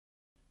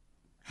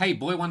Hey,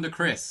 Boy Wonder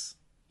Chris.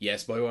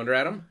 Yes, Boy Wonder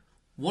Adam?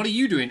 What are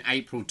you doing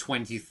April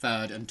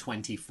 23rd and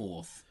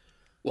 24th?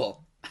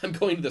 Well, I'm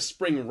going to the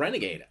Spring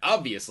Renegade,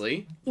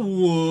 obviously.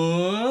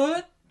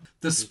 What?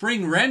 The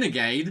Spring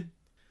Renegade?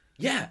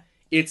 Yeah,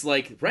 it's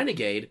like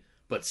Renegade,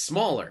 but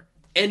smaller,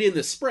 and in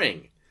the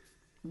spring.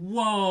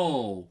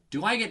 Whoa.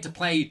 Do I get to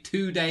play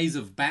 2 days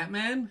of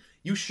Batman?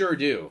 You sure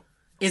do.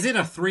 Is it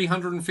a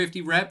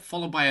 350 rep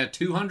followed by a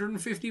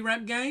 250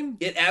 rep game?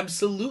 It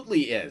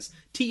absolutely is.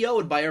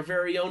 TO'd by our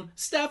very own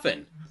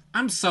Stefan.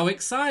 I'm so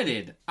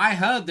excited. I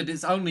heard that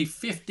it's only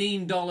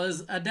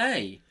 $15 a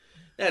day.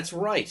 That's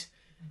right.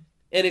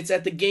 And it's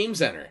at the Game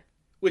Center,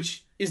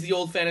 which is the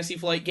old Fantasy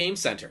Flight Game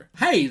Center.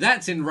 Hey,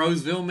 that's in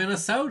Roseville,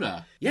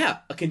 Minnesota. Yeah,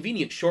 a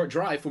convenient short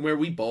drive from where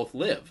we both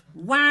live.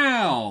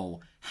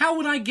 Wow. How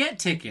would I get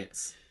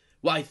tickets?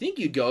 Well, I think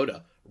you'd go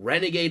to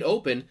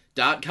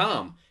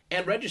renegadeopen.com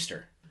and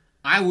register.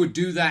 I would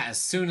do that as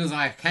soon as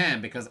I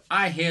can because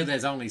I hear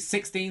there's only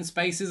 16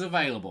 spaces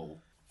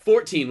available.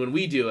 14 when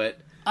we do it.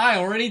 I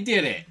already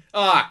did it.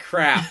 Ah,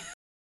 crap.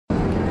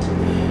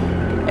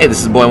 Hey,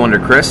 this is Boy Wonder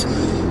Chris.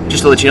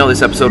 Just to let you know,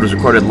 this episode was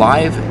recorded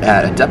live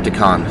at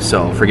Adepticon,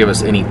 so forgive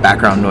us any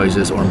background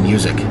noises or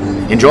music.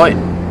 Enjoy!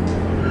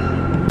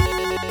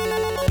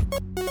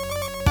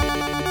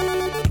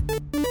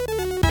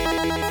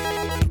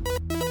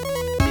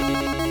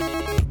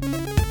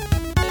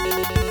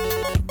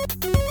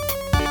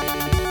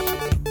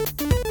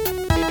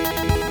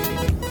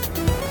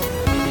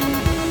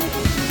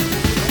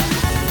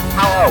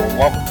 Hello, and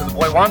welcome to the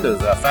Boy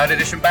Wonders, a 3rd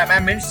edition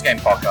Batman miniatures game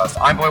podcast.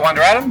 I'm Boy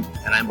Wonder Adam.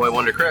 And I'm Boy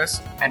Wonder Chris.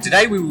 And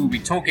today we will be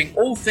talking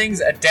all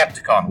things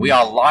Adepticon. We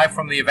are live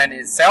from the event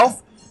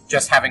itself,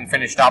 just having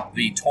finished up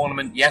the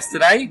tournament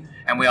yesterday,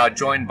 and we are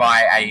joined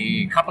by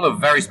a couple of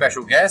very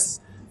special guests.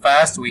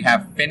 First, we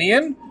have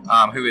Finian,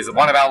 who is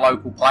one of our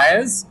local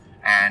players.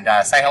 And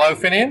say hello,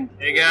 Finian.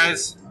 Hey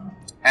guys.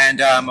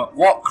 And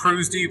what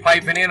crews do you play,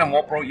 Finian, and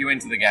what brought you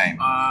into the game?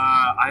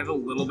 I have a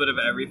little bit of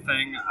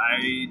everything.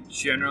 I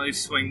generally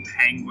swing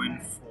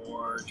Penguin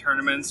for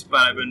tournaments, but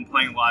I've been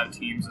playing a lot of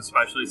teams,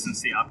 especially since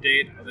the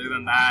update. Other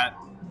than that,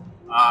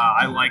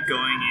 I like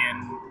going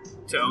in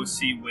to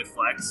OC with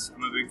Lex.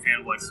 I'm a big fan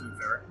of Lex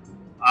Luthor.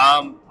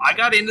 I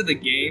got into the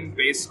game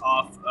based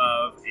off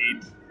of a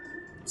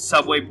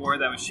subway board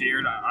that was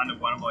shared onto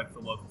one of the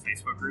local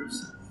Facebook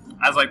groups.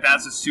 I was like,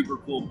 that's a super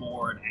cool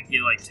board, and he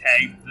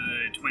tagged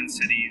the Twin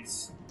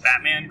Cities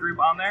Batman group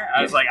on there.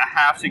 I was like, I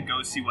have to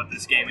go see what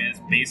this game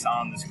is based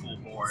on this cool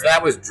board. So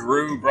that was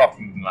Drew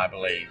Brockman, I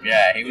believe.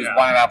 Yeah, he was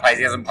one of our players.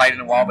 He hasn't played in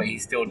a while, but he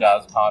still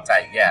does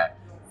partake. Yeah,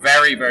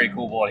 very, very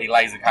cool board. He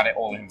laser cut it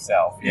all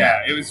himself.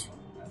 Yeah, it was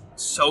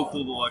so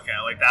cool to look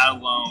at. That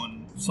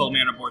alone sold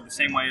me on a board the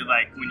same way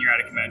when you're at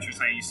a convention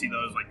and you see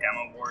those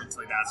demo boards.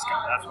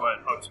 That's what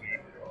hooks me.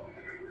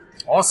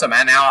 Awesome.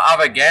 And our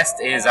other guest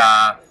is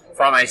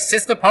from a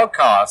sister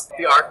podcast,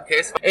 The Arkham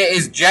Case. It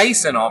is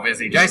Jason,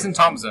 obviously. Jason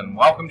Thompson.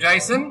 Welcome,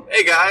 Jason.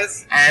 Hey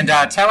guys. And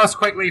tell us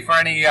quickly, for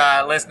any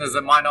listeners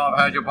that might not have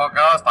heard your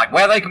podcast,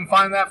 where they can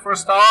find that for a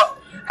start,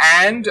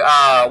 and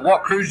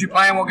what crews you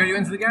play and what got you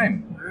into the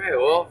game. All right,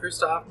 well,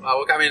 first off,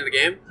 what got me into the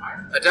game?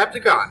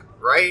 Adepticon,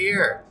 right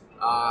here.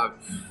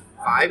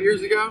 5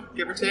 years ago,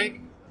 give or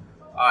take.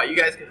 You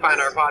guys can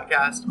find our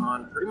podcast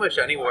on pretty much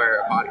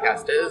anywhere a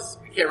podcast is.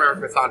 I can't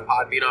remember if it's on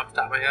Podbean off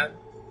the top of my head.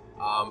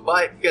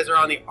 But you guys are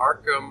on the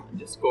Arkham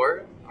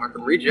Discord,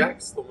 Arkham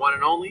Rejects, the one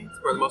and only.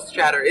 It's where the most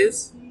chatter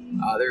is.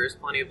 There's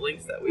plenty of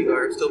links that we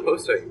are still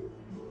posting.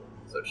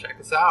 So check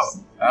us out.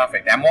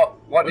 Perfect. And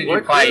what did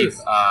you play?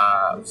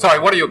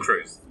 What are your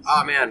crews?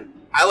 Oh, man.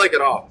 I like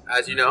it all.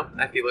 As you know,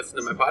 if you listen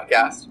to my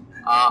podcast,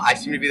 I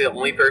seem to be the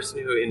only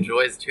person who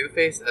enjoys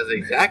Two-Face as a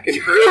deck and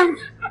crew.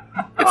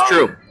 It's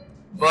true.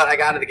 But I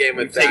got into the game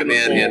with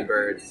Batman and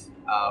Birds,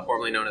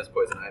 formerly known as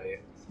Poison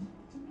Ivy.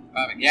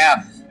 Perfect.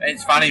 Yeah,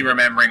 it's funny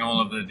remembering all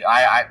of the.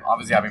 I've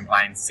been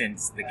playing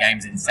since the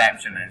game's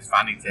inception, and it's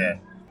funny to.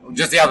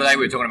 Just the other day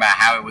we were talking about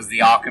how it was the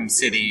Arkham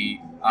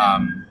City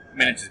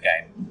miniatures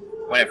game.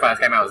 When it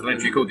first came out, it was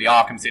literally called the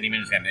Arkham City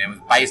miniatures game, and it was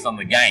based on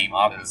the game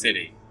Arkham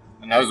City,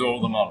 and those were all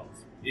the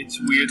models. It's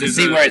weird to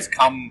see where it's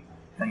come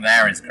from.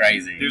 There is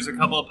crazy. There's a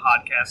couple of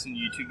podcasts and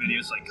YouTube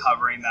videos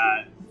covering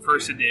that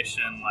first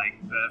edition,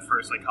 the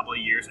first couple of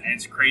years, and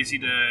it's crazy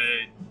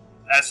to,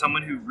 as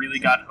someone who really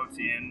got hooked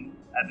in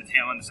at the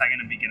tail end of second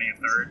and beginning of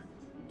third,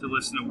 to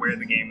listen to where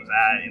the game was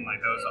at in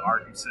those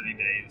Arkham City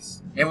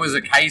days. It was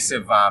a case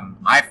of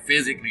I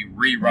physically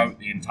rewrote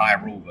the entire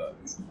rulebook,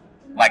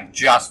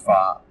 just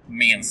for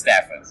me and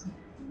Stefan,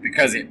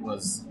 because it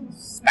was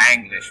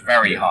Spanglish,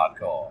 very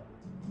hardcore.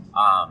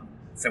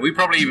 So we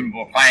probably even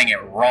were playing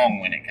it wrong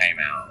when it came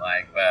out.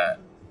 But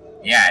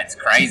yeah, it's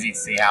crazy to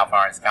see how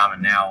far it's come.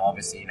 And now,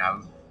 obviously,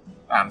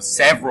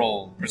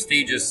 several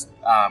prestigious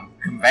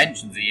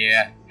conventions a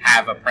year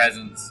have a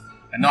presence,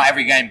 and not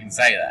every game can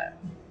say that.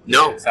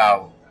 No.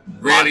 So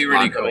really,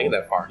 really cool.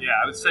 That far. Yeah,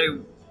 I would say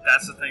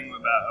that's the thing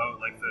about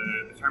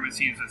the tournament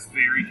scenes. It's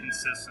very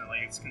consistently.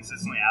 It's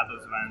consistently at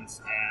those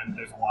events, and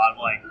there's a lot of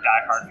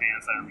diehard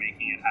fans that are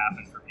making it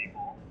happen for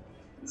people.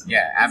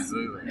 Yeah,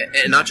 absolutely.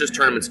 And not just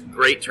tournaments,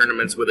 great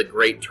tournaments with a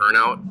great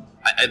turnout.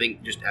 I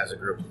think just as a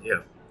group,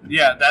 yeah.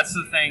 Yeah, that's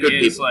the thing. Good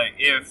Is people. like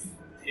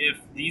if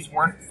these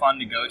weren't fun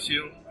to go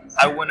to,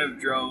 I wouldn't have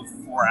drove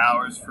 4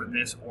 hours for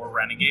this or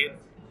Renegade.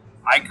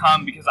 I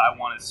come because I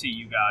want to see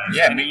you guys.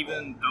 Yeah, and me-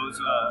 even those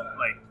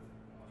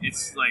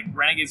it's like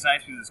Renegade's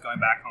nice because it's going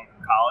back home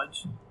from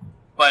college,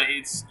 but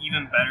it's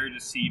even better to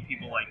see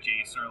people like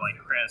Jason or like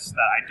Chris that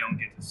I don't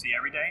get to see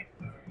every day.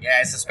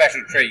 Yeah, it's a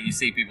special treat. You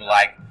see people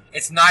like,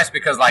 it's nice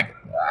because like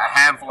a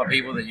handful of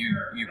people that you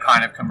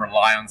kind of can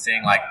rely on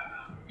seeing, like,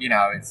 you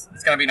know, it's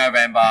going to be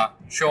November.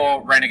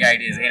 Sure,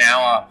 Renegade is in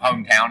our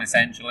hometown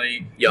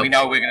essentially. Yep. We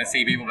know we're going to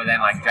see people, but then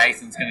like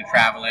Jason's going to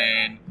travel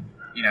in.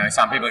 You know,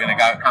 some people are going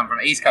to come from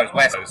East Coast,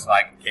 West Coast,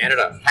 like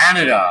Canada.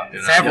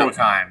 several Yep.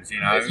 times. You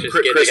know, Let's just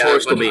Chris get together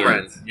Horst with a will bunch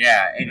be of friends.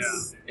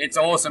 yeah, it's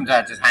awesome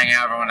to just hang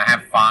out with everyone and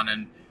have fun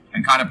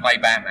and kind of play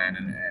Batman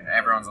and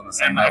everyone's on the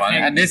same And I level.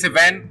 think- And this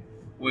event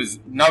was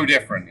no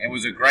different. It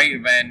was a great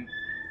event,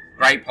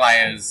 great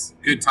players,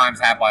 good times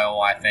had by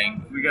all, I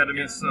think. We got to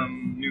meet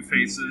some new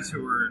faces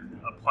who were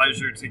a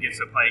pleasure to get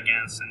to play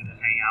against and to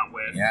hang out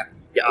with. Yeah.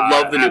 Yeah, I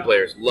love the new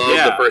players. Love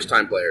yeah. the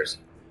first-time players.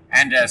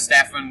 And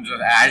Stefan,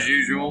 just as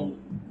usual,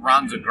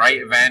 runs a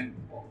great event.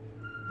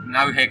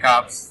 No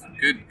hiccups.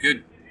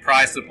 Good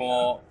prize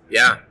support.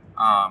 Yeah.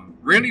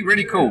 Really,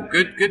 really cool.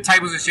 Good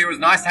tables this year. It was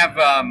nice to have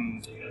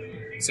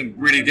some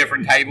really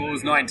different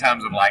tables, not in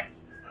terms of like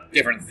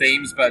different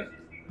themes, but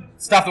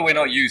stuff that we're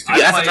not used to. I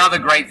That's played- another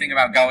great thing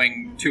about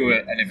going to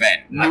an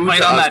event. I New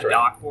played to on us, that right?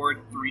 dock board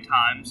 3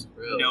 times,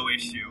 Really? no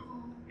issue.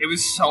 It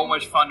was so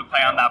much fun to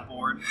play on that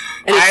board.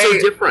 And it's so I-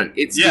 different.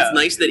 It's Yeah.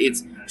 nice that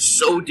it's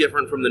so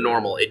different from the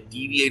normal. It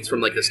deviates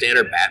from like the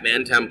standard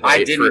Batman template.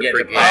 I didn't get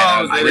to play.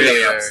 I was I really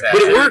didn't either. upset.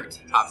 But it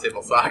worked. Top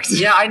table sucks.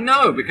 Yeah, I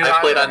know because I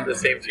played on the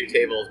same 2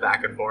 tables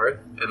back and forth,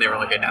 and they were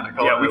like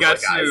identical. Yeah, and we I got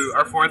was like, to guys,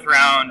 our 4th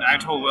round. I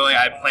told Willie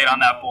I played on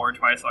that board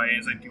twice. Like,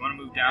 he's like, "Do you want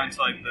to move down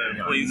to like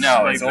the police,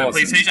 No, like it's the awesome.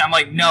 police station?" I'm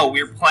like, "No,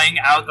 we're playing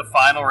out the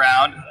final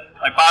round.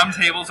 Like bottom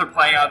tables are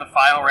playing out the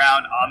final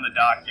round on the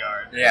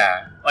dockyard.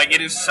 yeah. Like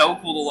it is so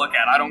cool to look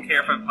at. I don't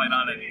care if I've played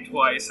on it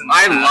twice in the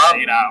I last love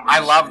 8 hours. I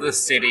love the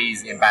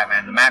cities in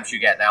Batman. The maps you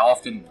get, they're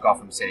often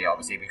Gotham City,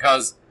 obviously,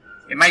 because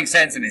it makes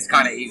sense and it's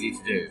kind of easy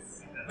to do.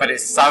 But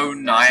it's so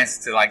nice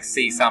to like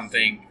see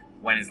something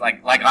when it's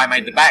like I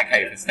made the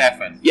Batcave for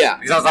Stefan. Yeah.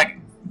 Because I was like,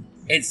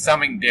 it's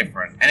something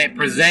different, and it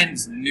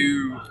presents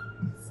new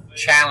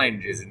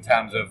challenges in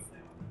terms of,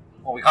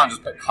 well, we can't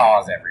just put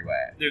cars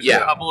everywhere. There's Yeah.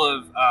 a couple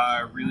of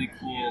really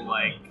cool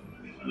like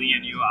Lee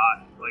and you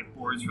like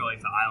boards for like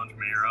the Island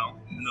from Arrow,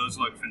 and those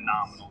look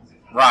phenomenal.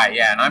 Right,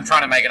 yeah, and I'm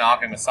trying to make an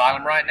Arkham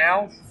Asylum right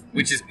now,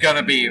 which is going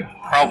to be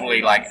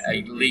probably like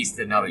at least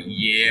another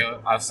year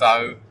or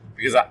so,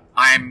 because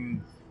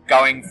I'm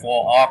going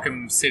for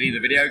Arkham City, the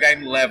video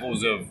game,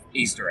 levels of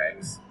Easter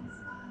eggs.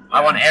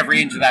 I want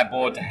every inch of that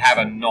board to have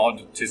a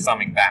nod to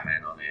something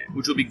Batman on it,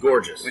 Which will be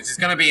gorgeous. which is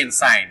going to be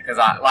insane, because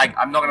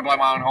I'm not going to blow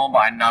my own horn, but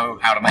I know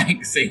how to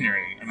make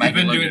scenery. And make We've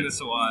been it look doing good.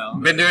 this a while.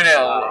 Been doing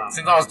it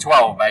since I was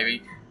 12,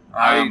 baby.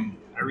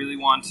 I really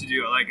want to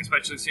do like,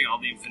 especially seeing all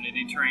the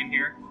Infinity terrain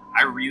here.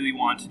 I really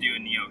want to do a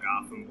Neo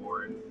Gotham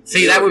board.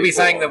 See, that would be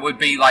something that would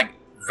be like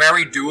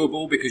very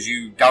doable because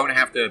you don't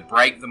have to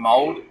break the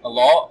mold a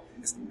lot.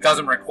 It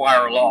doesn't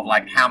require a lot of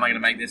like, how am I going to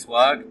make this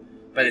work?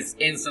 But it's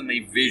instantly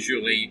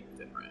visually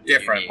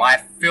different. But I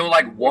feel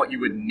like what you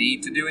would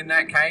need to do in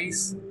that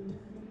case,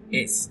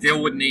 it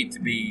still would need to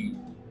be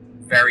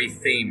very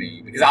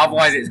themey because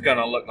otherwise it's going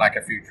to look like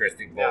a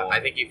futuristic yeah, board. I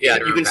think you Yeah,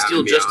 can you can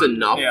steal just beyond.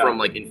 enough Yeah. from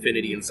like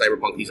Infinity and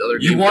Cyberpunk, these other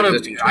You games want with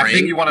existing to, I think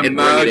terrain, you want to and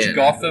bring it merge in.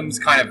 Gotham's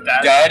kind of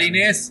That's-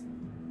 dirtiness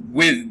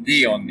with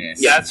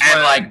neonness. Yeah, that's and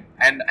what- like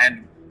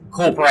and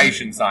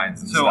corporation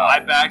signs and So stuff. I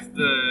backed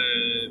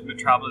the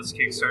Metropolis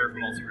Kickstarter for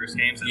Multiverse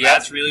Games, and Yep.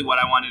 that's really what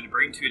I wanted to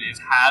bring to it: is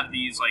have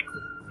these like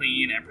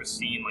clean and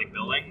pristine like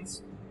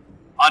buildings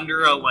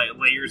under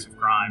layers of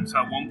grime. So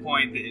at one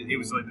point it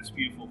was like this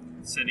beautiful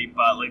city,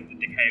 but like the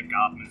decay of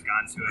Gotham has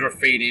gotten to it.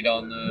 graffitied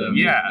on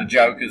the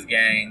Joker's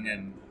gang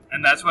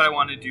And that's what I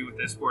want to do with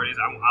this board. Is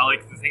I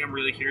like the thing I'm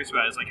really curious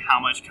about is like how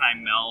much can I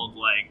meld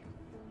like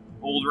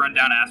old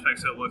rundown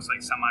aspects so it looks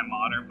like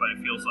semi-modern, but it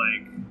feels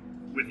like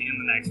within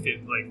the next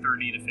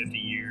 30 to 50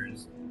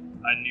 years,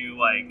 a new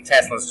like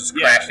Tesla's just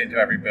Yeah. crashed into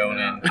every building.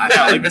 I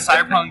know, like the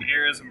cyberpunk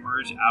eras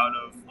emerge out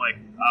of like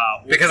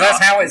old Because that's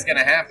Gotham. how it's going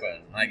to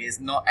happen. Like, it's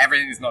not,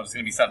 everything is not just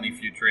going to be suddenly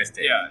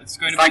futuristic. Yeah, it's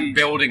going It's to like be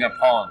building a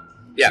pond.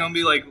 it's going to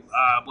be like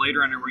Blade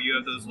Runner, where you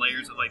have those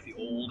layers of like the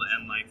old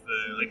and like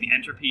the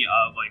entropy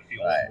of like the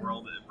Right. old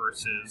world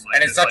versus like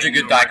And it's this, such like, a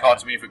good newer-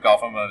 dichotomy for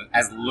Gotham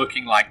as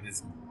looking like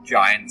this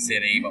giant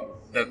city,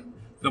 but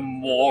the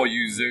more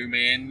you zoom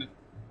in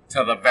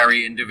to the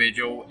very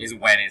individual is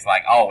when it's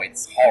like, oh,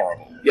 it's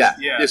horrible. Yeah,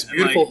 Yeah, this and,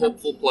 beautiful, like-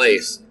 hopeful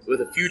place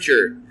with a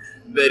future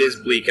that is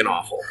bleak and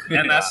awful.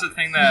 And that's the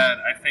thing that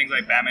I think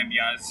like Batman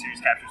Beyond as a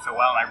series captures so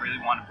well, and I really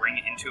want to bring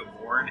it into a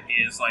board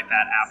is like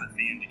that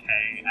apathy and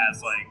decay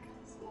as like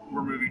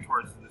we're moving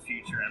towards the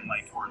future and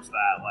like towards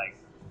that like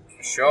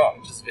For sure.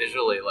 Just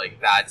visually, like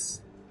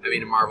that's I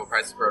mean, in Marvel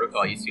Crisis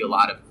Protocol, you see a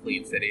lot of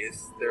clean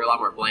cities. They're a lot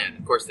more bland.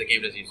 Of course, the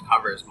game doesn't use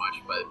cover as much,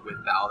 but with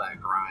all that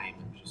grime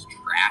and just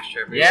trash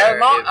everywhere, it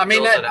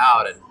fills it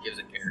out and gives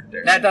it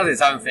character. That does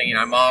its own thing. You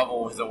know,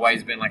 Marvel has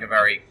always been like a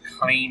very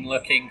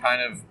clean-looking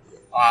kind of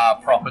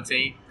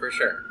property. For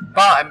sure.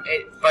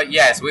 But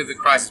yes, with the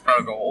Crisis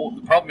Protocol,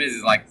 the problem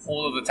is like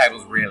all of the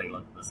tables really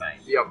look the same.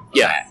 Yep.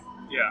 Yeah.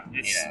 Yeah,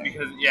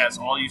 it's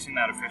all using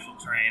that official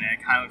terrain, and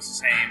it kind of looks the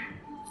same.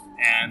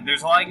 And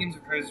there's a lot of games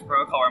of Crisis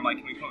Protocol where I'm like,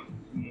 can we put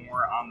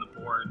more on the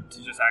board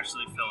to just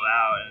actually fill it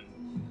out?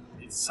 And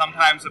it's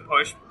sometimes a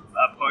push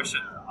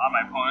on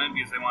my opponent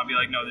because they want to be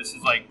like, no, this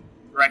is like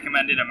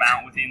recommended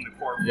amount within the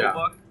core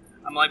rulebook.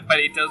 I'm like,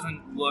 but it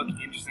doesn't look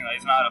interesting. Like,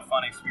 it's not a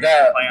fun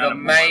experience to play on a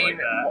board like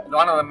that.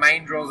 One of the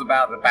main draws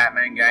about the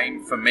Batman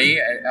game for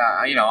me,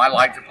 you know, I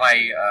like to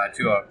play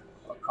to a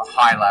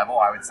high level,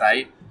 I would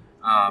say.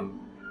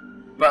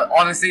 But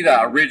honestly,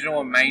 the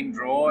original and main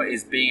draw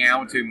is being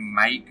able to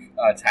make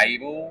a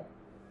table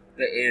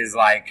that is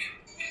like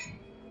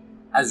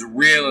as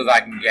real as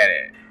I can get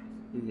it.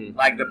 Mm-hmm.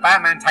 Like the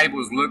Batman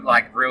tables look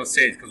like real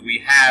cities because we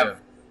have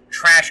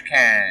trash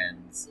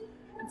cans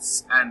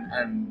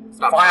and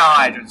fire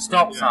hydrants,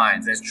 stop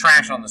signs. There's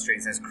trash on the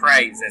streets. There's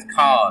crates. There's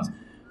cars.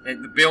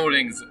 The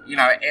buildings. You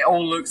know, it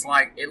all looks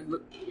like it.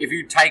 If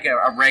you take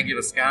a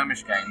regular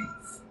skirmish game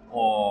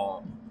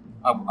or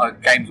a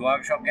Games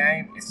Workshop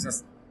game, it's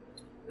just.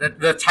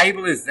 The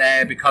table is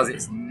there because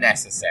it's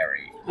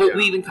necessary. Well,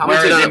 we even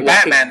commented Whereas on in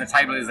Batman, the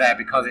table is there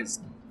because it's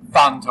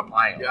fun to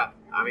play on. Yeah,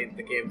 I mean,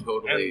 the game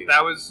totally, And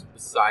that was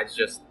besides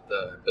just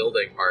the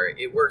building part,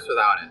 it works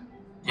without it.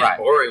 It's Right.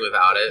 boring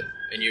without it,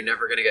 and you're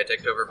never going to get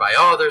dicked over by,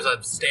 oh, there's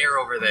a stair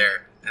over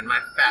there, and my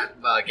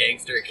fat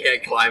gangster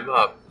can't climb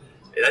up.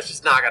 That's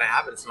just not going to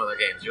happen in some other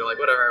games. You're like,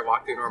 whatever, I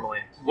walk through normally.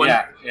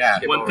 Yeah.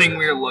 one thing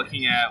we were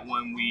looking at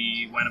when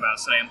we went about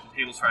setting up the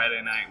tables Friday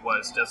night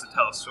was, does it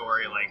tell a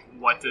story? Like,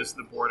 what does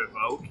the board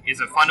evoke? Is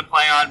it fun to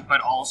play on,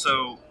 but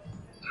also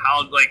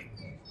how, like,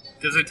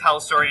 does it tell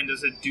a story and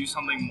does it do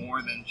something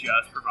more than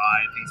just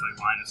provide things like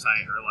line of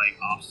sight or, like,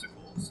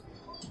 obstacles?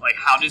 Like,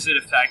 how does it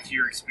affect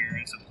your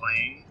experience of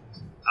playing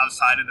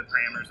outside of the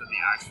parameters of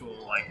the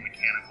actual, like,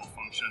 mechanical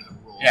function of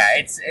the rules? Yeah,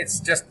 it's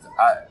just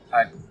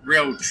a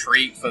real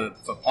treat for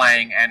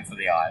playing and for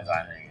the eyes,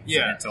 I think.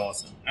 It's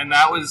awesome. And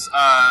that was,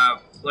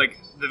 like,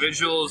 the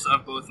visuals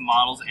of both the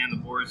models and the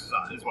boards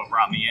is what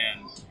brought me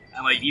in.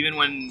 And, like, even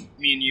when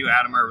me and you,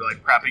 Adam, are,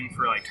 like, prepping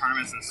for, like,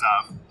 tournaments and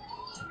stuff,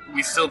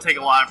 we still take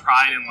a lot of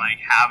pride in, like,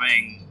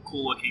 having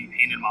cool-looking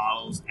painted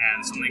models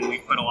and something we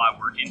put a lot of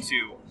work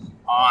into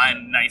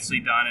on nicely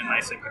done and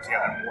nicely put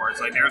together boards.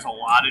 Like, there's a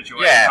lot of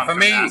joy that comes from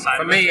that side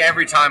for of me, it.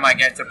 every time I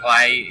get to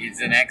play,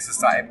 it's an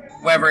exercise.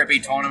 Whether it be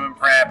tournament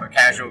prep, a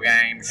casual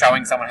game,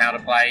 showing someone how to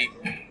play,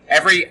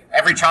 every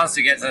chance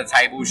to get to the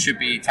table should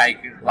be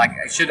taken. Like,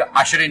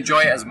 I should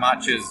enjoy it as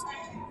much as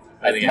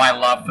my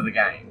love for the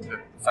game.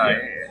 So.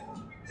 Yeah.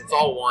 It's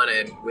all one,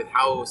 and with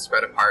how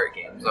spread apart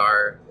games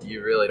are,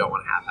 you really don't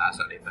want to half-ass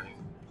anything.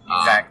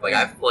 Exactly.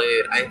 Like, I've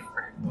played,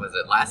 was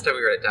it last time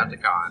we were at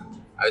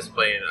Adepticon, I was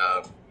playing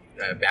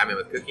Batman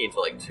with Cookie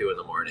until like 2 in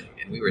the morning,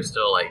 and we were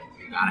still like,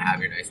 you gotta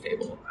have your nice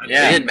table.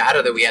 Yeah. It didn't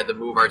matter that we had to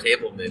move our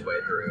table midway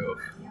through,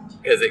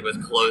 because it was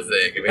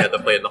closing, and we had to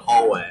play in the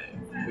hallway.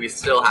 We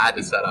still had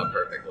to set up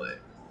perfectly.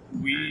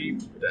 We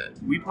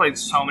played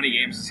so many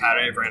games on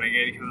Saturday for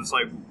Renegade because it's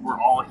like, we're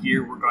all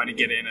here, we're going to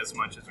get in as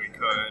much as we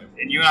could.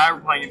 And you and I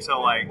were playing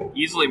until like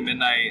easily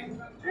midnight.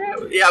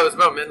 Yeah, it was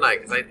about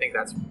midnight, because I think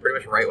that's pretty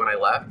much right when I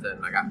left,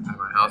 and I got at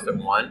my house at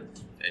 1,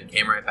 and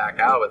came right back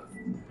out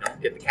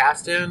with, get the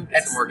cast in,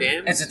 get some more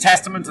games. It's a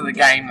testament to the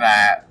game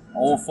that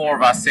all 4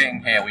 of us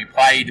sitting here, we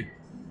played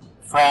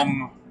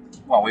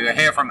we were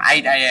here from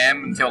 8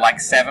 a.m. until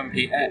like 7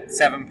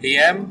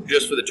 p.m.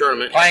 Just for the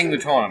tournament. playing the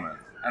tournament.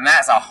 And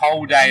that's a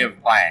whole day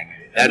of playing.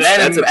 That's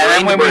and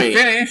then when brain. we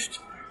finished,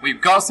 we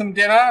got some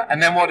dinner,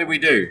 and then what did we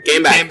do?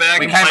 Came back.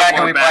 We came back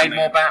and we played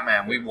more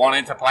Batman. We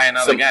wanted to play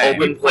another Some game. open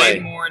We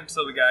played play. more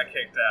until we got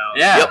kicked out.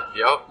 Yeah.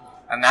 Yep.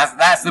 And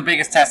that's the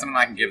biggest testament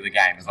I can give the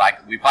game. It's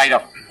like, we played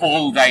a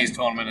full day's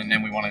tournament, and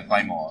then we wanted to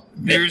play more.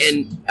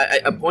 And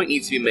a point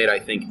needs to be made, I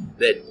think,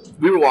 that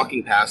we were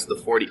walking past the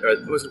 40, or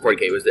it wasn't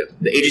 40K, it was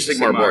the Age of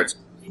Sigmar boards,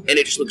 and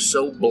it just looked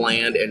so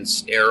bland and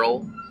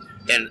sterile.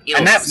 And, you know,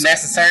 And that's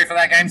necessary for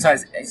that game, so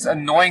it's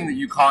annoying that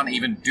you can't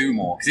even do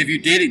more. Because if you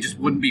did, it just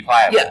wouldn't be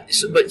playable. Yeah,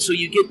 so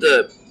you get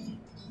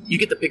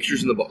the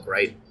pictures in the book,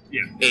 right?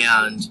 Yeah.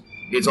 And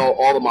it's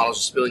all the models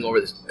just spilling over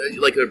this,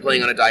 like they're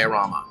playing on a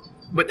diorama.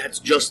 But that's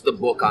just the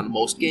book on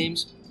most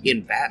games.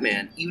 In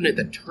Batman, even at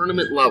the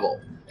tournament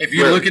level, If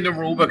you look in the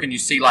rulebook and you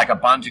see like a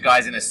bunch of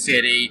guys in a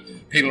city,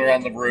 people are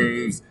on the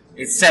roofs,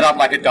 it's set up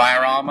like a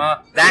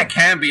diorama, that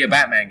can be a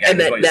Batman game, and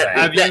is what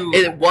you're saying. and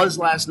it was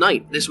last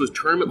night. This was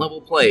tournament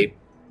level play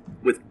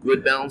with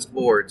good balanced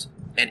boards,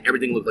 and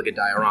everything looked like a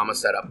diorama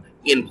setup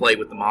in play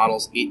with the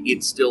models.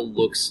 It still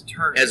looks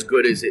as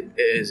good as if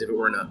it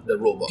were in the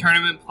rulebook.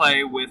 Tournament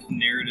play with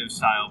narrative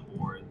style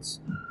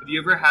boards. Have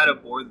you ever had a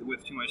board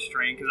with too much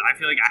strain? Because I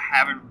feel like I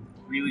haven't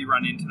really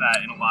run into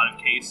that in a lot of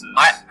cases.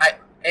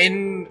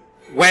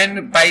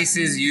 when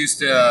bases used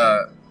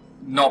to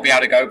not be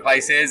able to go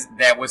places,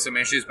 there were some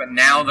issues. But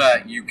now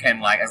that you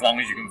can, like, as long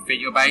as you can fit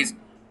your base,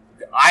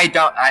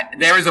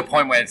 there is a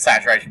point where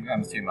saturation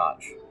becomes too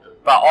much.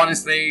 But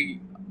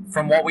honestly,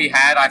 from what we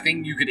had, I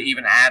think you could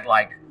even add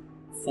like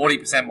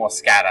 40% more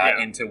scatter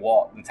into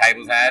what the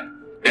tables had,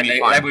 and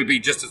they would be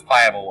just as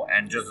playable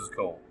and just as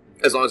cool.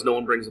 As long as no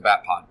one brings a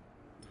bat pod.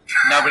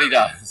 Nobody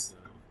does.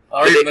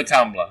 Or even the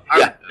tumbler.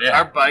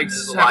 Our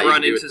bikes have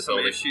run into some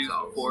issues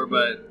before,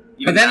 but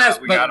then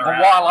but what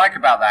I like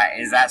about that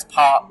is that's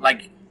part,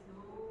 like,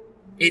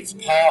 it's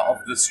part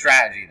of the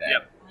strategy there.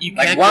 Yep. You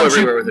can't go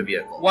everywhere with a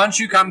vehicle. Once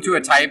you come to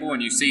a table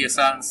and you see a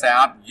certain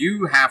setup,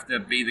 you have to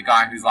be the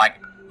guy who's like,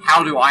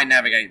 how do I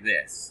navigate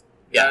this?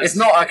 Yeah, it's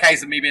not a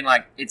case of me being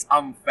like, it's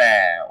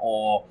unfair,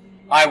 or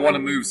I want to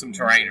move some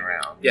terrain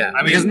around. Yeah.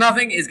 Because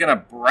nothing is going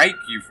to break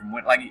you from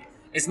win. Like,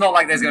 it's not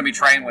like there's going to be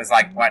terrain where it's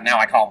like, right now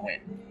I can't win.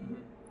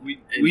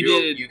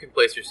 You can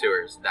place your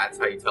sewers. That's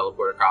how you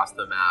teleport across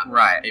the map.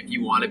 Right. If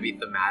you want to be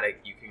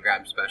thematic, you can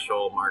grab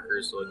special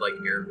markers, so like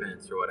air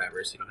vents or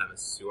whatever, so you don't have a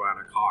sewer on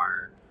a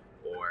car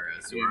or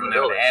a sewer on a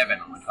building. Air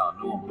vent on the car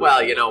normally.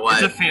 Well, you know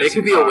what? It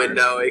could be a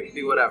window. It could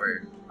be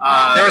whatever.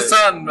 There are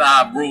certain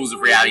rules of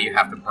reality you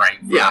have to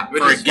break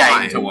for a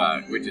game to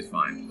work, which is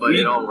fine. But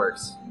it all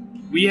works.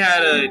 We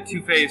had a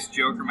two-faced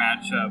Joker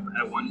matchup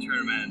at one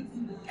tournament,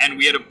 and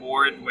we had a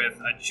board with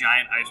a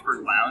giant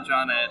iceberg lounge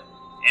on it.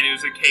 And it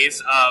was a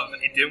case of,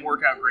 it didn't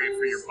work out great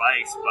for your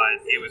bikes,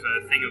 but it was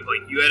a thing of,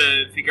 like, you had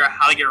to figure out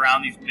how to get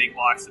around these big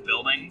blocks of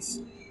buildings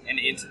and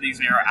into these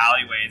narrow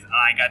alleyways. And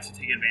I got to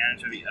take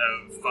advantage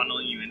of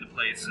funneling you into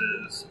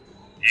places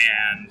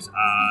and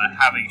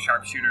having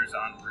sharpshooters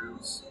on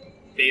roofs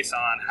based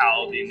on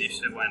how the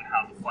initiative went,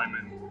 how the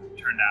deployment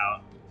turned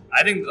out.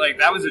 I think, like,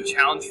 that was a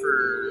challenge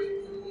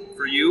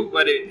for you,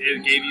 but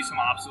it gave you some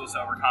obstacles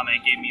to overcome, and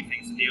it gave me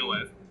things to deal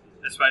with,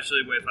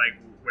 especially with, like,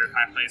 where can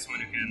I play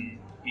someone who can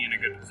be in a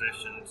good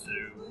position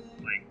to,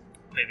 like,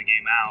 play the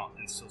game out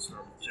and still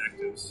score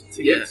objectives.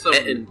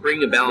 And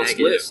bring a balanced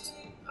list.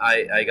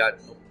 I got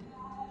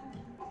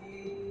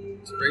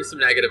to bring some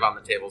negative on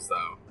the tables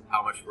though.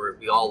 How much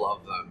we all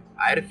love them.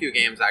 I had a few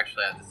games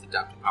actually at this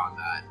Adepticon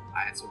that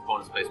I had some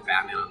opponents place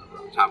Batman on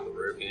the top of the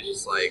roof, and it's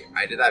just like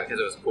I did that because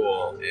it was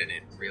cool, and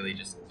it really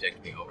just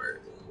dicked me over.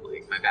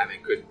 Like my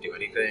Batman couldn't do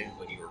anything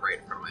when you were right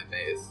in front of my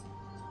face,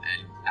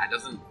 and that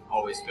doesn't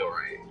always feel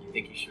right. You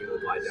think you should be able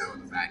to lie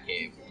down with a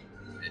Batcave.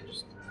 And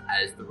just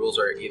as the rules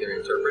are either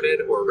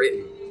interpreted or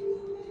written,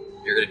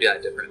 you're going to do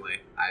that differently.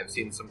 I've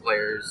seen some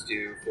players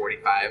do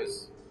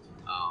 45s,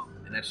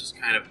 and that's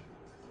just kind of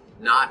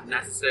not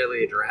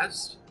necessarily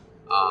addressed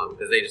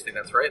because they just think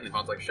that's right, and the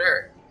opponent's like,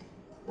 sure,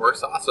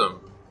 works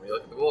awesome. When you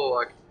look at the rule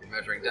book, you're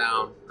measuring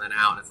down, then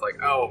out, and it's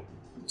like, oh,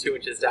 I'm 2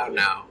 inches down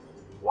now.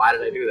 Why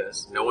did I do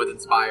this? No one's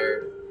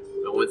inspired.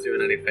 No one's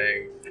doing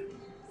anything.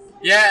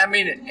 Yeah, I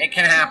mean, it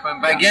can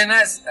happen, but again,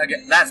 that's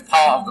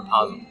part of the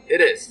puzzle.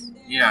 It is.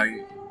 You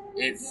know,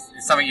 it's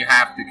something you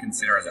have to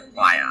consider as a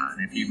player.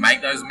 And if you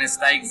make those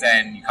mistakes,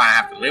 then you kind of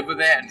have to live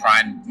with it and try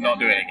and not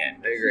do it again.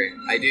 I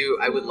agree.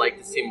 I would like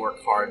to see more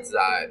cards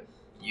that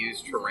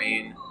use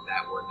terrain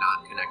that were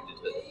not connected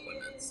to the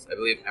deployments. I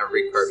believe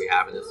every card we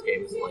have in this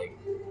game is like,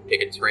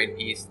 pick a terrain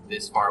piece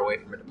this far away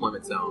from a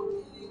deployment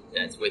zone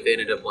that's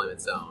within a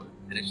deployment zone.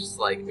 And it's just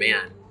like,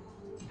 man,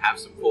 have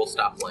some cool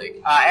stuff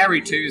like...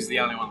 Area 2 is the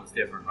only one that's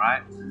different,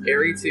 right?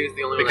 Area 2 is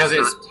the only because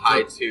one that's not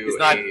tied to It's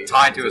not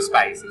tied to a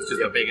space. It's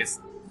just the biggest...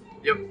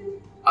 Yep.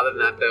 Other than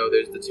that, though,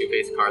 there's the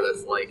two-faced card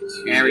that's like...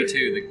 Area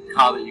 2, the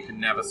card that you can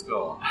never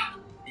score.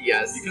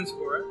 Yes. You can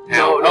score it?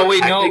 No,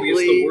 because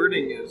the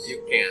wording is...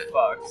 You can't.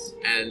 Fucks.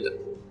 And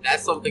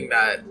that's something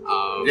that...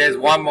 There's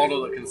one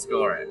model that can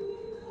score it.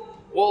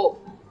 Well,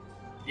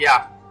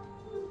 yeah.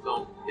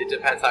 No, it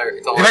depends how...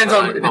 It depends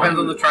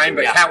on the train,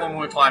 but Catwoman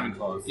with climbing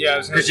claws. Yeah,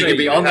 because you can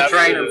be on the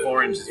train and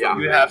 4 inches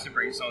from you have to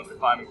bring someone with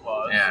climbing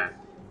claws. Yeah.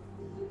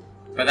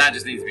 But that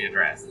just needs to be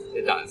addressed.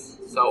 It does.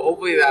 So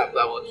hopefully that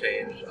will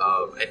change.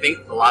 I think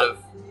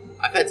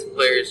I've had some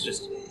players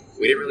just,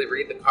 we didn't really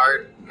read the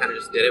card, kind of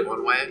just did it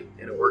one way,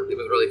 and it worked. It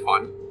was really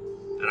fun.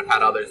 And I've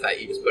had others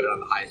that you just put it on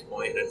the highest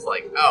point, and it's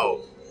like,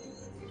 oh,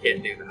 you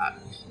can't do that.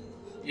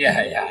 Yeah,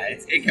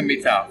 it can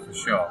be tough, for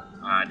sure.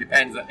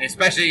 Depends,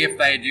 especially if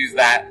they had used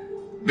that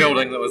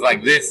building that was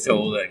like this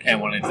tall that Ken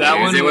wanted to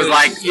use. It was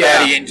like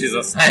 30 inches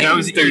or something. That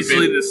was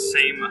easily the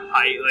same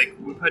height. Like,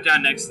 we put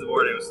down next to the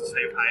board, it was the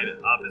same height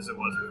up as it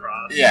was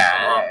across.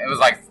 Yeah, it was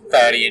like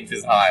 30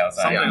 inches high or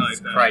something. Something like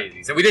that.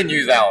 Crazy. So we didn't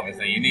use that,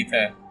 obviously. You need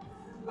to,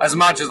 as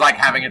much as like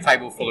having a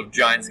table full of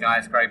giant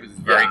skyscrapers is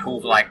very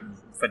cool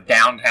for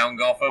downtown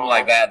Gotham,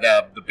 like that,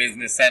 the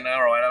business center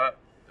or whatever.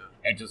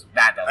 It just,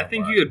 that doesn't I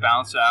think work. you could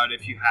balance out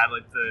if you had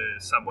like the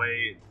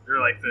subway or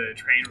like the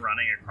train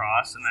running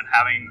across, and then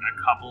having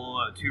a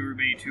couple, two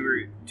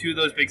of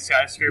those big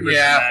skyscrapers.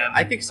 Yeah, and then...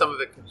 I think some of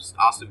it could just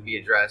also be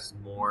addressed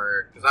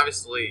more because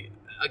obviously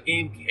a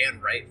game can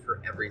write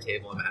for every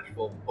table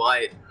imaginable,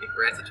 but if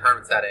we're at a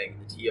tournament setting,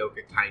 the TO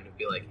could kind of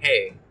be like,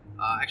 hey,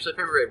 actually, if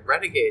I remember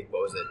Renegade,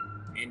 what was it?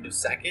 End of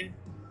second,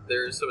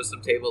 there's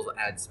some tables that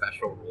had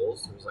special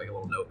rules. There was like a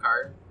little note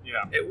card.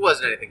 Yeah. It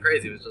wasn't anything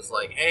crazy. It was just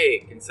like, hey,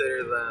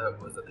 consider the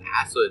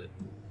acid.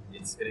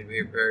 It's going to be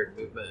impaired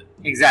movement.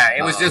 Exactly.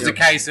 It was just Yeah. a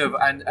case of,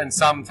 and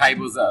some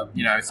tables,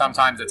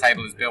 sometimes a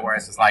table is built where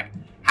it's just like,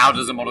 how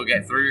does a model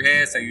get through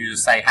here? So you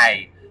just say,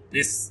 hey,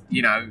 this,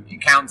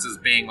 it counts as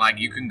being like,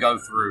 you can go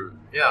through.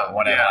 Yeah. Or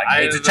whatever. Yeah,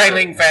 Like, it's a chain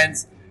link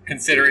fence.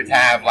 Consider it to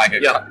have like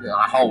Yeah.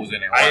 holes in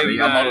it. I Where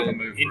a model can have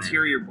move through.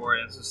 interior board.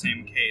 It's the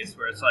same case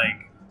where it's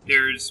like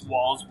there's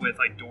walls with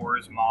like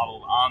doors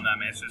modeled on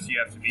them. It's just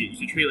you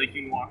should treat it like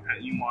you can walk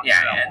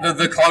Yeah, down yeah.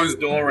 The closed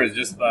door is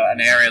just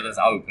an area that's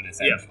open,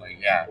 essentially.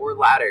 Yeah. Or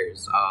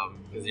ladders,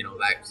 because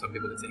that some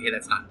people can say, hey,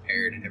 that's not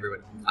impaired, and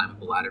everyone can climb up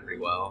the ladder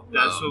pretty well.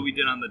 That's what we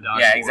did on the dock.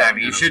 Yeah, board.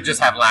 exactly. You should just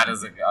have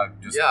ladders that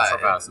just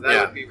traverse.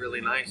 that would be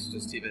really nice.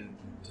 Just even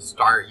to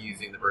start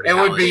using the It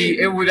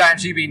verticality. would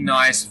actually be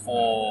nice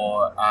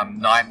for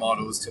night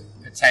models to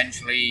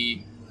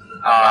potentially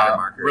ladder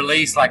markers.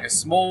 release like a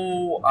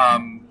small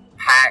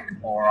pack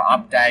or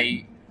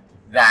update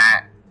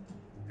that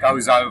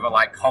goes over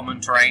like common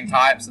terrain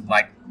types of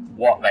like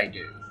what they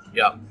do.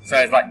 Yeah. So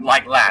it's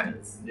like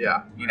ladders.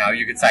 Yeah.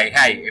 You could say,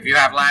 hey, if you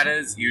have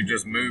ladders, you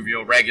just move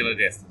your regular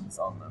distance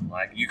on them.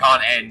 Like you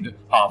can't end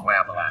halfway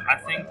up the ladder. I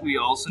think we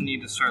also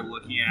need to start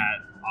looking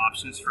at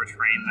options for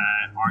terrain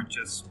that aren't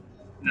just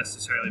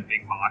necessarily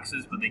big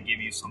boxes, but they give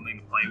you something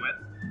to play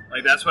with.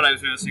 Like that's what I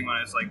was noticing when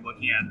I was like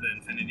looking at the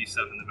Infinity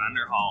stuff in the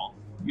vendor hall.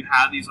 You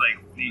have these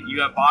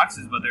you have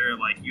boxes, but they're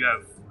like you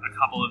have a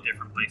couple of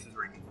different places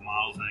where you can put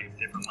models at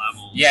different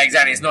levels. Yeah,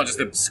 exactly. It's not just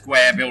a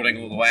square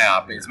building all the way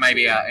up. It's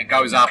maybe it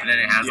goes up and then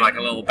it has like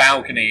a little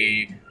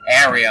balcony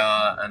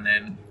area, and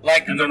then And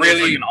the then there's,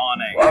 really like, an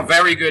awning. a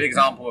very good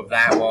example of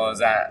that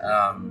was at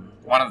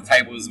one of the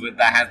tables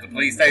that has the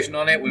police station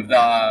on it with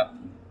the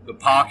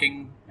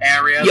parking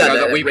area. Yeah, so the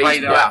that we raised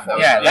played. platform.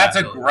 Yeah, that's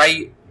a Yeah.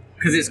 great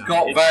because it's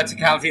got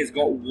verticality. It's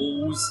got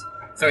walls,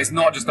 so it's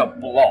not just a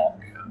block.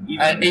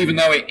 Even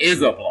though it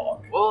is a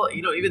block. Well,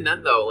 even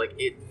then though, like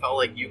it felt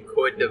like you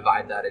could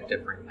divide that in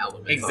different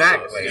elements.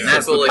 Exactly, almost. and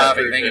that's the Simple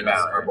perfect thing extrusions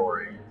about it. are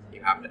boring.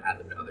 You have to add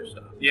them to other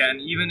stuff. Yeah, and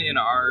even in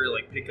our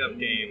pickup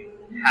game,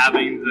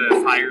 having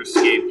the fire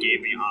escape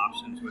gave me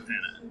options within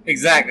it.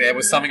 Exactly, there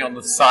was something on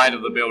the side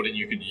of the building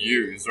you could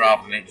use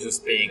rather than it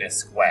just being a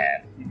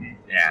square. Mhm.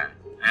 Yeah.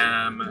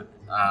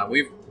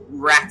 We've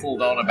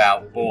rattled on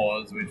about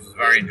boards, which was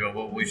very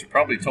enjoyable. We should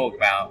probably talk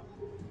about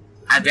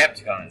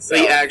Adepticon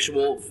itself. The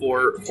actual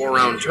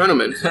four-round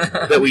tournament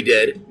that we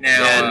did.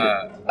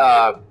 Now,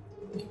 And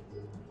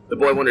the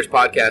Boy Wonders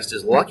podcast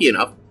is lucky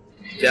enough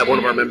to have one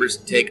of our members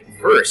take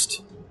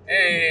first.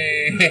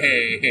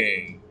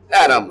 hey.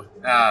 Adam.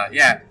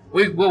 Yeah,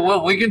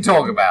 we can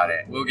talk about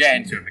it. We'll get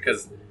into it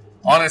because,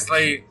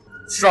 honestly,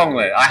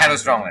 I had a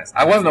strong list.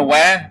 I wasn't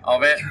aware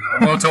of it,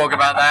 and we'll talk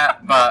about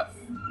that, but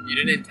You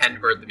didn't intend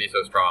for it to be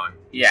so strong.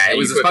 yeah, it And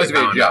was you quickly supposed to be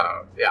a found joke.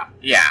 out.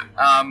 Yeah.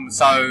 Yeah.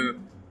 So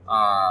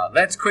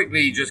let's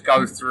quickly just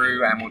go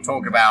through and we'll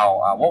talk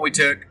about what we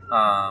took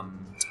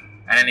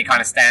and any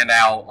kind of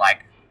standout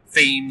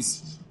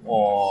themes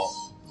or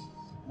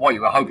what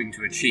you were hoping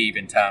to achieve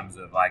in terms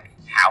of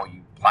how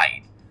you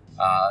played.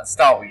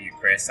 Start with you,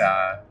 Chris.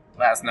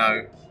 Let us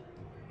know.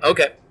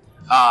 Okay.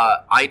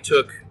 I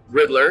took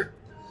Riddler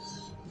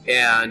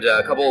and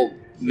a couple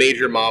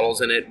major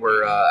models in it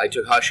where I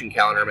took Hush and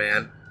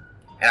Counterman.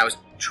 And I was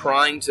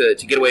trying to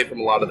get away from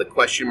a lot of the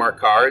question mark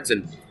cards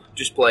and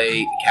just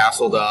play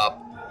castled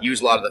up, use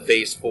a lot of the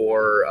phase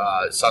 4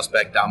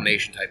 suspect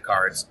domination type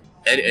cards,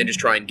 and just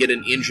try and get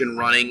an engine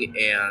running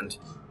and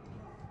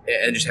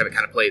just have it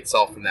kind of play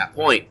itself from that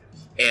point.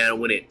 And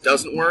when it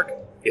doesn't work,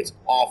 it's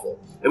awful.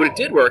 And when it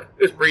did work,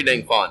 it was pretty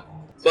dang fun.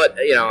 But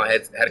I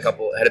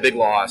had a big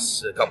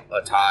loss,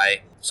 a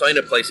tie, so I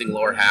ended up placing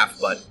lower half.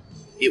 But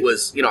it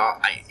was it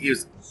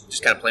was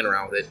just kind of playing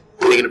around with it,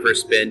 taking it for a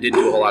spin, didn't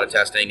do a whole lot of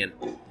testing, and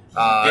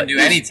Didn't do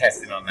any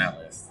testing on that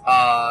list.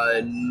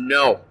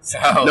 No, So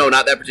no,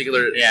 not that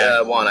particular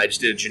Yeah. one. I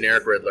just did a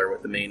generic Riddler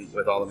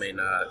with all the main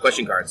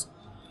question cards.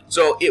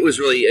 So it was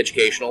really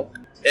educational,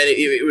 and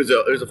it was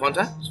a fun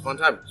time. It was a fun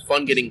time. It was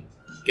fun getting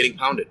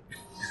pounded.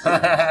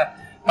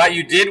 But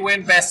you did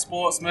win Best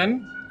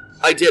Sportsman.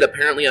 I did.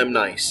 Apparently, I'm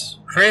nice.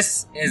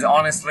 Chris is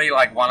honestly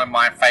one of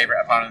my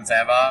favorite opponents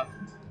ever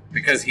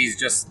because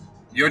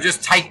you'll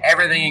just take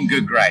everything in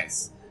good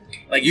grace.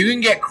 You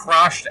can get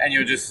crushed and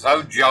you're just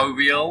so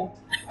jovial,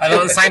 and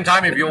at the same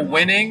time, if you're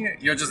winning,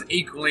 you're just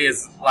equally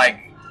as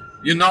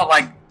you're not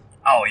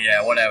oh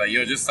yeah, whatever.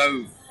 You're just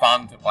so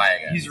fun to play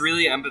against. He's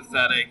really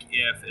empathetic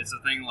if it's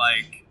a thing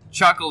like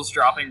Chuckles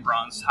dropping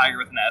Bronze Tiger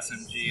with an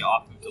SMG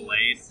off of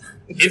delayed.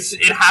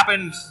 It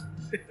happened.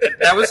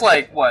 That was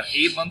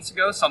 8 months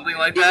ago, something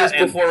like It that. was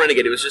and before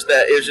Renegade. It was just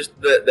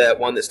that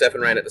one that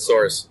Stefan ran at the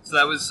source. so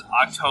that was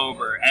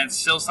October, and it's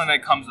still something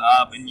that comes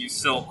up, and you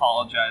still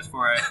apologize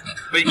for it.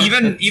 But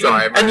even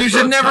Sorry, and you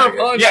should never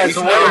apologize Yeah, for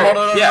you what should I'm never.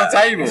 on Yeah, the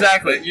table.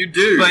 exactly. But you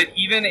do. But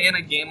even in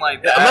a game like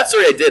Yeah, that, I'm not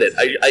sorry I did it.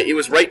 It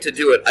was right to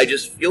do it. I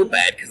just feel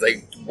bad because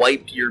I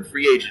wiped your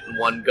free agent in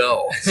one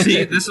go.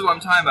 see, this is what I'm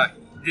talking about.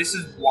 this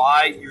is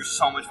why you're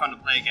so much fun to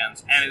play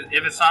against. And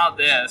if it's not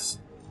this,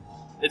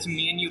 it's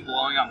me and you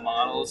blowing up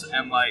models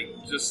and like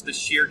just the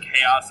sheer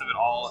chaos of it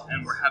all,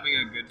 and we're having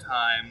a good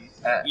time,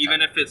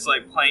 even if it's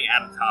like playing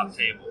at a top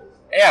table.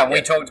 Yeah, and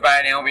we talked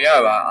about it in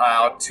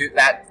LVO,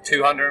 that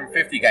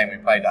 250 game we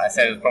played that I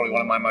said was probably one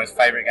of my most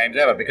favourite games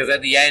ever, because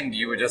at the end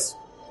you were just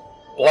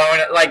blowing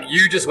it, like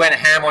you just went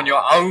ham on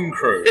your own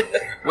crew,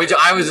 which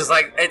I was just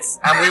like,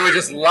 and we were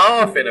just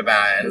laughing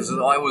about it. It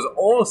was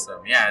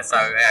awesome. Yeah, so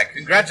yeah,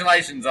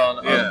 congratulations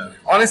on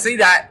honestly,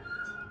 that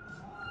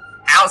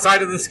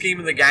outside of the scheme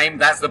of the game,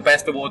 that's the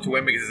best award to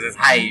win, because it says,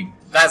 hey,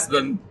 that's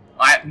the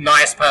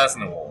nice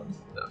person award.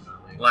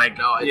 Definitely. Like,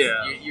 no,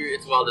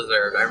 it's well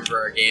deserved. I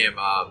remember a game,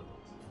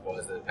 what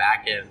was it,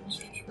 back in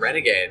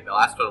Renegade, the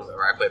last one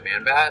where I played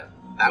Man-Bat.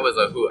 That was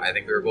a hoot. I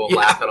think we were both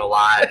laughing a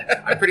lot.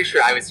 I'm pretty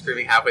sure I was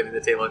screaming halfway through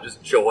the table of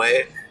just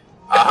joy.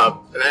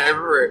 And I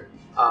remember,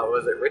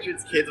 was it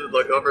Richard's kids would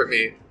look over at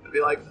me and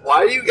be like, "Why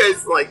are you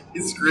guys like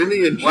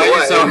screaming in joy? why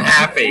are you so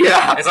happy?"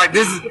 Yeah. It's like,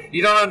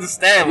 you don't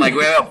understand. Like,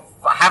 we're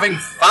having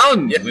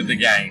fun with the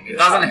game. It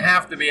doesn't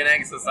have to be an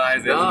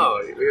exercise. No,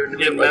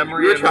 we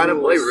memory were and trying to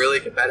play rules. really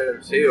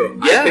competitive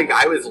too. Yeah. I think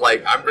I was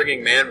like, I'm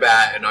bringing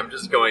Man-Bat and I'm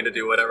just going to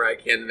do whatever I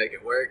can to make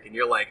it work. And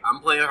you're like, I'm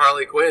playing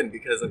Harley Quinn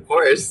because of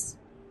course.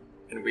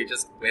 And we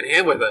just went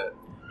ham with it.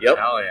 Yep.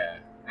 Hell yeah.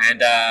 And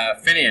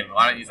Finian,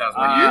 why don't you tell us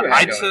what you had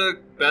I going?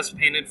 took Best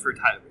Painted for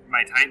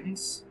my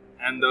Titans,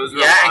 and those were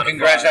a Yeah, lot and of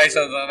congratulations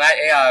on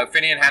that.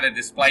 Finian had a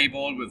display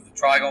board with the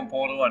Trigon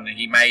portal, and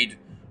he made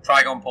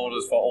Trigon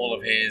portals for all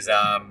of his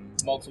fun.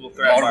 Multiple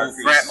threat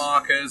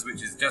markers,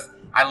 which is just,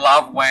 I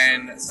love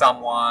when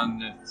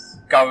someone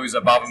goes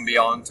above and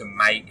beyond to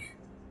make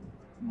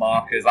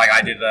markers. Like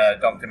I did the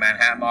Dr.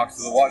 Manhattan markers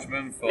for the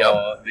Watchmen for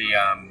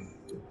the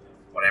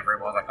whatever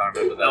it was, I can't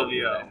remember.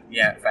 LVO.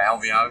 Yeah, for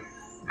LVO.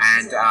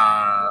 And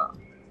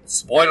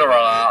spoiler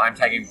alert, I'm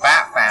taking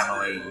Bat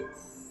Family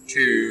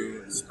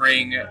to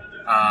Spring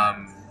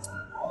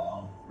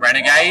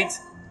Renegade,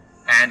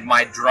 and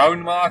my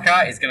drone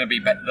marker is going to be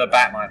the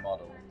Batmite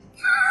model.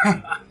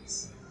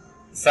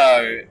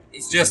 So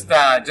it's just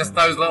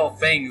those little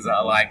things that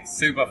are like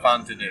super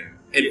fun to do.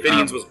 And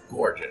Finian's was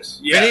gorgeous.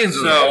 Yeah, Finian's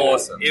was so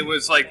awesome. it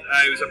was like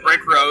it was a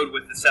brick road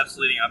with the steps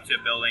leading up to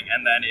a building,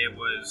 and then it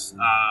was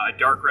a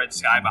dark red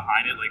sky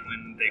behind it, like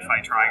when they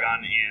fight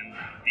Trigon in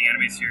the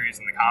anime series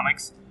and the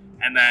comics.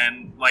 And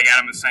then, like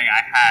Adam was saying,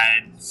 I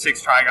had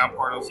 6 Trigon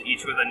portals,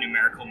 each with a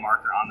numerical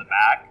marker on the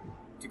back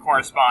to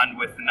correspond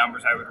with the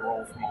numbers I would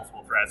roll for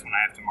multiple threats when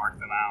I have to mark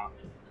them out.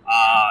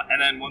 And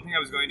then one thing I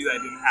was going to do that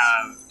I didn't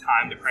have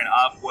time to print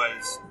up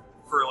was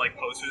for like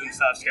posters and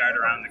stuff scattered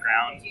around the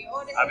ground.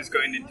 I was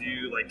going to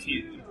do like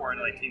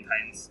important like Teen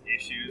Titans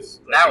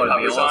issues. Like, That would be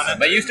covers on awesome. it.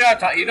 But you still have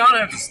to, you don't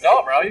have to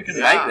stop, bro. You can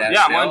make that.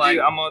 Yeah, still,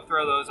 I'm gonna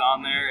throw those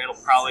on there. It'll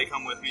probably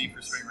come with me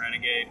for Spring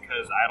Renegade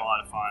because I had a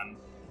lot of fun.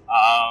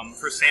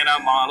 For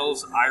standout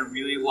models, I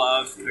really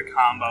loved the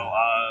combo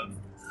of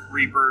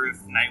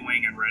Rebirth,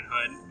 Nightwing, and Red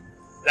Hood.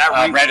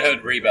 That Red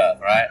Hood Rebirth,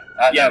 right?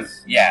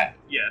 Yes. Yeah.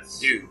 Yes.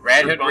 Dude,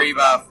 Red They're Hood both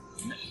Rebirth,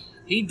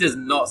 he does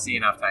not see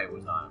enough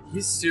table time.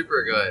 He's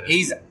super good.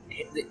 He's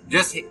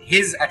just,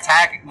 his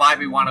attack might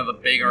be one of the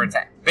bigger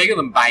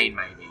than Bane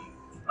maybe.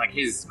 Like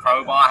his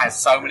crowbar has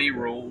so many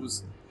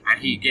rules,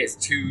 and he gets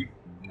 2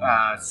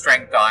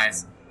 strength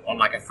dice on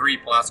like a 3+,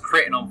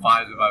 critting on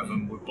 5s with both of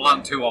them, with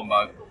blunt 2 on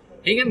both.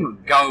 He can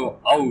go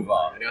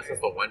over. And he also has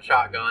the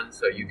one-shot gun,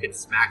 so you can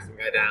smack some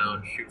guy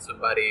down, shoot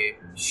somebody.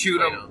 Shoot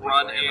play them, non-lethal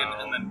run ammo.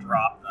 in, and then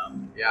drop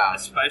them. Yeah.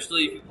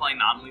 Especially if you play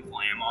non-lethal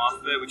ammo off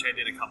of it, which I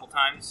did a couple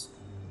times.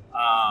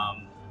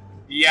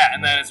 Yeah,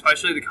 and then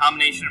especially the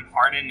combination of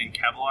Harden and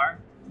Kevlar,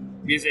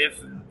 because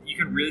if you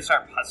can really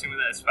start putzing with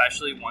it,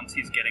 especially once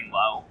he's getting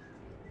low,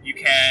 you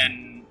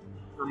can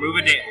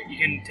remove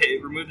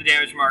remove the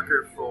damage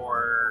marker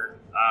for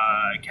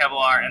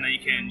Kevlar, and then you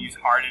can use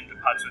Harden to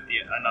putz with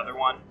another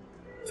one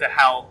to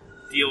help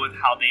deal with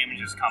how damage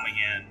is coming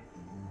in.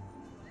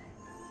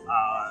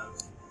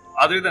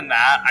 Other than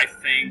that, I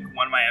think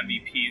one of my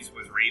MVPs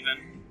was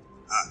Raven,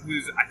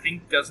 who's I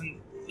think doesn't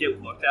get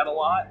looked at a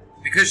lot.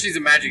 Because she's a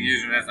magic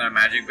user and has no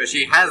magic, but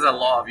she has a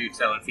lot of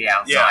utility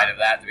outside of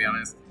that, to be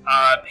honest.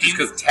 Just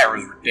because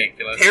Terra's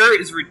ridiculous. Terra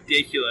is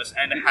ridiculous,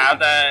 and to have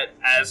that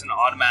as an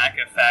automatic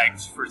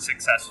effect for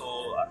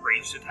successful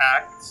ranged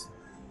attacks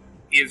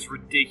is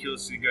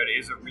ridiculously good. It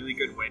is a really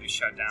good way to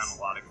shut down a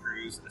lot of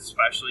crews,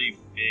 especially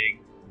big,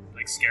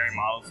 like scary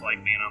models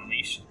like Bane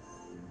Unleashed.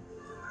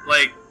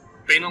 Like,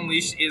 Bane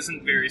Unleashed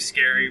isn't very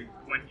scary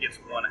when he gets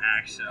one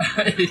action.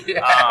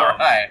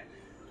 Right.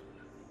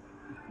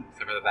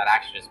 Except that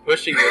action is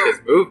pushing with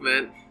his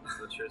movement.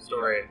 That's a true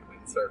story.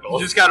 In circles.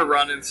 You just gotta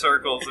run in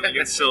circles and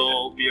you can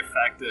still be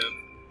effective.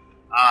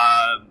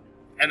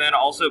 And then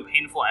also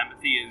Painful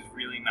Empathy is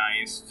really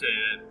nice to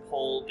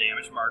pull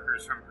damage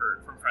markers from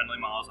friendly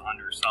models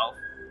onto herself.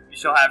 You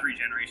still have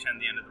regeneration at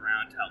the end of the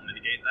round to help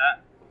mitigate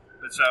that.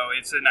 But so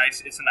it's a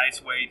nice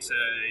way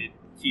to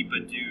keep a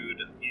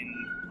dude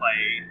in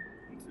play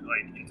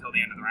until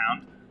the end of the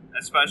round.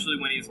 Especially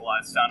when he's a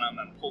lot stun him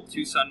and pull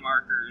 2 sun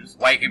markers.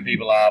 Waking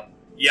people up.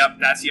 Yep,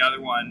 that's the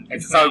other one.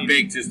 It's so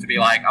big just to be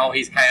like, oh,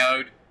 he's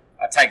KO'd.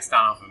 I take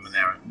stun off him and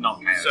they're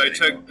not KO'd. So I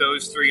took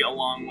those three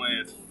along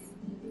with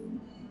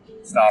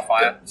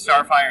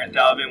Starfire and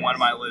Dove in one of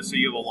my lists, so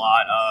you have a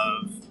lot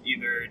of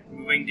either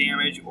moving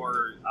damage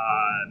or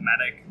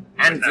medic.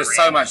 And just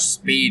so much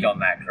speed on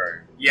that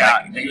crew. Yeah.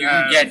 Like, that you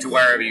can get to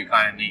wherever you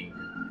kind of need.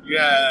 You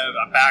have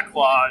a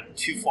Backclaw,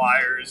 2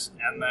 flyers,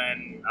 and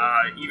then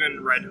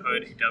even Red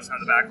Hood, who doesn't have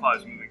the Backclaw,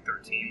 is moving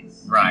 13.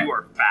 Right. You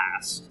are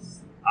fast.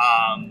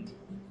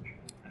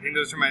 I think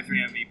those are my 3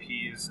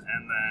 MVPs,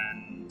 and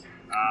then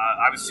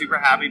I was super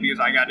happy because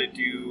I got to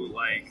do,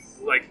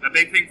 like the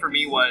big thing for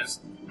me was,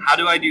 how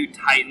do I do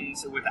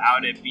Titans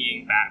without it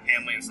being Bat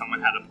Family and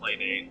someone had a play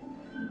date?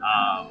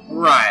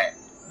 Right.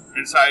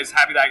 And so I was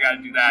happy that I got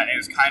to do that. And it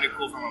was kind of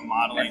cool from a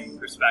modeling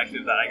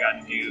perspective that I got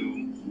to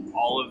do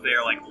all of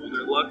their like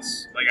older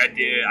looks. Like I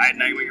had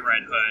Nightwing and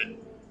Red Hood,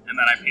 and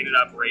then I painted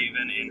up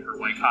Raven in her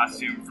white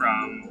costume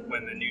from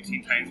when the new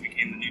Teen Titans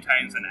became the New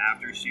Titans, and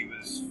after she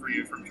was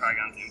free from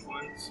Trigon's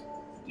influence.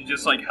 To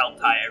just like help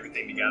tie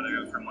everything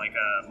together from like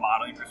a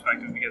modeling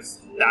perspective,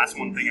 because that's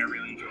one thing I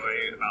really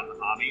enjoy about the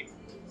hobby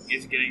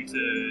is getting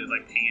to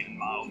like paint and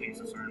model things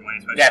a certain way,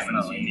 especially when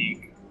it's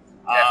unique.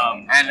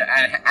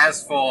 And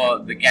as for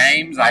the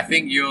games, I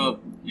think you're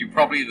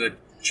probably the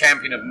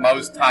champion of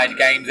most tied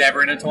games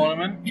ever in a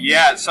tournament.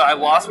 Yeah, so I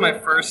lost my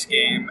first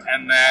game,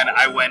 and then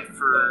I went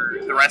for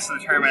the rest of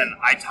the tournament.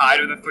 I tied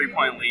with a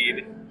 3-point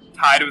lead,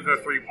 tied with a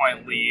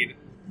 3-point lead,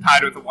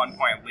 tied with a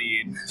 1-point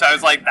lead. So I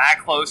was like that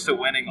close to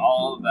winning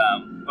all of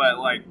them, but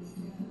like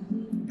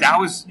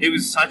it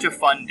was such a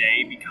fun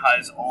day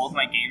because all of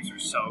my games were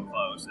so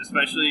close,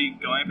 especially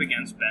going up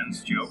against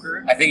Ben's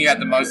Joker. I think you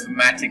had the most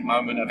dramatic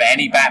moment of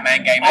any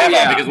Batman game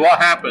ever, because what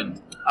happened?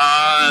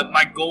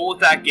 My goal with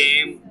that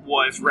game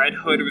was Red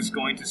Hood was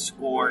going to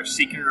score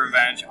Seeking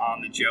Revenge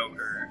on the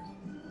Joker.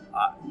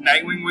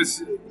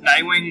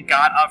 Nightwing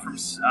got up from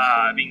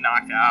being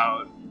knocked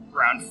out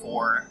round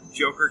 4.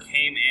 Joker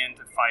came in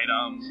to fight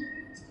him.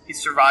 He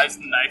survives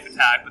the knife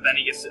attack, but then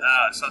he gets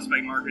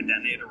suspect marker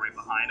detonator right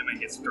behind him and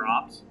gets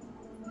dropped.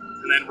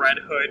 And then Red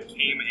Hood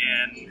came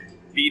in,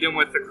 beat him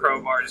with the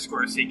crowbar to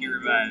score Seeking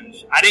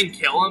Revenge. I didn't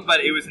kill him,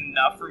 but it was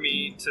enough for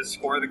me to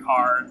score the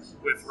card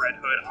with Red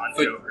Hood on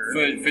Joker.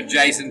 For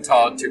Jason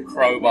Todd to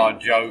crowbar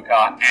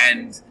Joker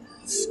and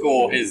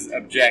score his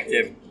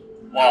objective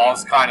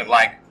whilst kind of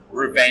like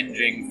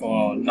revenging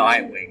for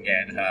Nightwing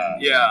getting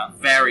hurt. Yeah.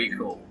 Very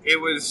cool. It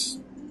was...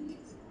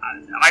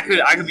 I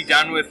could be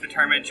done with the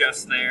tournament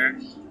just there,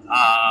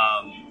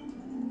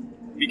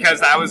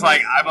 because I'm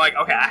like,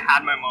 okay, I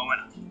had my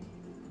moment.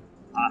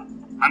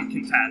 I'm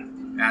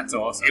content. That's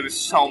awesome. It was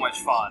so much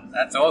fun.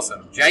 That's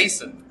awesome.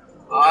 Jason.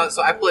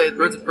 So I played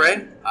Birds of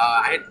Prey.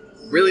 I had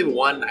really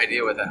one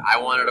idea with it.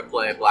 I wanted to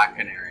play Black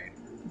Canary.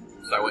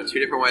 So I went 2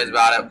 different ways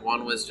about it.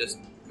 One was just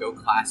go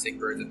classic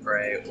Birds of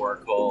Prey,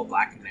 Oracle,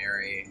 Black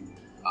Canary.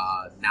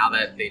 Now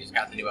that they just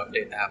got the new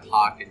update that have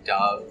Hawk and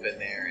Dove in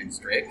there and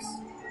Strix,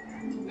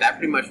 that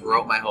pretty much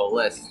wrote my whole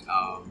list.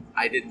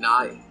 I did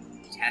not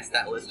test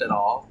that list at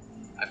all.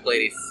 I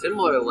played a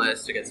similar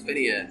list against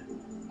Finian,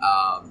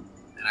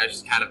 and I was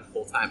just kind of the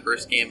whole time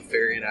first game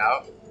figuring it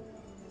out.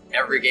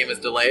 Every game was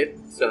delayed,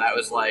 so that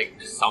was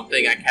like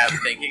something I kept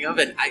thinking of,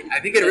 and I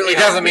think it really... It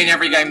doesn't mean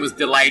every game was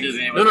delayed as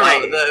in it was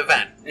No, the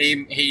event.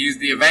 He used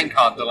the event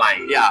card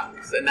delay. Yeah,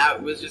 and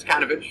that was just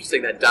kind of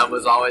interesting that Dove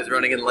was always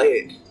running in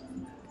late.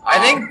 I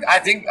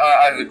think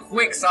as a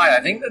quick side,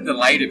 I think the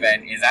delayed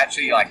event is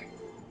actually like...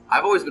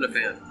 I've always been a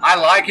fan. I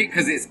like it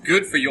because it's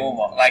good for your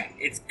model. Like,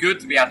 it's good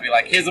to be able to be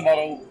like, here's a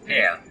model,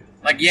 here.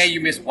 Like, yeah, you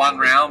miss 1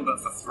 round,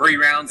 but for 3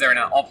 rounds, they're in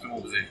an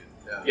optimal position.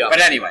 Yeah.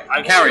 But anyway,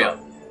 carry on.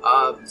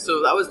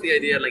 So that was the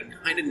idea, and I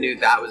kind of knew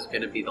that was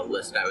going to be the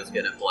list I was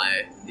going to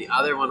play. The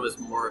other one was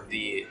more of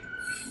the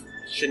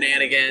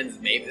shenanigans.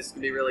 Maybe this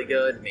can be really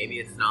good, maybe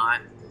it's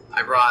not.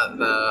 I brought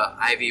the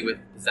Ivy with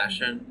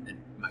Possession, and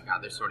oh my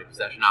god, there's so many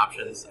Possession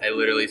options. I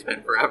literally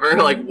spent forever,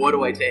 like, what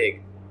do I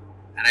take?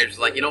 And I was just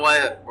like, you know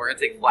what, we're going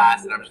to take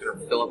Flask, and I'm just going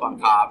to fill up on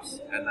Cops,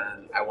 and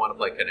then I want to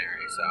play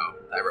Canary, so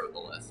I wrote the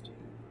list.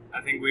 I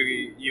think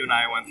you and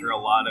I went through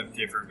a lot of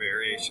different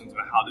variations of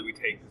how do we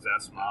take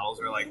possessed models,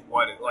 or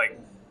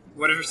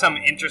what are some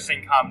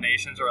interesting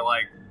combinations, or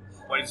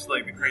what is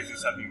the crazy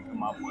stuff you can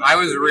come up with? I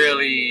was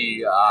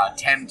really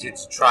tempted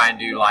to try and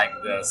do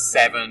the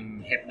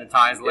 7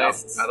 hypnotized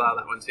lists. I thought of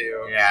that one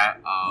too. Yeah.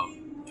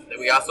 Then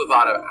we also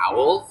thought of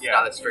owls. Yeah,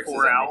 now that Strix is in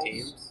 4 owls. the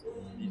teams.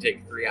 You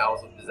take 3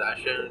 owls with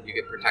possession. You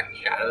could protect the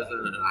shadows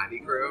and an Ivy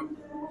crew.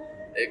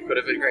 It could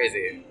have been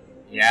crazy.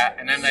 Yeah,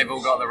 and then they've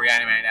all got the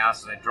reanimate now,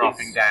 so they're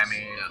dropping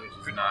damage,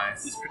 which is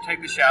nice. Is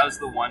Protect the Shadows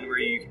the one where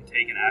you can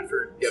take an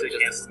effort to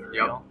cancel the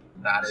real?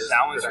 That is.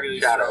 That one's really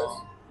shadows.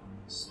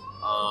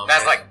 strong.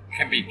 That's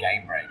can be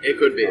game breaking. It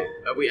could be.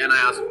 And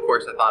I also, of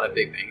course, I thought of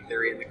Big Bang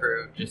Theory in the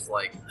crew. Just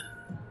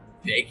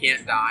they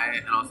can't die,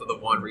 and also the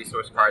 1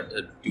 resource card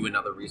to do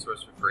another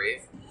resource for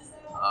free.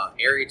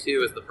 Airy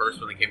 2 is the first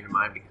one that came to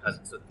mind because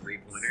it's a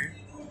 3-pointer.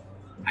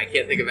 I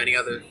can't think of any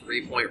other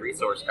 3-point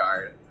resource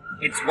card.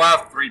 It's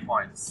worth 3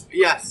 points.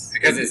 Yes.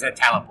 Because it's a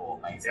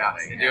teleport, basically. Yeah,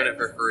 and doing it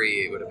for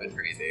free would have been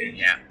crazy.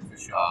 Yeah, for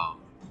sure.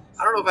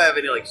 I don't know if I have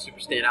any like super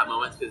standout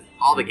moments because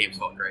all the games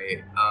felt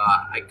great.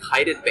 I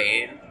kited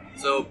Bane,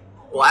 so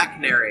Black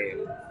Canary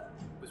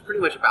was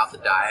pretty much about to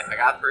die. I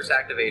got the first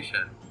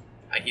activation.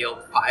 I healed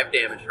 5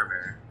 damage from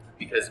her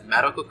because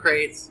medical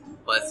crates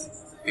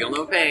plus feel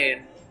no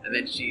pain, and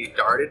then she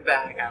darted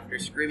back after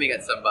screaming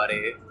at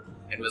somebody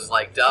and was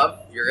like, "Dove,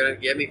 you're gonna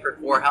get me for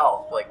 4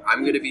 health. Like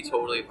I'm gonna be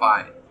totally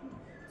fine."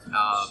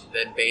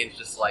 Then Bane's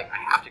just like, "I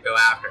have to go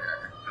after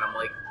her," and I'm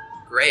like,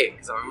 "Great,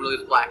 because I'm gonna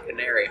lose Black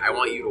Canary. I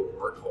want you to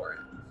work for it."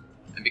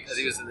 And because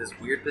he was in this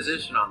weird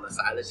position on the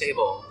side of the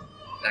table,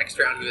 next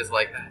round he was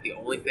like, "The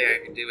only thing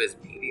I can do is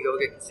maybe go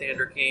get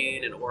Cassandra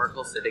Cain and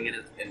Oracle sitting in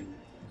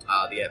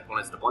the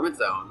opponent's deployment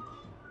zone."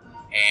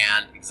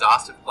 And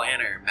Exhaustive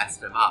Planner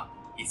messed him up.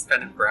 He's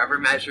spending forever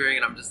measuring,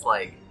 and I'm just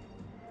like,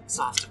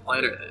 Exhaustive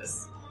Planner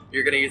this.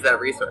 You're going to use that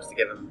resource to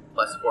give him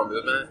 +4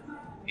 movement.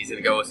 He's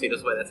going to go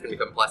Osito's way, that's going to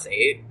become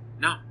 +8.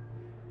 No.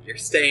 You're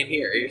staying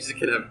here. You're just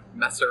going to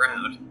mess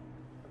around.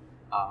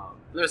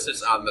 There's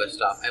just other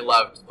stuff. I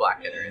loved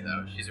Black Canary,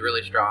 though. She's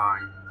really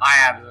strong.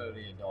 I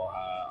absolutely adore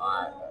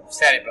her. I've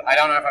said it, but I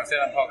don't know if I've said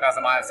it on the podcast.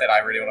 I might have said I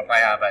really want to play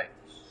her, but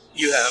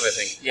You have, I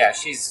think. yeah,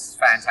 she's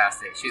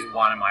fantastic. She's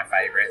one of my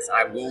favorites.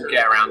 I will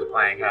get around to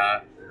playing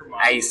her Her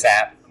model is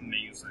ASAP.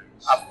 Amazing.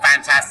 A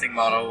fantastic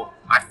model.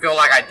 I feel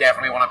like I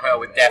definitely want to put her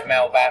with Death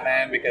Metal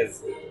Batman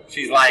because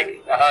she's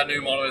like, her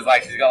new model is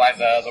like, she's got like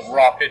the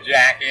rocker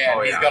jacket and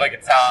Oh, he's yeah. got a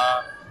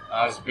guitar.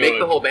 Just Make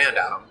build the it. whole band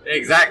out of them.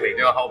 Exactly,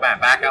 do a whole band,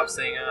 backup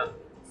singer,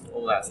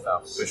 all that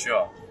stuff, for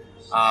sure.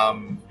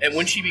 And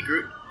wouldn't she be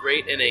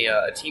great in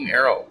a Team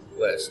Arrow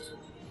list?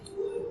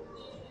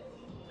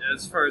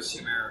 As far as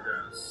Team Arrow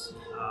goes,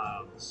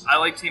 I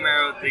like Team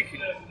Arrow. They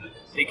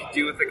could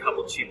do with a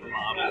couple cheaper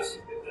models,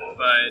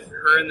 but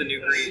her and the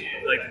new Green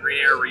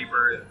Arrow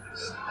Rebirth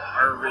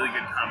are a really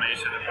good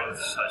combination. They're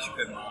both such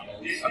good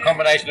models. A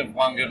combination of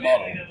one good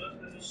model.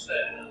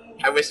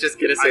 I was just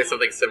going to say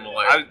something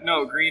similar.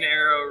 No, Green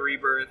Arrow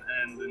Rebirth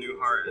and the new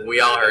Heart. We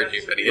all heard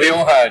you, Penny. We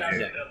all heard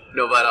you.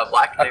 No, but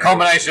Black A Canary,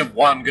 combination of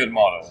one good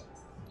model.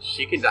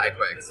 she can die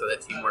quick, so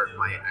that teamwork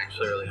might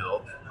actually really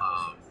help.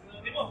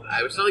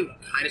 I was something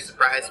kind of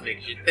surprised to me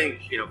because you'd think,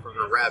 for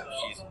her rep,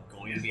 she's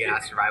going to be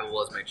as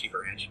survivable as my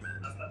cheaper henchmen.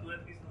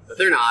 But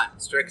they're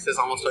not. Strix is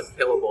almost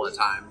unkillable at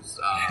times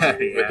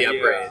with the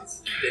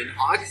upgrades. Then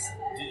Hogs,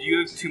 Did you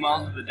have 2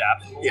 models with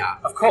adaptable? yeah.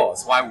 Of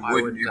course, why I wouldn't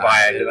wouldn't you die.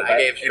 buy it? I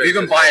gave If you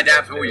can Strix buy a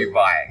adaptable, too. you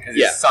buy it because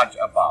Yeah. it's such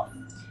a buff.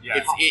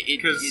 Yeah.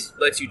 It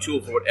lets you tool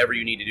for whatever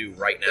you need to do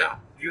right now.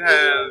 You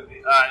have,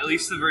 at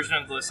least the version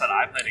of the list that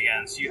I played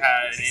against, you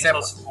had an Except-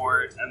 intel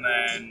support and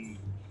then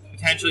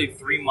potentially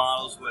 3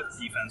 models with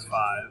defense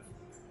 5.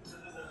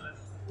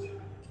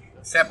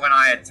 Except when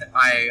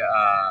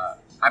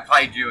I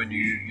played you and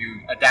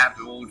you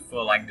adapted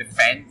for like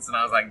defense, and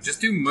I was like, just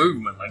do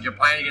movement. Like you're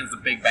playing against the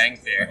Big Bang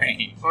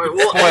Theory. All right,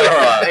 well, Spoiler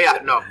alert. yeah,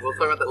 no, we'll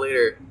talk about that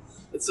later.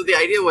 So the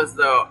idea was,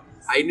 though,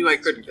 I knew I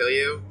couldn't kill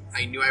you.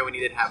 I knew I would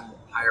need to have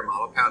higher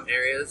model count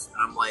areas.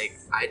 And I'm like,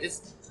 I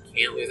just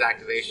can't lose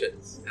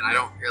activations. And I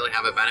don't really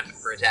have a benefit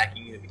for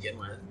attacking you to begin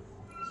with.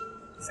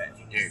 Except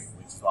you do,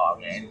 which is what I'll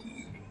get into.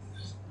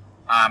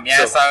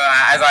 So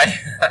as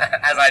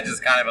I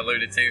just kind of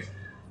alluded to,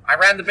 I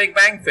ran the Big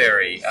Bang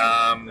Theory.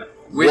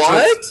 Which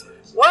was,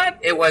 what?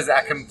 It was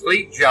a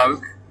complete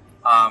joke.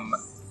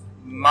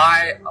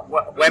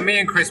 When me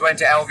and Chris went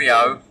to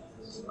LVO,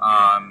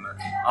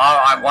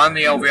 I won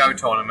the LVO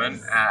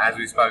tournament, as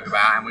we spoke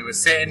about, and we were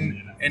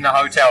sitting in the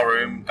hotel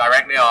room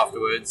directly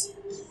afterwards,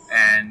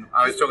 and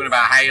I was talking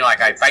about, hey,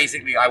 like I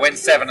went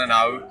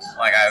 7-0,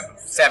 like I have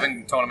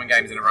 7 tournament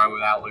games in a row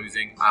without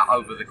losing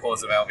over the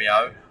course of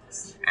LVO,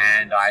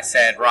 and I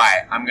said,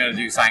 right, I'm going to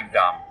do something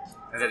dumb.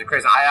 I said to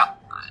Chris,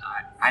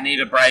 I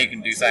need a break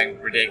and do something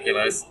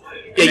ridiculous.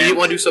 Yeah, you didn't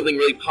want to do something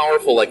really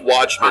powerful like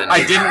Watchmen. I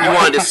didn't. You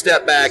wanted to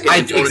step back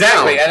and tone it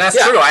exactly, down. and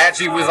that's true. I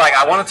actually was like,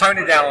 I want to tone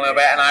it down a little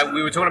bit, and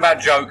we were talking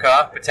about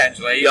Joker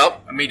potentially.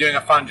 Yep. And me doing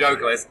a fun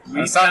Joker list. We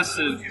And some-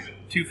 tested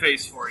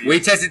Two-Face for you. we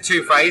tested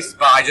Two-Face,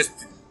 but I just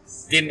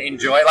didn't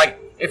enjoy it. Like,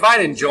 if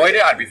I'd enjoyed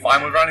it, I'd be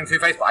fine with running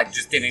Two-Face, but I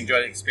just didn't enjoy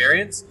the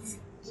experience.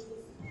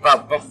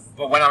 But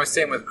when I was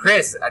sitting with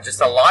Chris, just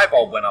a light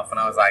bulb went off, and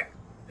I was like,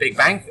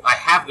 I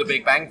have the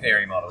Big Bang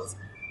Theory models.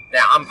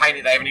 They're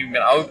unpainted, they haven't even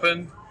been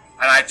opened.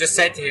 And I just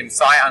said to him,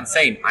 sight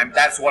unseen,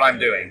 that's what I'm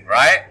doing,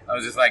 right? I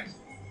was just like...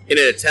 In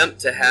an attempt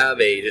to have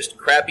a just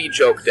crappy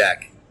joke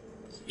deck.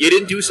 You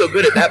didn't do so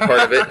good at that part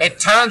of it. It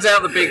turns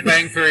out the Big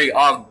Bang Theory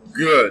are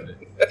good.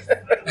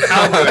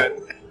 How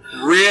good?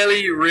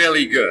 Really,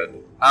 really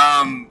good.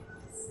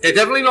 They're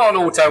definitely not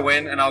an auto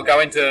win, and I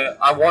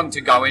want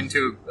to go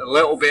into a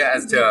little bit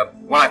as to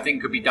what I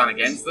think could be done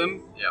against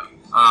them. Yeah.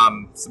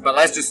 But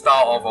let's just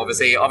start off.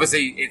 Obviously,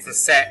 it's a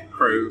set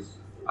crew,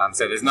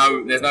 so there's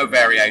no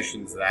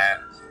variations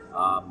there.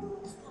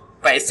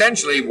 But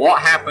essentially,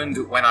 what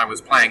happened when I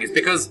was playing is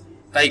because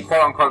they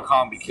quote unquote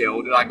can't be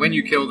killed. Like when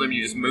you kill them,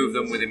 you just move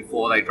them within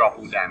 4. They drop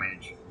all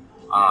damage.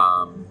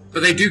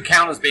 But they do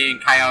count as being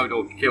KO'd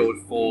or killed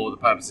for the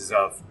purposes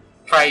of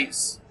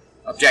traits,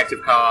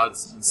 objective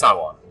cards, and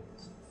so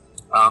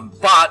on.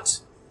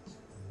 But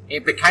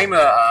it became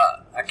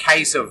a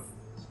case of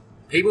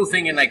people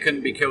thinking they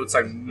couldn't be killed,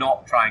 so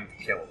not trying to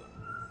kill them.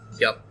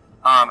 Yep.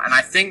 And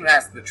I think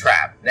that's the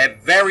trap. They're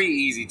very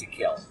easy to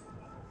kill.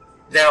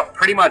 They're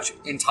pretty much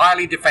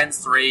entirely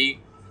defense 3,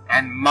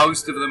 and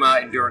most of them are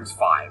endurance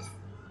 5.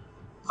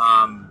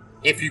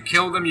 If you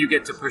kill them, you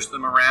get to push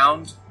them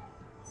around,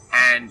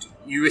 and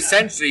you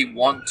essentially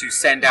want to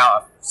send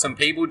out some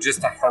people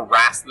just to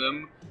harass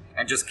them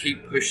and just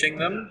keep pushing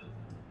them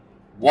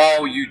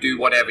while you do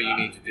whatever you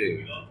need to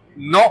do.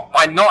 Not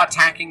by not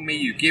attacking me,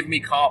 you give me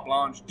carte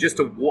blanche just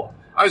to walk.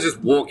 I was just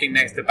walking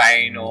next to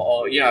Bane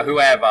or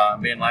whoever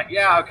and being like,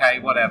 yeah, okay,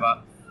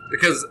 whatever.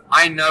 Because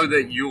I know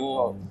that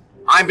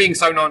I'm being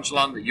so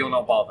nonchalant that you're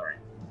not bothering.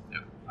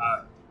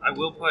 I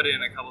will put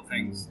in a couple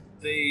things.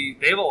 They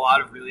have a lot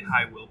of really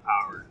high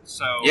willpower.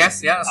 So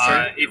Yes, yeah, that's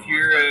true. if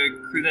you're a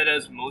crew that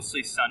does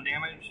mostly stun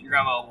damage, you're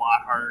going to have a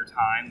lot harder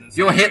time. Than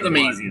You'll hit them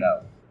someone easy,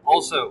 though.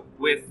 Also,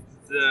 with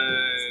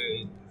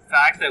the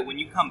fact that when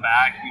you come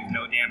back, you have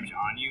no damage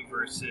on you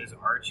versus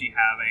Archie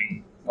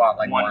having Well,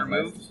 like one one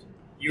removed.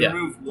 You Yeah.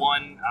 remove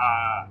one.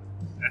 I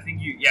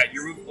think you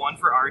remove one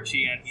for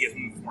Archie, and he has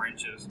moved 4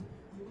 inches.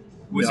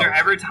 Was Yeah. there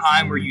ever a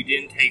time where you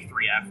didn't take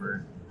 3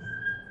 effort?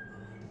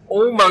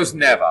 Almost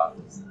never,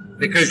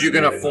 because you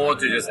can afford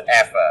to just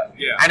effort.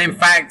 Yeah. And in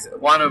fact,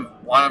 one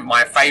of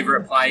my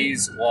favorite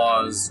plays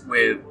was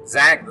with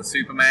Zack, the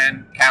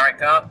Superman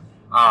character.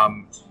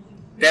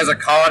 There's a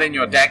card in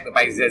your deck that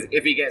basically says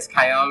if he gets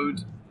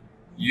KO'd,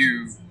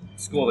 you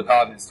score the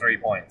card and it's 3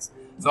 points.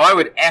 So I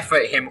would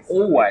effort him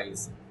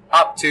always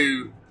up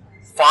to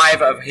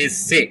 5 of his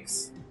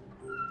 6,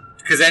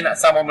 because then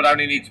someone would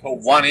only need to put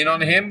 1 in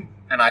on him,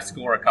 and I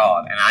score a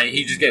card, and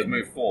he just gets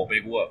moved 4.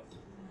 Big whoop.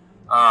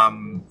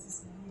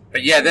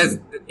 But yeah, there's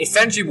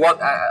essentially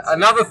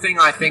another thing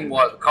I think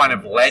what kind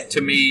of led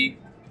to me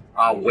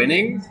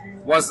winning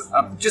was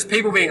just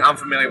people being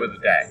unfamiliar with the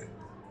deck.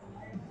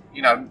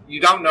 You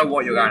don't know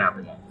what you're going up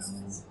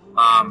against.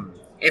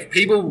 If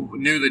people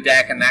knew the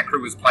deck and that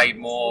crew was played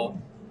more,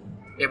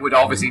 it would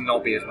obviously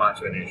not be as much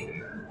of an issue.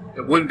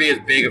 It wouldn't be as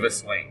big of a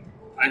swing.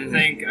 I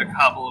think a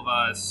couple of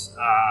us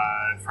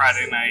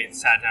Friday night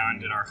sat down and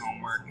did our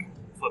homework,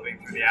 flipping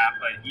through the app.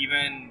 But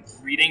even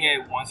reading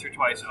it once or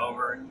twice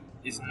over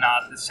is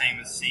not the same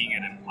as seeing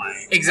it in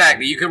play.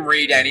 Exactly. You can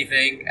read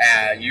anything.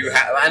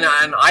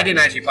 And I didn't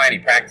actually play any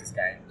practice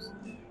games.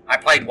 I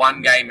played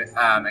one game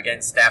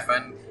against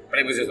Stefan, but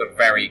it was just a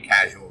very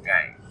casual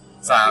game.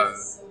 So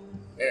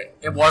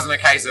it wasn't a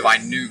case of I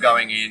knew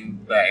going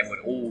in that it would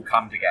all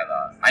come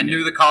together. I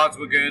knew the cards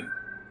were good.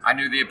 I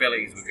knew the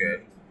abilities were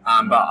good.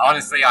 But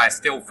honestly, I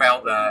still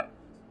felt that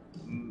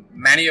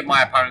many of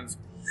my opponents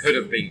could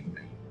have beaten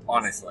me,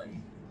 honestly.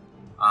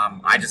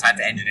 I just had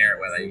to engineer it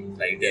where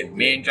they did.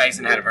 Me and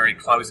Jason had a very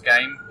close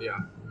game. Yeah.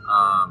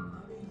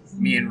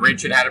 Me and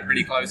Richard had a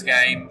pretty close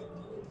game.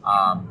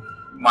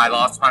 My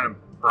last opponent,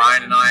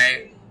 Brian, and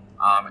I,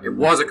 it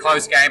was a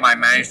close game. I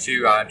managed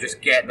to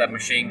just get the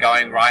machine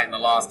going right in the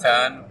last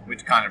turn,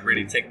 which kind of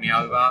really ticked me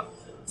over.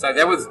 So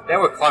there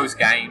were close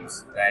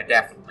games there,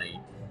 definitely.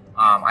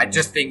 I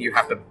just think you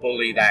have to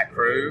bully that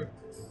crew,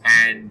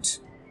 and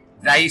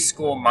they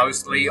score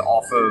mostly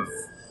off of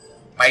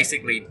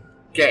basically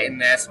getting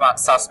their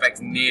suspects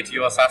near to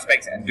your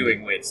suspects and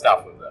doing weird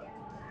stuff with them.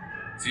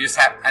 So you just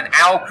have an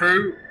owl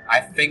crew, I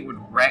think, would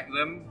wreck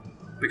them,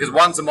 because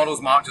once a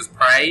model's marked as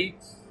prey,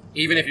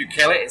 even if you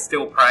kill it, it's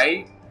still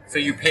prey. So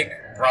you pick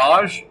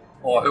Raj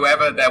or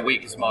whoever their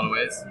weakest model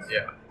is,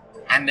 Yeah.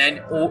 and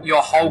then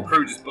your whole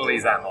crew just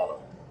bullies that model.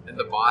 And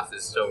the boss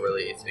is still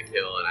really easy to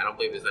kill, and I don't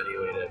believe there's any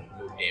way to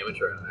move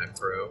damage around that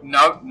crew.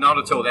 No, not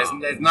at all. There's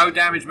no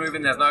damage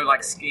moving. There's no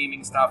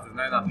scheming stuff. There's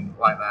no nothing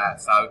like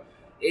that. So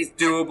it's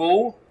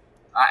doable.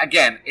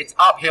 Again, it's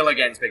uphill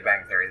against Big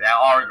Bang Theory. They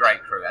are a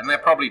great crew, and they're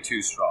probably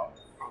too strong.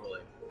 Probably.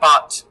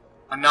 But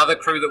another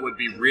crew that would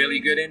be really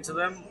good into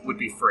them would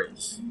be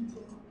Freeze,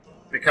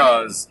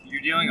 because You're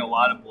dealing a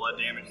lot of blood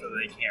damage that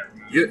they can't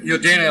remove. you're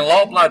dealing a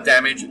lot of blood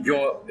damage.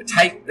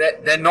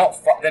 They're not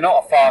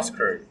a fast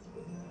crew.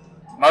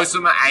 Most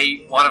of them are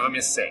 8. One of them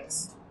is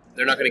 6.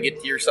 They're not going to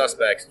get to your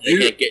suspects. They You-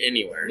 can't get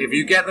anywhere. If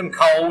you get them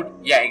cold,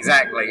 yeah,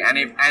 exactly.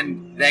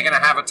 And they're going to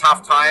have a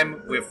tough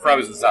time with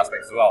frozen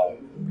suspects as well,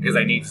 because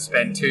they need to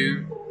spend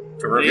 2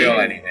 to reveal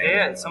anything.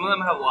 Yeah, some of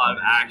them have a lot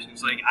of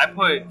actions. Like, I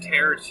put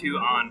Terror 2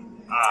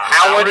 on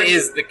Howard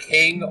is the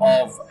king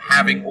of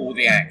having all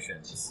the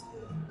actions.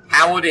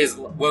 Howard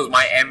was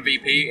my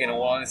MVP in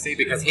all honesty,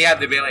 because he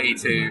had the ability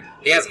to.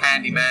 He has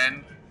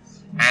Handyman,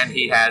 and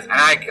he has. And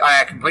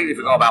I completely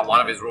forgot about one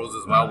of his rules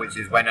as well, which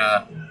is when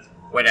a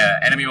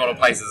enemy model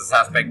places a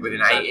suspect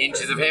within 8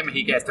 inches of him,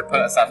 he gets to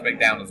put a suspect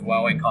down as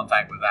well in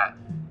contact with that,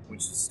 which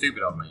is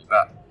stupid of me.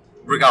 But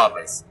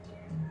regardless,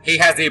 he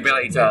has the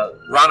ability to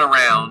run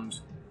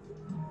around,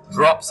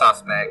 drop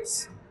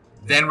suspects,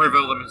 then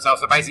reveal them himself.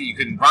 So basically, you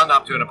can run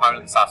up to an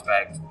opponent's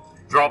suspect,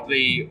 drop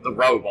the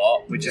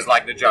robot, which is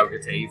like the Joker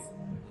teeth,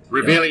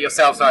 reveal it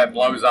yourself so it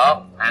blows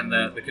up, and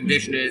the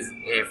condition is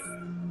if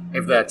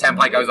if the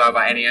template goes over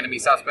any enemy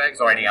suspects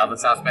or any other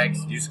suspects,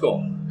 you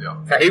score. Yeah.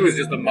 So he was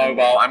just a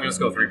mobile, I'm going to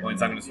score 3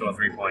 points, I'm going to score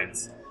 3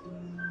 points.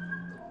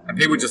 And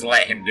people just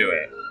let him do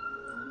it.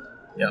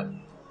 Yeah.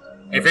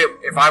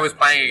 If I was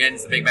playing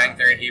against the Big Bang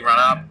Theory and he run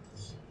up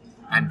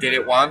and did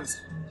it once,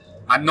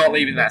 I'm not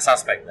leaving that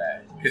suspect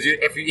there. Because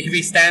if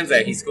he stands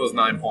there, he scores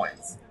 9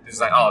 points. It's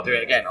just like, oh, I'll do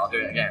it again, I'll do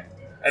it again.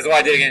 That's what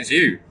I did against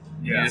you.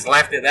 Yeah. You just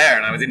left it there,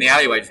 and I was in the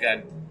alleyway just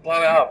going,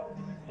 blow it up,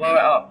 blow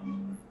it up.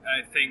 And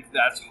I think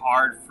that's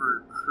hard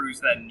for crews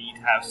that need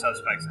to have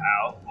suspects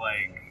out,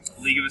 like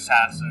League of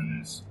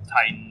Assassins,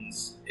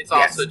 Titans. It's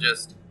also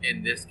just,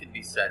 and this can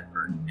be said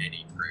for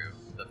any crew,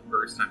 the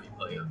first time you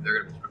play them,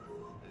 they're going to be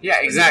struggling.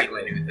 Yeah,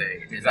 exactly. A new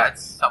thing. And Exactly.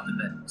 that's something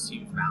that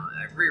seems valid.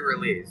 Every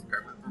release,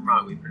 correct me if I'm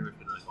wrong, we've pretty much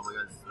been like, oh my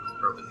god, this is the most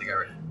broken thing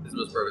ever. This is the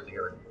most broken thing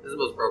ever. This is the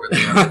most broken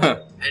thing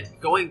ever. And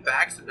going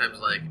back sometimes,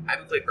 like, I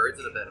haven't played Birds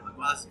in a bit. I'm like,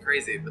 wow, this is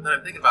crazy. But then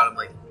I'm thinking about it, I'm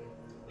like,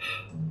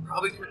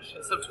 probably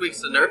some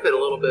tweaks to nerf it a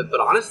little bit. But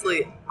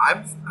honestly,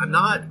 I'm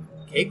not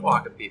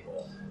cakewalking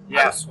people.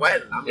 Yeah. I'm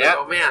sweating. I'm Yeah. like,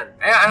 oh man.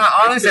 Yeah, and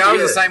honestly, This could I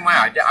be was the it. same way.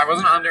 I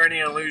wasn't under any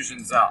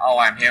illusions that, oh,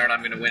 I'm here and I'm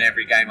going to win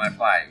every game I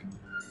play.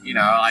 You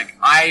know, like,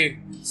 I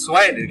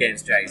sweated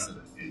against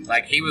Jason.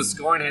 Like, he was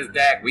scoring his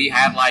deck. We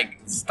had, like,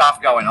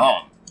 stuff going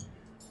on.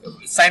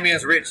 Same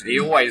as Richard. He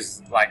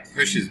always, like,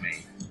 pushes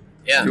me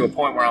Yeah. to a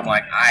point where I'm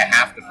like, I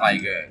have to play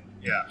good.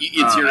 Yeah.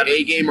 It's your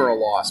A game or a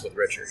loss with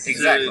Richard.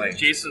 Exactly. To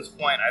Jason's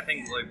point, I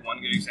think like one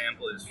good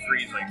example is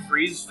Freeze. Like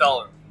Freeze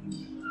felt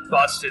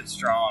busted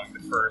strong the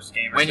first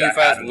game. When you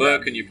first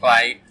look and you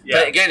play. Yeah.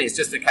 But again, it's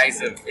just a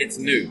case of, it's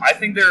new. I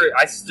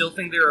still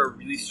think they're a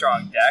really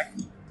strong deck,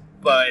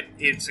 but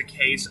it's a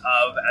case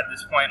of at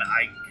this point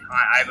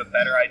I have a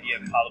better idea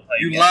of how to play.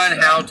 You against learn them.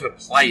 how to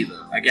play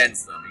them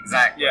against them.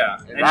 Exactly. Yeah,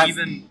 and That's-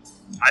 even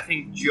I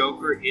think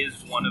Joker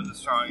is one of the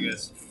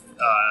strongest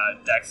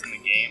decks in the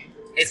game.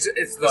 It's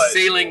the But-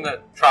 ceiling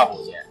that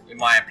troubles you, in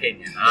my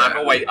opinion.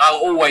 And I'll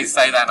always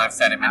say that, and I've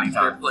said it many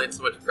After times. playing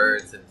so much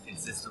Birds and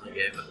consistently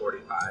getting the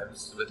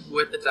 45s,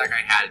 with the deck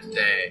I had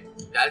today,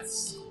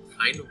 that's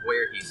kind of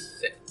where he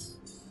sits.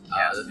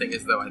 The thing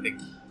is, though, I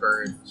think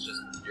Birds,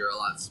 you're a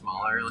lot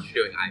smaller unless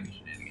you're doing Ivy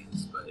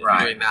shenanigans. But if Right.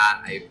 you're doing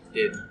that, I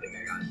didn't think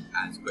I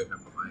got as quick up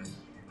on my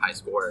high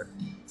score.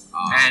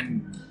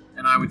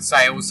 And I would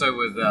say also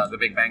with the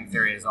Big Bang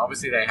Theory is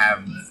obviously they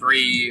have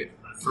three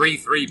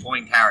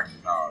 3-point character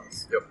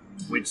cards, Yep.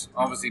 which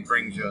obviously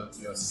brings your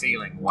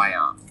ceiling way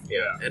up.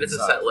 Yeah, and it's a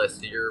So- set list,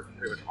 so you're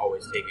pretty much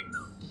always taking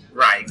them.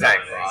 Right,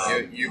 exactly.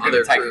 You're going to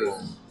Other take crews,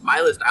 them.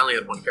 my list, I only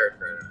had one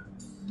character in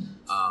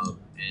it.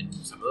 And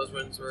some of those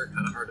wins were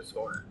kind of hard to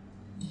score.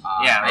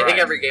 Yeah, I think right.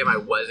 every game I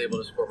was able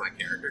to score my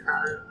character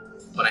card,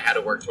 but I had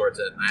to work towards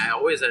it. And I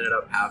always ended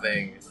up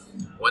having,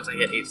 once I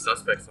hit 8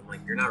 suspects, I'm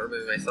like, you're not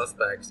removing my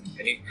suspects.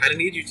 And he kind of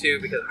need you to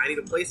because I need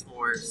to place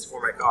more to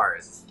score my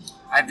cards.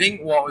 I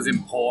think what was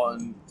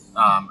important,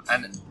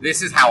 and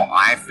this is how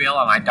I feel,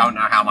 and I don't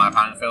know how my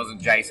opponent feels, and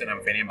Jason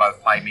and Finian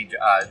both played me.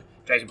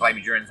 Jason played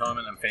me during the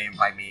tournament, and Finian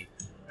played me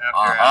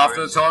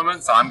after the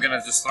tournament, so I'm going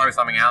to just throw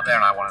something out there,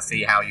 and I want to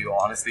see how you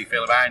honestly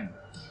feel about it, and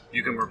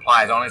you can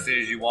reply as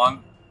honestly as you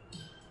want.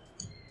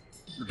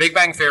 The Big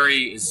Bang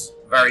Theory is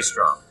very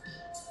strong.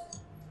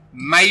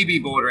 Maybe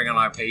bordering on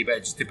OP, but it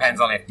just depends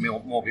on if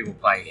more people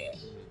play it.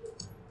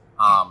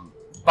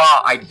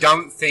 But I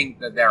don't think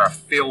that they're a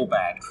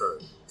feel-bad crew.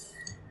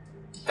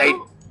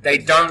 They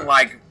don't,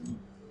 like,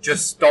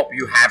 just stop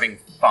you having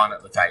fun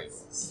at the table.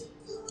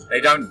 They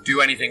don't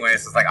do anything where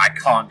it's just like, I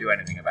can't do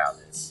anything about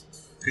this.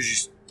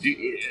 Because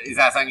is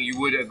that something you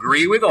would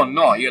agree with or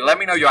not? You let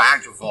me know your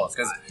actual thoughts,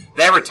 because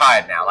they're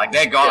retired now. Like,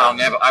 they're gone.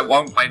 Yeah. I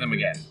won't play them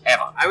again,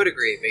 ever. I would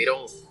agree. They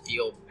don't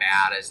feel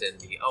bad as in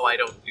I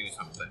don't do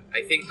something.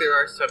 I think there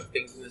are some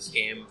things in this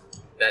game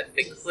that,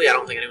 thankfully, I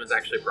don't think anyone's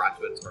actually brought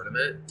to a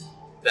tournament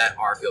that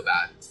feel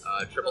bad.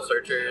 Triple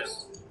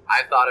Searchers.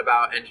 I've thought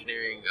about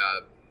engineering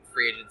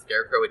Free Agent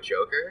Scarecrow with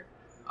Joker,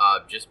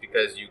 just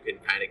because you can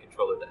kind of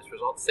control the dice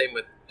results. Same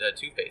with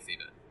Two-Face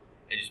even.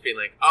 And just being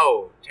like,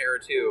 oh, Terror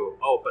 2.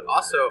 Oh, but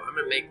also, I'm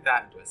going to make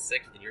that into a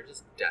 6 and you're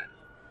just dead.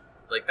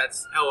 Like,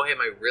 that's, oh, hey,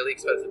 my really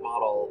expensive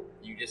model,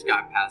 you just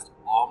got past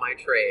all my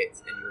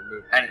traits and you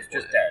removed And it's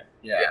just dead.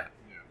 Yeah.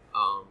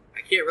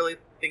 I can't really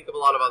think of a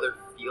lot of other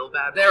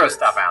feel-bad There are ones.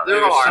 stuff out there.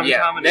 There are. some Yeah,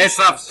 there's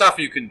combinations. stuff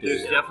you can do.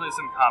 There's definitely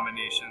some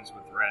combinations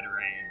with Red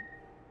Rain.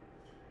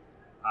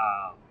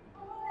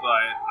 But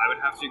I would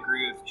have to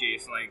agree with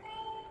Jason. Like,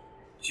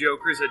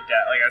 Joker's a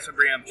deck. Like, I was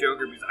bringing up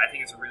Joker because I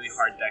think it's a really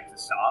hard deck to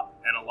stop.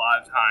 And a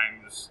lot of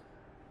times,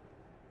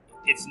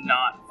 it's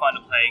not fun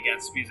to play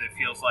against because it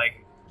feels like,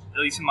 at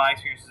least in my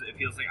experiences, it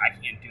feels like I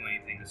can't do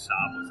anything to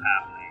stop what's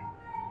happening.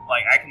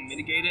 Like, I can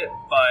mitigate it,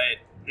 but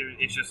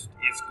it's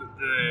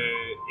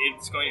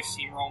going to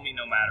steamroll me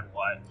no matter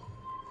what.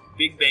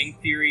 Big Bang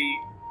Theory,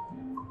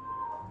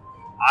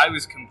 I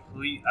was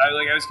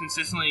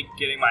consistently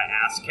getting my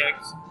ass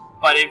kicked,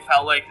 but it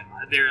felt like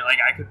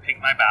I could pick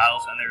my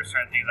battles and there were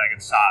certain things I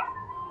could stop.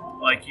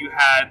 Like you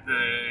had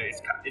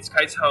it's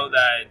Kite's Ho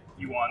that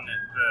you wanted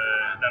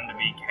them to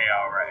be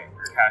KO, right?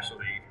 Or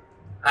Casualty.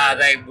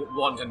 They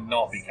want to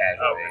not be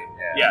casualty.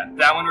 Okay. Yeah,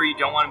 that one where you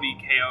don't want to be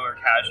KO or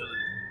casualty.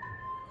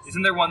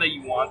 Isn't there one that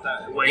you want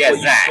that? Like, Yeah, what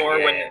you Zach, store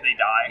yeah, when yeah. they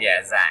die?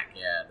 Yeah, Zach.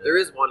 Yeah. There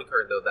is one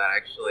card though that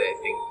actually I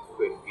think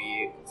could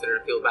be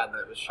considered a feel bad, and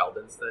that was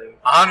Sheldon's thing.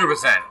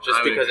 100%.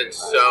 Just because it's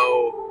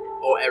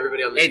so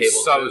everybody on the table.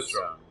 It's so knows.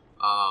 strong.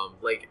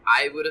 Like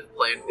I would have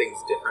planned things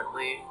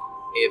differently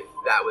if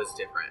that was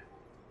different.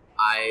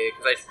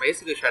 Because I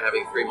basically tried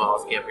having 3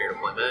 models camp for your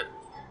deployment,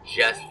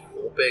 just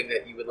hoping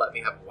that you would let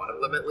me have one of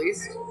them at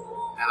least.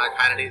 And I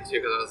kind of needed to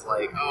because I was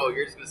like, oh,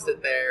 you're just gonna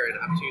sit there and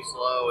I'm too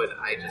slow, and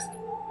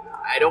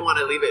I don't want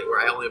to leave it where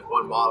I only have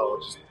one model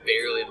just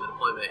barely in the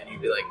deployment, and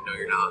you'd be like, no,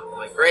 you're not. I'm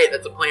like, great,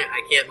 that's a plant.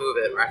 I can't move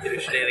it. We're having to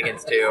do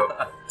shenanigans too.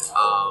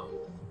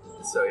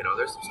 So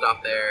there's some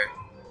stuff there.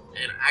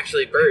 And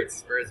actually,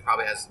 Birds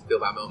probably has some feel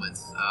bad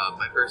moments.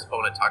 My first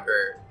opponent,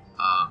 Tucker,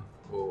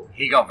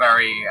 He got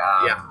very.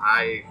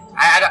 I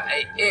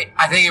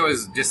think it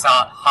was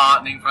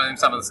disheartening for him,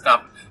 some of the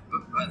stuff.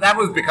 But that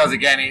was because,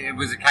 again, it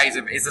was a case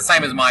of. It's the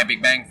same as My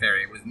Big Bang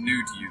Theory. It was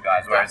new to you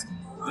guys, whereas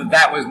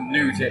that was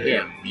new to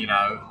him,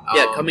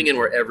 Coming in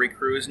where every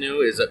crew is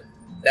new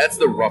that's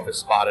the roughest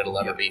spot it'll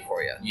ever be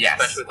for you. Yes.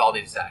 Especially with all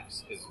these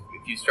decks. Because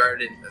if you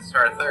start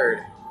third,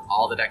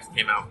 all the decks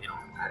came out,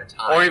 at a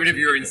time. Or even if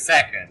you're in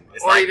second.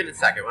 Even in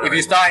second. If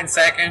you start in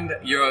second,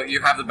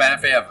 you have the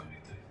benefit of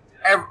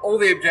all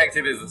the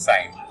objective is the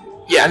same.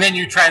 Yeah. And then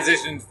you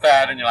transition to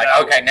third, and you're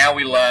like, okay, now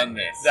we learn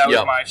this. That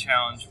was my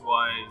challenge.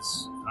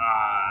 Was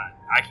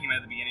I came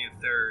at the beginning of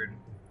third,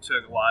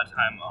 took a lot of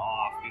time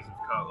off because of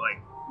COVID.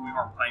 Like we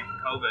weren't playing for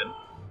COVID,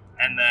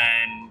 and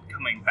then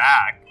coming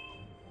back,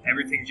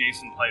 everything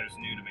Jason played was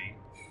new to me.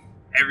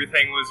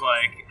 Everything was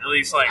at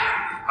least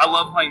I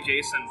love playing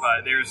Jason,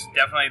 but there's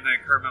definitely the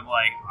curve of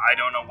I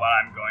don't know what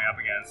I'm going up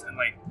against, and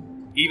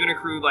even a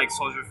crew like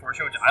Soldiers of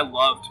Fortune, which I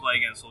love to play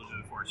against Soldiers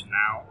of Fortune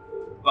now,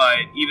 but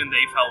even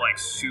they felt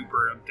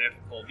super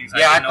difficult because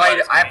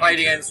I played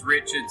against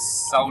Richard's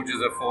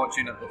Soldiers of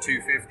Fortune at the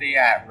 250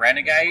 at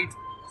Renegade,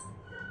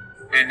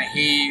 and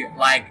he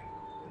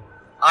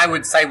I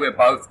would say we're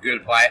both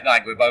good players,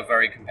 we're both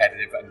very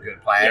competitive and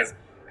good players,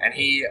 and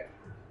he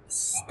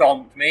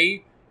stomped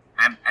me.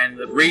 And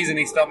the reason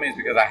he stopped me is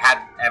because I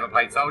hadn't ever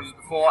played Soldiers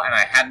before, and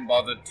I hadn't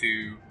bothered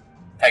to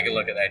take a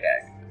look at their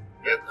deck.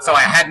 So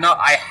I had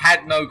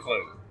no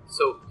clue.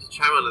 So to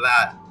chime onto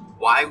that,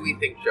 why we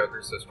think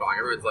Joker's so strong?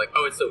 Everyone's like,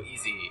 oh, it's so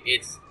easy.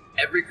 It's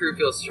every crew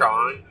feels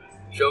strong.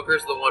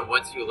 Joker's the one.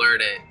 Once you learn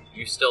it,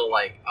 you still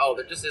oh,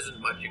 there just isn't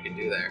much you can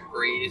do there.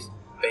 Freeze,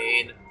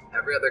 Bane,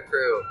 every other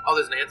crew. Oh,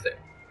 there's an answer.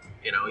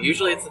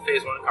 Usually it's the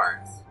phase 1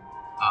 cards.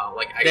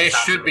 There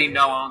should be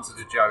no answer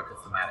to Joker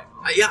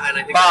thematically. And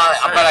I think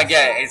but I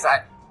get it. It's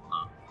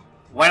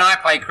when I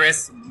play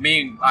Chris,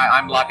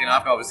 I'm lucky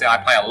enough. Obviously, I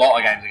play a lot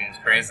of games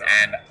against Chris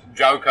and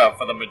Joker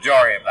for the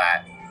majority of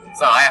that.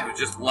 So I have to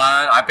just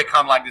learn. I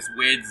become this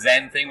weird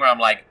Zen thing where I'm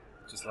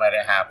just let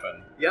it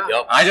happen. Yeah.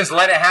 Yep. I just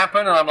let it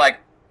happen, and I'm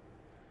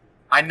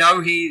I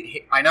know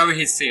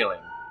his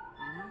ceiling,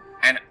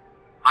 and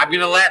I'm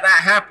gonna let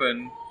that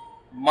happen.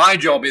 My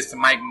job is to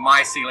make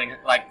my ceiling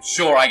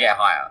sure I get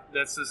higher.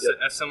 That's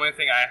a similar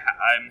thing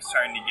I'm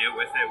starting to get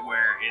with it,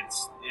 where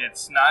it's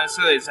not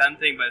necessarily a Zen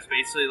thing, but it's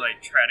basically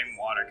treading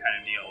water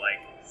kind of deal.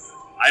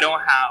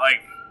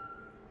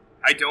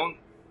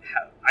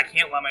 I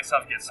can't let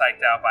myself get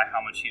psyched out by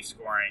how much he's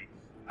scoring.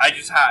 I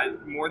just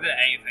have more than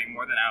anything,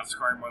 more than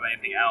outscoring, more than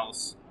anything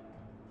else.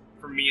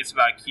 For me, it's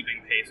about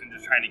keeping pace and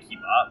just trying to keep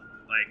up.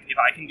 If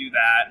I can do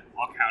that,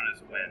 I'll count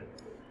as a win.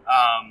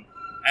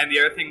 And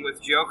the other thing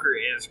with Joker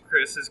is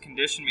Chris has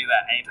conditioned me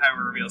that anytime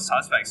I reveal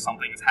suspects,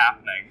 something is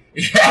happening.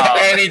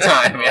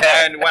 Anytime.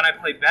 Yeah. And when I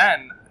played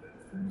Ben,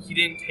 he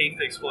didn't take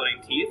the exploding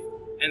teeth,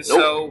 and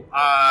so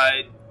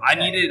I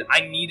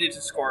needed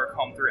to score a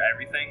comb through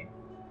everything.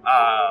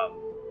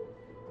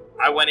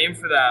 I went in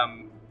for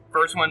them.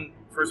 First one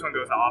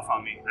goes off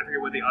on me. I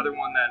forget what the other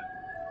one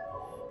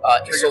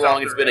that. So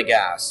long it's been a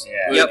gas.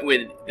 Yeah. Yep.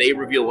 When they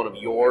reveal one of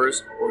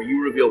yours or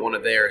you reveal one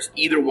of theirs,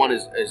 either one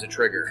is a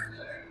trigger.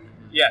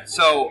 Yeah,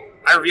 so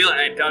I reveal it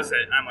and it does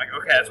it. And I'm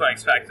okay, that's what I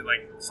expected.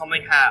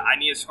 I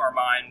need to score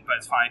mine, but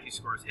it's fine if he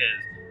scores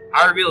his.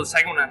 I reveal the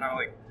second one and I'm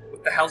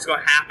what the hell's going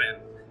to happen?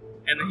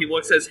 And then he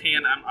looks at his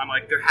hand and I'm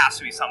there has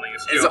to be something.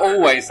 It's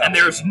always something. And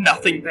there's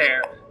nothing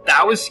there.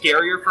 That was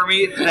scarier for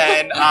me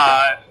than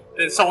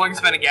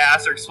someone's been a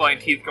gas or exploding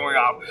teeth going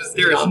off because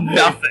there is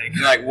nothing.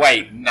 You're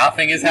wait,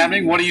 nothing is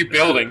happening? What are you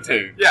building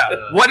to?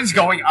 Yeah, what is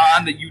going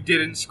on that you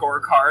didn't score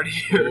a card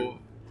here?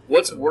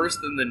 What's worse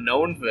than the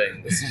known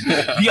things?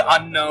 The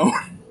unknown.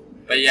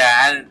 But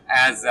yeah,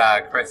 as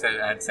Chris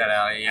had said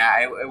earlier,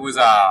 it was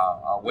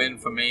a win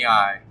for me.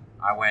 I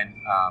went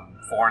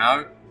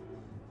 4-0,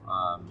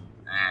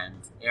 and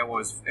it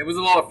was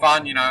a lot of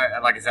fun.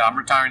 Like I said, I'm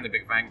retiring the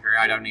Big Bang Theory.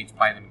 I don't need to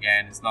play them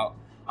again.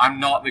 I'm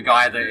not the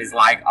guy that is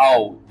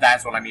oh,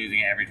 that's what I'm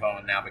using at every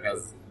tournament now,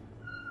 because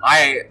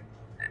I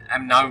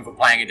am known for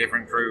playing a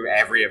different crew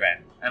every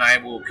event, and I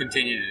will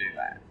continue to do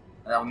that.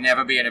 There'll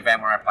never be an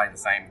event where I play the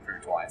same crew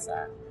twice.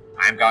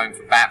 I'm going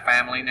for Bat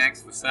Family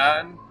next for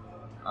certain,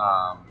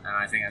 And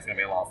I think that's going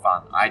to be a lot of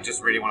fun. I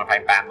just really want to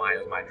play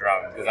Batmite as my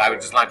drone, because I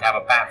would just like to have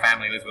a Bat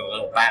family list with a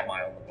little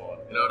Batmite on the board.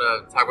 You know,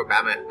 to talk about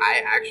Batman,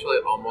 I actually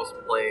almost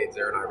played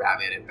Zeronar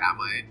Batman in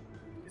Batmite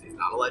because he's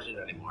not a legend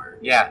anymore.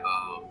 Yeah.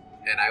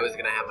 And I was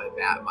gonna have my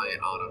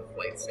Batmite on a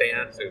flight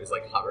stand, so he was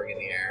like hovering in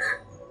the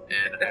air,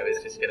 and I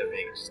was just gonna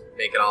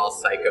make it all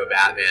Psycho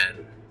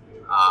Batman.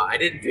 I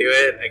didn't do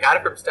it. I got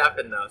it from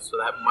Stefan though, so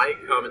that might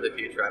come in the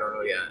future. I don't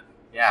know yet.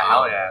 Yeah,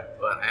 hell yeah.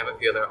 But I have a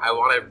few other. I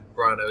want to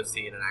run OC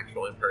in an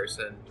actual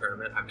in-person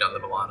tournament. I've done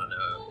them a lot on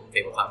a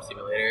tabletop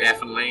simulator.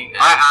 Definitely.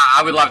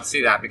 I would love to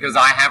see that, because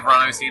I have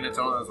run OC in a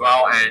tournament as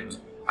well, and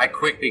I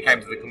quickly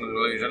came to the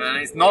conclusion, and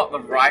it's not the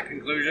right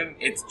conclusion,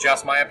 it's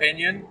just my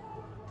opinion.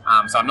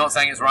 So I'm not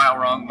saying it's right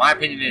or wrong. My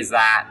opinion is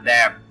that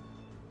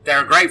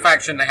they're a great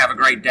faction, they have a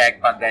great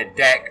deck, but their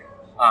deck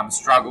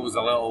struggles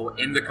a little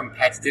in the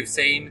competitive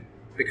scene,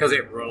 because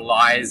it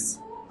relies...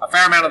 A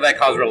fair amount of their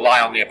cards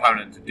rely on the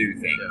opponent to do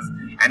things.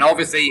 Yeah. And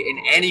obviously,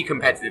 in any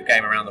competitive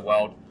game around the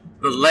world,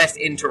 the less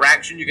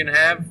interaction you can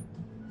have,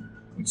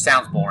 which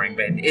sounds boring,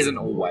 but it isn't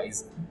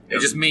always. Yep.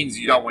 It just means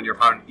you don't want your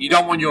opponent... You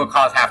don't want your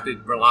cards to have to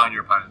rely on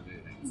your opponent to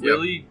do things.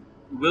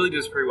 Willie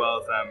does pretty well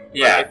with them.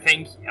 Yeah. I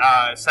think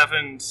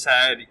Stefan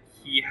said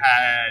he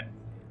had...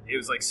 It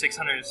was like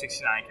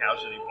 669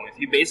 casualty points.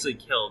 He basically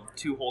killed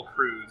 2 whole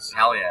crews.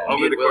 Hell yeah.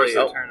 Over the course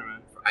of the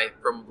tournament.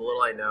 From the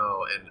little I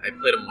know, and I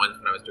played him once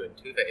when I was doing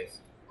Two-Face,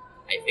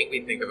 I think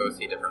we think of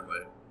OC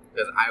differently.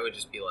 Because I would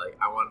just be like,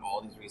 I want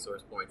all these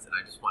resource points and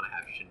I just want to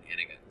have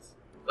shenanigans.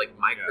 Like,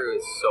 my crew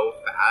is so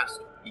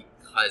fast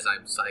because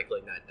I'm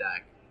cycling that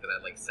deck because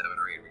I had like 7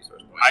 or 8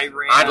 resource points.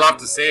 I'd love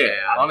to see it,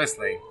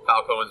 honestly.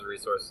 Falcon's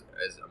resource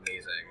is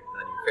amazing. And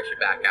then you fish it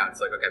back out. It's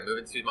like, okay, I'm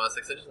moving 2 miles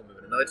 6 inches, I'm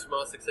moving another 2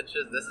 miles 6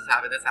 inches. This is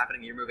happening, that's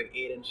happening. You're moving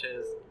 8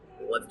 inches.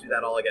 Let's do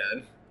that all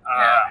again.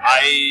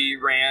 I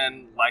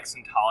ran Lex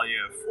and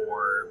Talia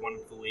for one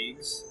of the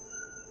leagues.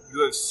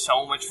 You have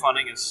so much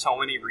funding and so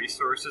many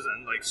resources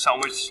and like so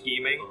much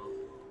scheming.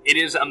 It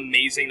is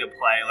amazing to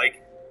play.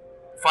 Like,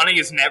 funding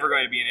is never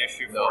going to be an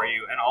issue for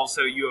you, and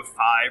also you have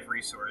 5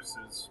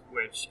 resources,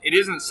 which it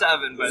isn't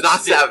 7, but it's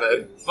not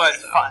 7. But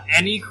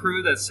any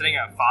crew that's sitting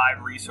at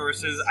 5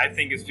 resources, I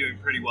think, is doing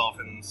pretty well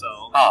for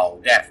themselves. Oh,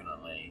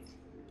 definitely.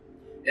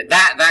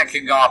 That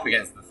can go up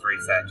against the 3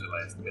 Satchel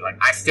list and be like,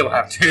 I still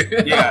have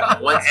 2. Yeah.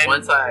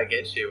 Once I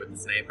get you with the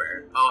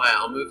sniper. Oh,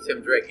 I'll move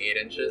Tim Drake 8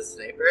 inches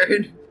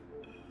sniper.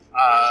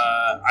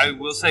 I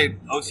will say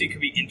OC could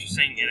be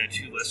interesting in a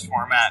 2-list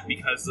format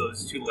because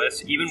those 2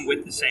 lists, even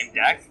with the same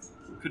deck,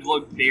 could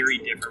look very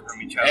different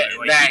from each other.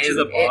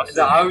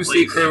 The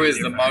OC crew is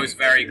the most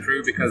varied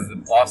crew because the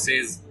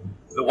bosses,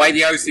 the way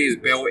the OC is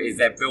built is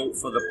they're built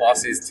for the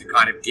bosses to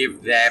kind of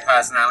give their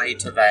personality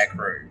to their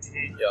crew.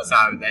 Yep.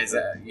 So there's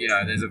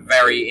a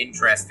very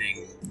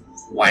interesting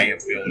way of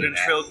building it.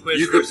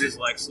 Ventriloquist versus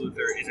Lex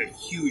Luthor is a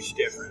huge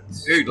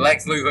difference. Dude,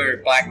 Lex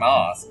Luthor, Black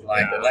Mask.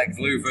 Lex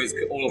Luthor's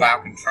all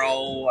about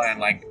control and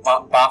like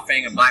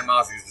buffing, and Black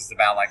Mask is just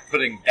about like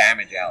putting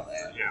damage out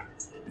there. Yeah.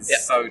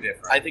 It's so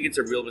different. I think it's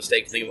a real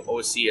mistake to think of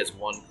OC as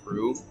one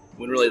crew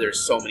when really there's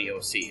so many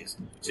OCs.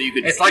 So you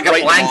could it's like a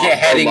blanket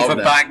heading for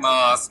Black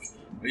Mask,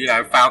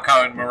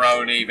 Falcone,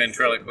 Maroni,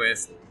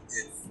 Ventriloquist.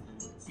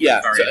 Yeah,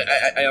 so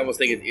I almost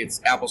think it's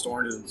apples to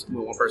oranges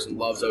when one person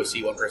loves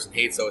OC, one person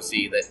hates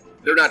OC, that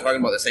they're not talking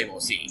about the same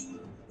OC.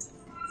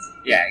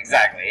 Yeah,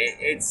 exactly.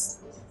 It's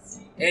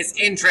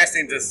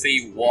interesting to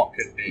see what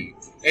could be.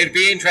 It'd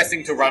be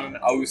interesting to run an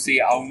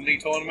OC-only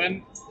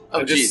tournament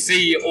and just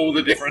see all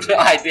the different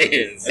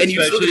ideas. And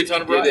you still get a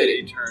ton of variety.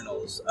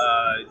 Eternals.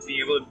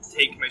 Being able to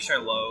take Commissioner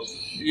Loeb,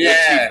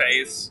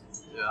 Two-Face.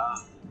 Yeah.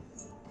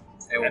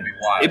 It would be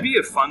wild. It'd be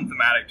a fun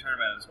thematic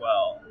tournament as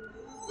well.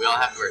 We all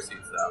have to wear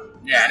suits, though.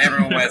 Yeah, and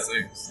everyone wears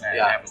suits.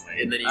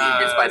 Definitely. And then you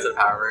get Spice of the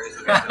Power.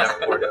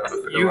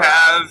 You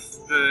have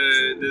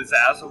the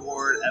Zaz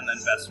Award and then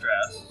Best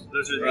Dress.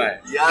 Those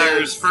are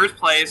there's first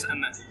place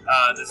and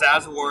the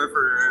Zaz Award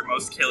for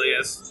most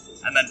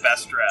killiest, and then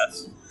Best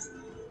Dress.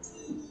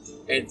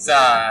 It's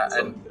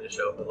finish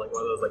up with like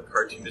one of those like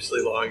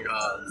cartoonishly long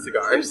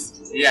cigars.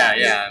 Yeah.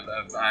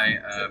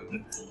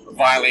 A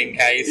violin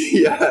case.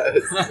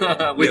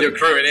 Yes. With your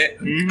crew in it.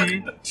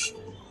 Mm-hmm.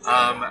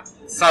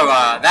 So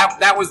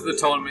that was the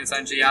tournament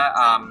essentially.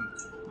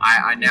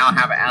 I now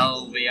have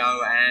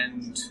LVO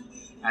and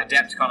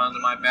Adepticon under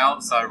my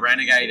belt, so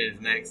Renegade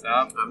is next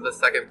up. I'm the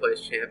second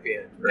place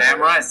champion. Damn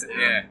right,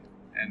 yeah.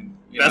 And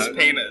best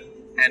painted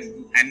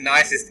and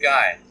nicest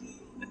guy.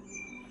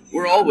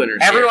 We're all winners.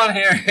 Everyone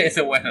here is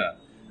a winner.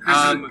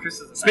 Chris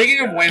is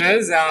speaking of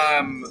winners,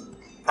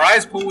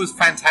 prize pool was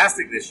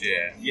fantastic this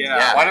year.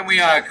 Yeah. Why don't we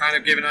kind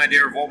of give an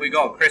idea of what we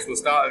got? Chris, we'll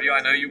start with you.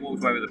 I know you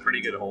walked away with a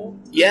pretty good haul.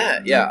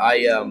 Yeah.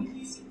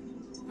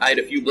 I had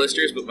a few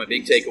blisters, but my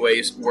big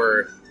takeaways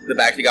were the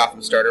Back to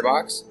Gotham starter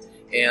box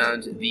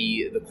and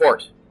the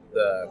court,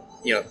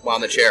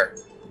 on the chair.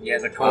 Yeah,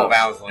 the core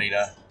Val's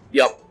leader.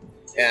 Yep.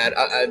 And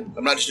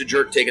I'm not just a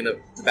jerk taking the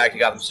Back to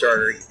Gotham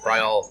starter. You probably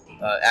all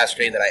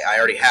ascertained that I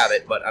already have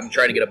it, but I'm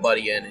trying to get a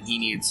buddy in, and he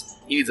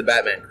needs a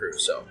Batman crew.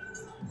 So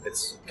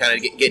it's kind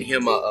of get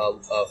him a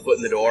foot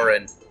in the door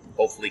and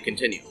hopefully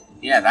continue.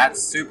 Yeah,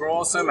 that's super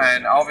awesome,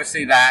 and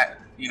obviously that,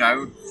 you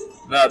know,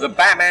 the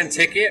Batman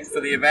ticket for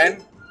the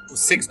event was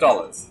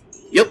 $6.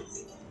 Yep.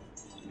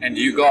 And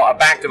you got a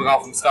Back to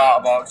Gotham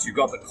starter box, you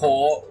got the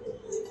core,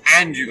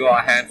 and you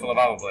got a handful of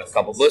other blisters. A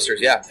couple blisters,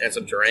 yeah, and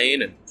some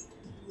terrain, and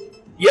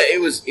yeah,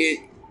 it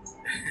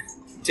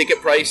ticket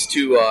price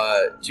to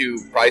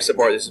price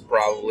support. This is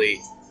probably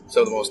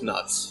some of the most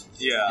nuts.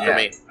 Yeah, for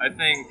me. I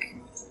think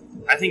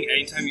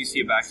anytime you see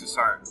a Back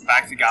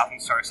to Gotham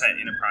star set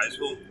in a prize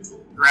pool,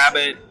 grab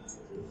it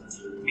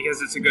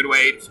because it's a good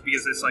way.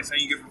 Because it's like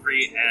something you get for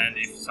free, and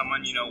if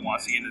someone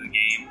wants to get into the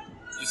game,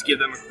 just give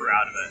them a crew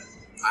out of it.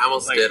 I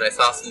almost did. I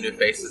saw some new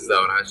faces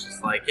though, and I was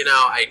just like,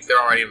 they're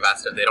already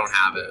invested. They don't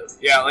have it.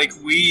 Yeah, like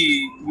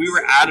we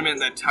were adamant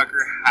that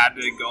Tucker had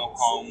to go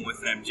home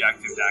with an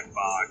objective deck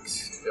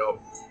box. Yep.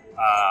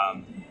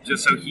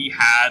 Just so he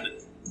had,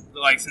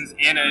 since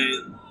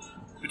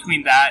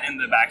between that and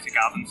the Back to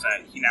Gotham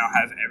set, he now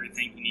has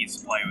everything he needs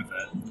to play with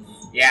it.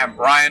 Yeah, and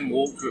Brian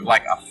walked with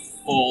like a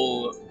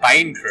full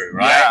Bane crew,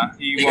 right? Yeah,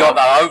 he got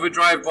the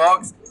Overdrive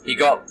box, he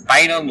got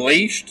Bane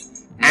Unleashed,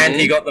 and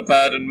he got the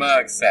Bird and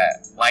Merc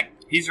set. Like,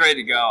 he's ready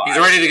to go. He's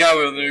ready to go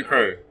with a new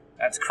crew.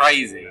 That's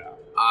crazy.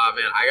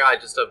 Man, I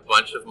got just a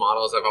bunch of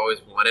models I've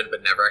always wanted,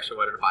 but never actually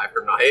wanted to buy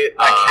for Night.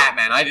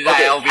 Catman. I did that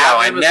LVO.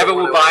 I never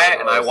will buy it,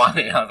 and I want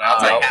it. I'll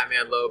take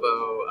Catman,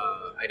 Lobo.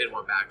 I didn't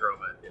want Batgirl,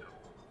 but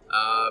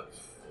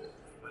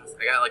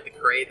I got like the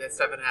crate that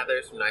Stefan had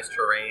there, some nice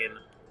terrain.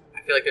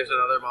 I feel like there's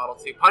another model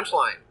too,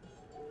 Punchline.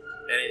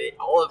 And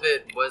all of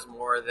it was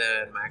more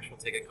than my actual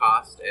ticket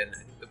cost. And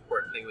I think the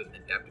important thing with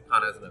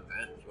Adepticon as an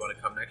event, if you want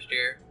to come next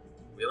year,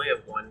 we only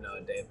have one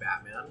day of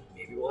Batman.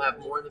 Maybe we'll have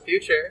more in the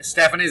future.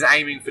 Stefan is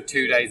aiming for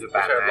 2 days of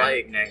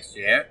Batman next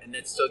year. And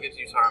it still gives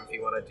you time if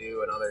you want to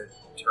do another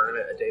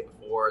tournament a day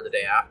before or the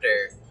day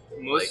after.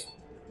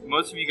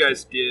 Most of you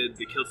guys did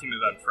the Kill Team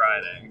event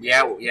Friday.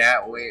 Yeah.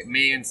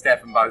 Me and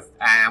Stefan both,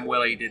 and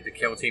Willie did the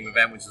Kill Team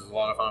event, which was a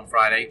lot of fun on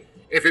Friday.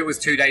 If it was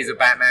 2 days of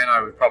Batman,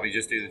 I would probably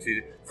just do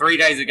the 3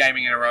 days of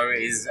gaming in a row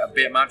is a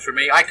bit much for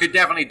me. I could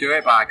definitely do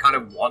it, but I kind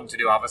of want to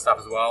do other stuff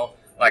as well.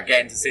 Like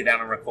getting to sit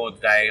down and record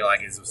today,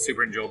 it's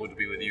super enjoyable to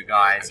be with you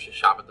guys. Actually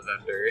shop at the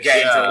vendors.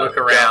 Getting to look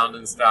around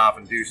and stuff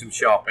and do some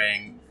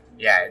shopping.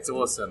 Yeah, it's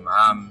awesome.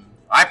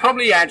 I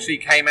probably actually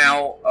came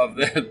out of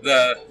with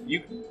the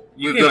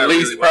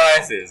least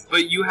prices.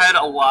 But you had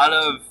a lot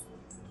of...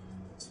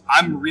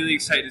 I'm really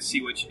excited to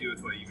see what you do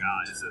with what you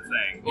got, is the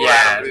thing. Well,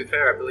 yeah. To be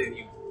fair, I believe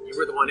you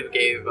were the one who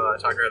gave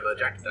Tucker the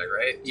objective deck,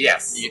 right?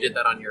 Yes. You did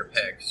that on your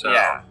pick, so,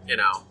 yeah.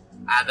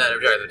 Add that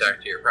objective deck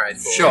to your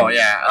prize pool. Sure,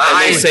 yeah.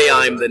 I say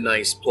I'm the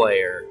nice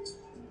player.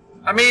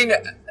 I mean,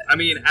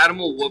 Adam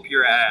will whoop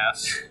your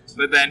ass,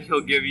 but then he'll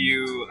give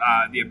you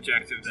the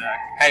objective deck.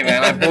 Hey,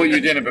 man, I bought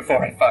you dinner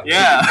before I fucked you.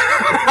 Yeah.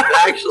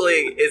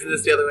 Actually, isn't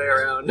this the other way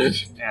around?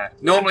 Yeah.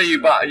 Normally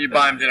you buy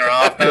him dinner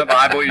after, but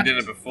I bought you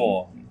dinner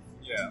before.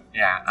 Yeah.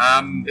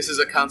 Yeah. This is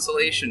a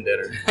consolation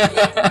dinner.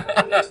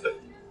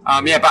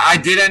 Yeah, but I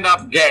did end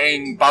up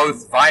getting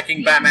both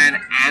Viking Batman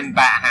and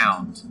Bat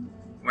Hound,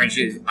 which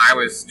I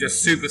was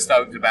just super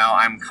stoked about.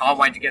 I can't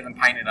wait to get them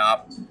painted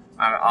up.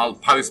 I'll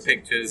post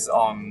pictures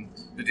on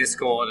the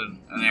Discord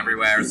and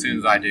everywhere as soon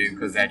as I do,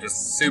 because they're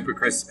just super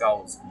crisp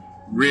sculpts,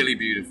 really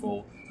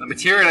beautiful. The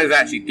material is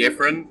actually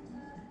different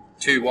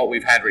to what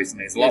we've had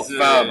recently. It's a lot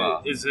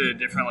firmer. Is it a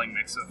different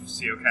mix of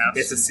CO cast?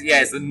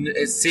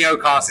 It's CO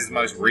cast is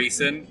most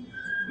recent,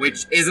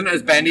 which isn't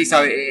as bendy,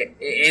 so it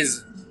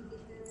is,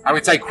 I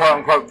would say, quote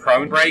unquote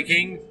prone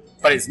breaking,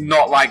 but it's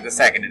not like the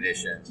second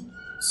edition.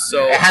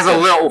 So it has a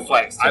little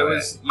flex to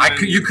it.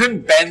 You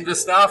couldn't bend the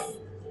stuff,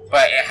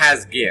 but it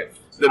has give.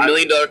 The $1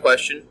 million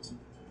question: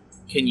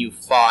 can you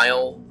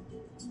file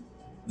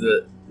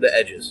the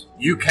edges?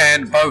 You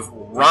can both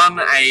run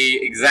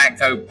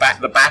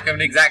the back of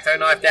an X-Acto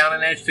knife down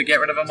an edge to get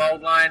rid of a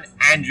mold line,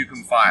 and you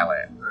can file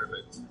it.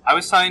 Perfect. I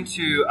was talking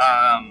to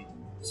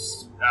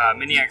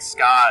Miniac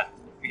Scott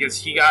because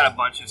he got a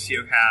bunch of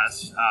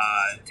COCast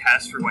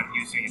tests for when he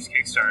was doing his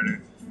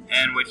Kickstarter,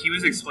 and what he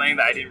was explaining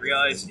that I didn't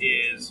realize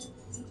is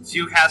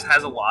COCast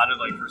has a lot of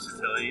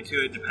versatility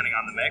to it depending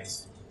on the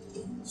mix.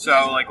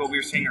 So what we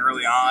were seeing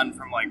early on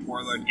from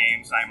Warlord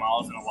Games, Nine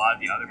Models, and a lot of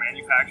the other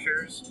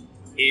manufacturers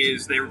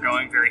is they were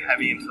going very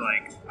heavy into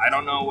I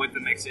don't know what the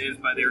mix is,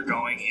 but they were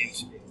going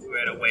into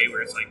it a way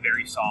where it's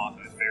very soft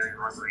and it's very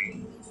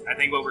rubbery. I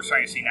think what we're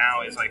starting to see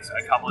now is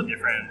a couple of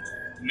different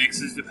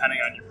mixes depending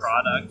on your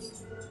product,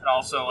 and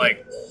also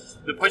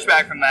the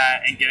pushback from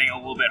that and getting a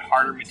little bit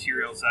harder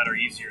materials that are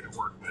easier to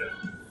work with.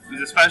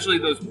 Because especially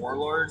those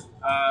Warlord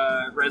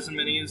resin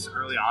minis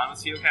early on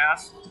with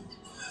COCast,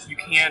 you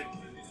can't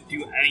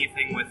do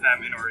anything with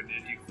them in order to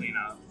do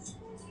cleanup.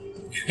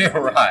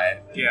 You're right.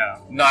 Yeah.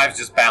 Knives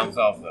just bounce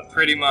off them.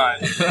 Pretty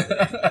much.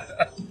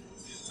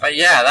 But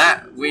yeah,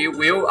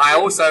 I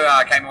also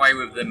came away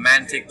with the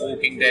Mantic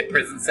Walking Dead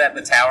prison set,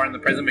 the tower in the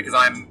prison, because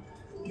I'm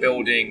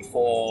building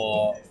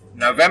for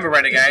November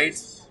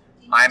Renegades.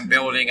 I'm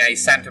building a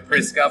Santa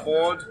Prisca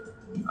board.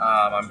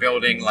 I'm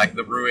building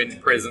the ruined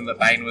prison that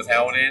Bane was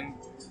held in.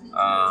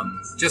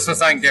 Just for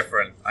something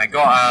different. I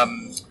got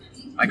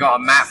a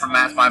map from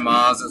Maps by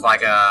Mars. It's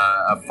like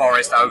a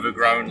forest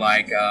overgrown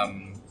like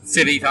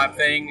city type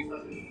thing,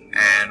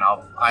 and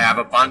I have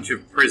a bunch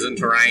of prison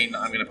terrain that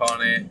I'm going to put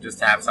on it just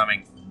to have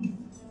something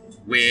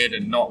weird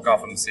and not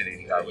Gotham City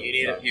to go with. You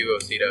need a few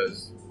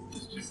Ositos.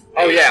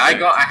 Oh yeah, I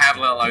have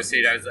little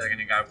Ositos that are going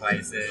to go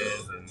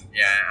places, and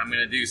yeah, I'm going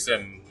to do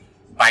some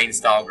Bane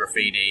style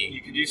graffiti.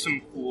 You could do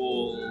some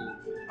cool.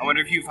 I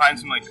wonder if you find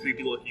some like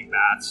creepy looking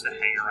bats to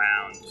hang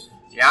around.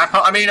 Yeah,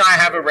 I mean, I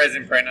have a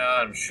resin printer.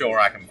 I'm sure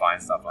I can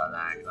find stuff like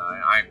that. 'Cause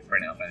I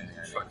print up anything.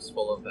 Trucks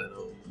full of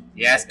venom.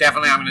 Yes,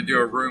 definitely. I'm going to do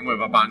a room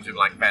with a bunch of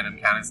like venom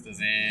canisters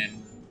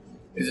in.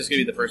 Is this going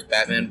to be the first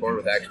Batman board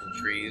with actual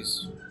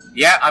trees?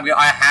 Yeah,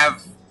 I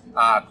have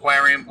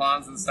aquarium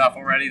plants and stuff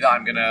already that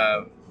I'm going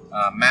to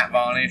matte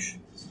varnish.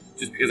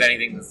 Just because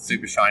anything that's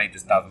super shiny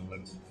just doesn't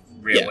look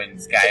real in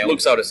scale. It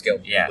looks out of scale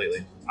Yeah.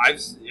 completely.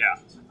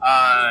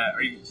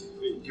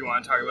 Do you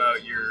want to talk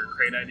about your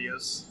crate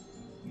ideas?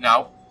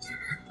 No.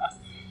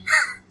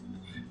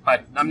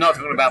 I'm not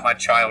talking about my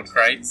child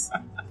crates.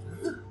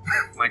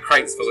 My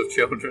crate's full of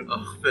children.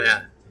 Oh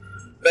man.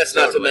 Best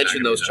not to Totally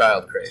mention not those gonna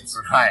child crates.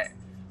 Right.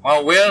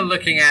 Well, we're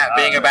looking at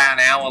being about an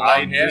hour I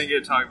long here. didn't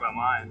get to talk about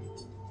mine.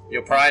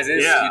 Your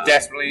prizes? Yeah. You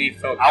desperately need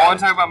to talk about I want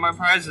to talk about my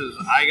prizes.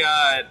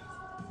 I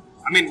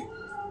Do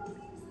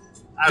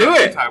don't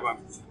know it. Talk about.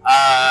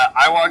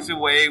 I walked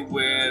away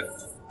with.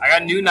 I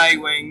got new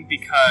Nightwing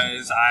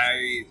because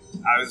I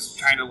was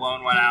trying to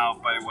loan one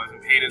out, but it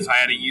wasn't painted, so I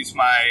had to use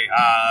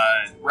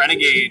my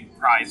Renegade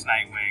prize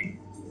Nightwing,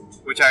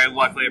 which I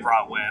luckily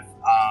brought with.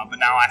 But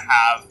now I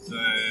have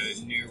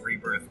the new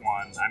Rebirth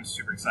one. I'm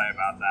super excited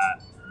about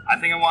that. I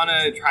think I want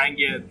to try and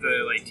get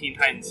the Teen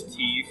Titans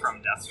T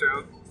from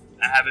Deathstroke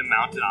and have it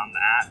mounted on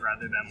that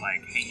rather than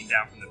hanging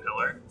down from the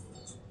pillar.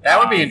 That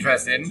would be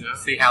interesting. Yeah.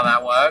 See how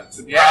that works.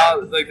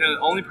 The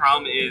only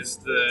problem is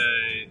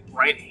the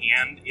right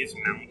hand is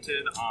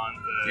mounted on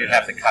the. You'd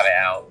have to cut it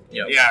out.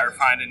 Yep. Yeah, or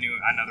find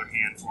another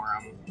hand for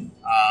him.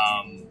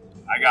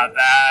 I got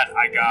that.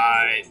 I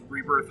got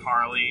Rebirth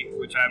Harley,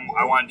 which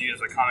I want to do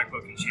as a comic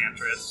book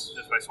enchantress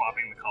just by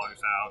swapping the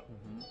colors out.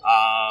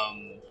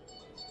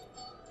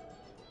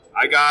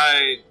 I got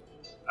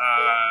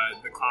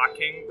the Clock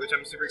King, which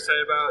I'm super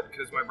excited about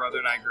because my brother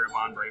and I grew up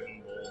on Brave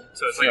and Bold.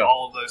 So it's Sure.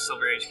 all of those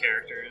Silver Age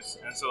characters.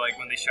 And so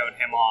when they showed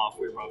him off,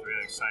 we were both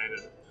really excited.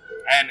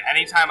 And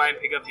anytime I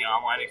pick up the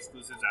online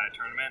exclusives at a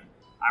tournament,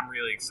 I'm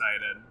really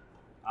excited.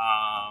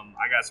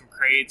 I got some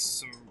crates,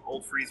 some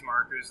old freeze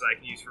markers that I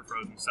can use for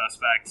Frozen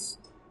Suspects.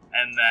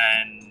 And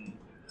then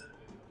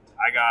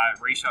I got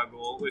Ra's al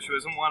Ghul, which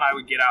wasn't one I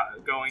would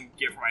go and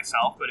get for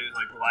myself, but it was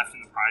left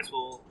in the prize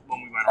pool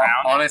when we went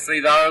around. Honestly,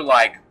 though,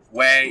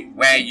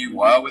 where you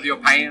were with your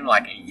painting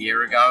a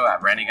year ago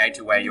at Renegade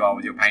to where you are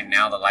with your painting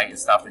now, the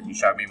latest stuff that you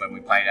showed me when we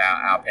played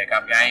our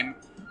pickup game,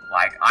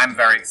 I'm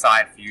very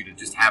excited for you to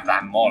just have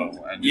that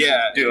model and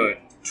just do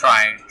it.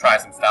 Try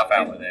some stuff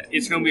out with it.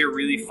 It's going to be a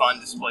really fun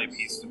display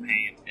piece to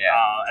paint.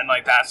 Yeah. And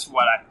that's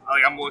what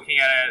I'm looking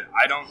at it.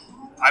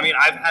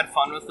 I've had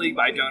fun with League,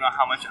 but I don't know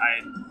how much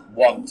I'd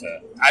want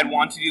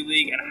to do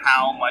League and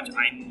how much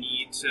I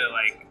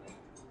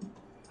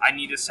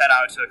need to set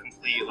out to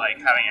complete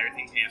having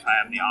everything painted so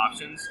I have the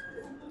options.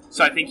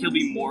 So I think he'll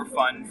be more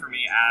fun for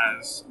me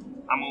as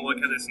I'm going to look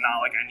at this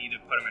not I need to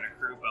put him in a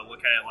crew, but look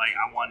at it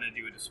I want to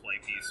do a display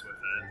piece with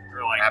it.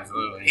 Or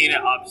Absolutely. paint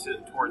it up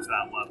towards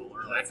that level.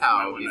 Or That's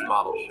how these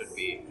models should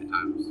be at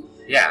times.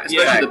 Yeah, Especially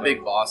exactly. the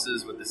big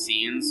bosses with the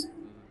scenes.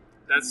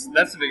 That's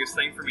the biggest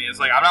thing for me. Is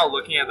I'm not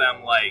looking at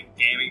them like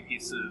gaming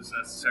pieces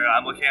necessarily.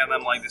 I'm looking at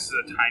them this is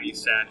a tiny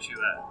statue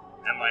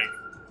and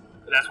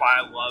that's why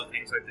I love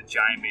things like the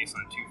giant base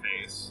on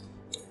Two-Face.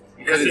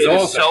 Because It it's is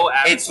also so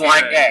it's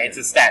atmospheric. it's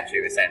a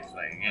statue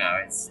essentially.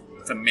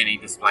 It's a mini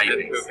display And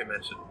piece. who can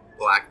mention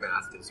Black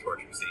Mask is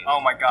torture scene? Oh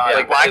my god,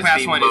 Yeah, the Black that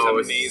Mask the one is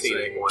most amazing.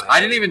 scenic one. I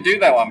didn't even do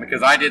that one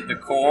because I did the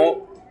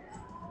court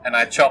and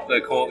I chopped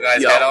the court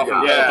guy's Yeah, head off and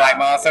put yeah. the black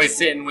mask. So he's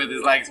sitting with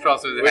his legs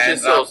crossed with his Which hands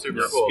is still up. super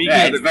Yes. cool. Speaking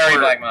Yeah, of it's the very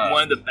court, Black Mask.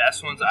 one of the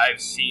best ones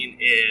I've seen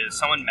is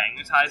someone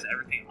magnetized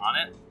everything on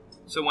it.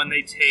 So when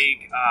they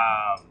take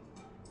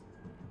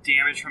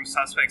damage from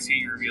suspects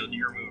getting revealed,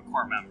 you remove a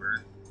court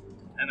member.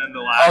 And then the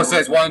last Oh, so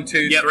it's 1, 2,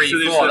 Yep, 3, so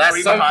there's 4. the That's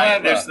three so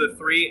behind, clever. There's the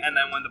three, and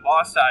then when the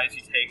boss dies,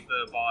 you take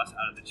the boss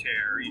out of the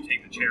chair, or you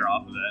take the chair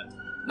off of it.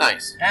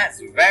 Nice.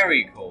 That's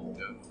very cool.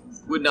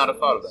 Would not have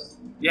thought of that.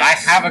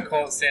 Yes. I have a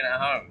court sitting at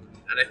home.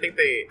 And I think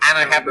they And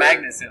I have remember-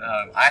 magnets sitting at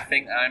home. I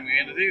think I'm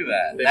going to do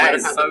that. They That might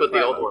is have had so to put the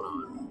clever. old one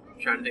on. I'm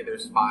trying to think.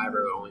 There's 5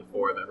 or only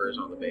 4 members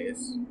on the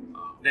base.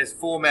 There's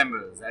 4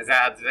 members. Do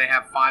they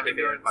have 5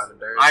 Maybe endurance? 5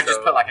 endurance. I just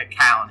so- put a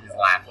cat on his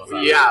lap or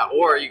something. Yeah,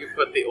 or you could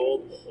put the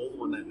old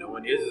one that no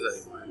one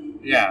uses anymore.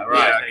 Yeah, Yeah,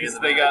 right. because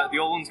the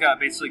old ones got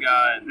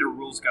their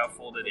rules got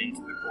folded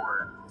into the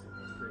court.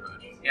 Pretty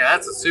much. Yeah,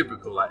 that's a super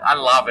cool. I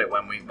love it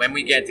when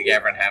we get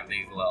together and have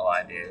these little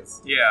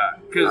ideas. Yeah, I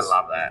because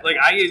love that.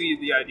 I gave you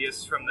the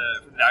ideas from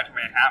the Dr.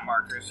 Manhattan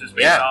markers just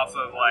based Yeah. off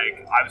of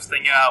I was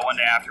thinking out one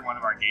day after one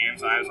of our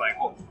games, and I was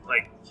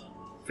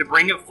to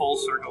bring it full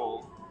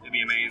circle, it'd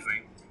be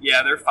amazing.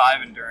 Yeah, they're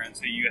 5 endurance,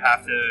 so you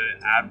have to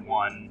add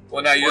 1.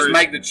 Well, no, you just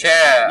make the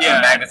chair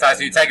magnetized,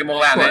 so you take them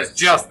all out, and it's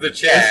just the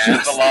chair.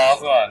 It's the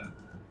last one.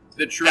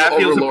 The true that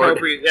feels overlord.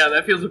 appropriate. Yeah,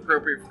 that feels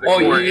appropriate for the Or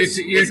chorus.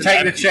 you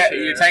take the chair.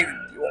 You take.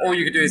 All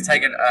you could do is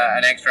take an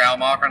extra owl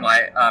marker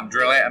and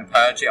drill it and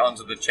perch it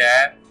onto the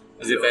chair,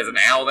 as if there's an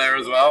owl there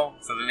as well.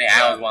 So then the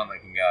owl's one that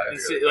can go.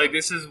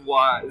 This is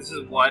why I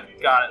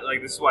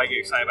get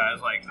excited about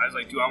it. I was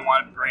like, do I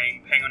want to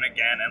bring Penguin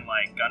again and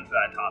gun for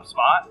that top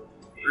spot,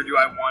 or do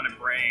I want to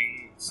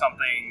bring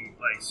something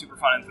super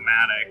fun and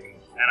thematic?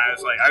 And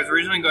I was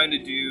originally going to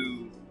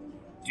do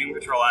Doom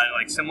Patrol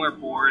on similar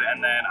board,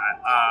 and then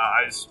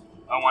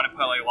I want to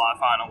put a lot of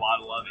fun and a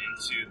lot of love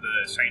into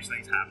the Strange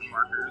Things Happen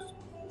markers.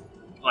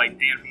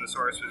 Dan from the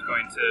Source was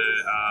going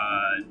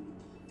to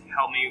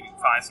help me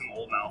find some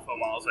old Malifaux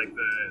models,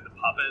 the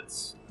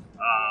puppets,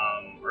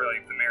 or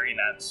the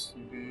marionettes.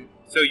 Mm-hmm.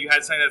 So you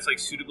had something that's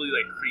suitably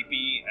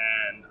creepy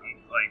and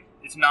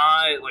it's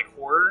not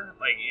horror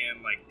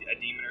in a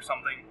demon or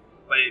something,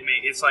 but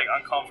it's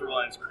uncomfortable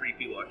and it's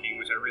creepy looking,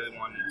 which I really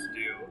wanted to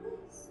do.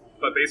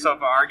 But based off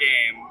of our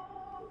game,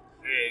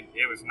 it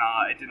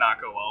did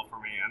not go well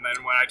for me. And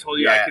then when I told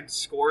you I could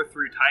score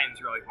through Titans,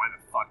 you're like, why the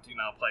fuck do you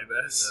not play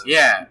this?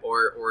 Yeah.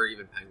 Or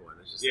even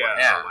Penguin. It's just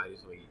why do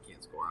something you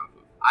can't score off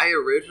of? I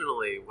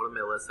originally, one of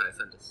my lists that I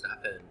sent to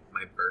Stefan,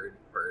 my bird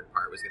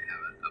part was going to have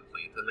a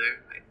plant in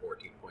there. I had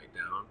 14 point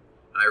down.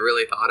 And I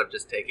really thought of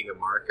just taking a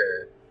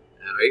marker.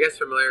 And are you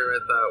guys familiar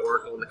with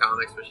Oracle in the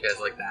comics, where she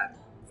has that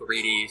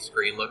 3D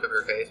screen look of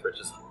her face, where it's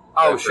just...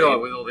 Oh, sure,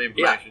 with all the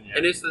information,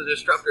 And it's the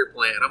Disruptor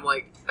plant. And I'm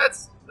like,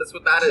 that's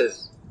what that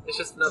is. It's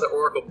just another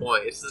Oracle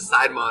point. It's the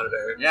side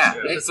monitor. Yeah,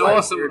 it's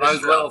awesome.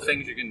 Those little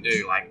things you can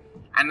do,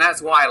 and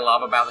that's what I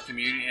love about the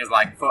community is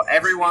for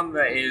everyone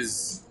that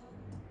is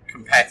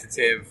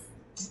competitive,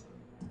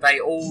 they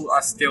all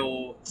are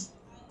still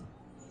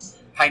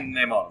painting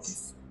their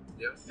models.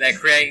 Yeah. They're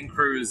creating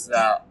crews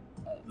that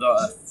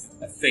are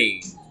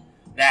themed.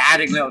 They're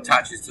adding little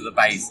touches to the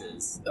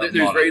bases. There's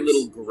very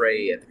little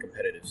gray at the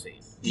competitive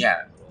scene.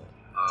 Yeah.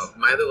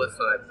 My other list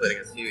that I played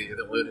against you, you're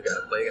the one who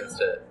got to play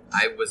against it.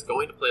 I was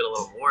going to play it a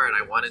little more, and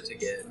I wanted to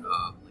get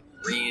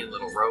green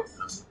little rope, and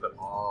I was going to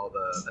put all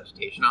the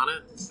vegetation on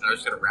it, and I was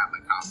just going to wrap my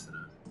cops in it.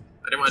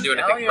 I didn't want to do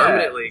anything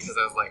permanently, because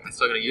I was like, I'm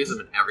still going to use them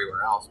in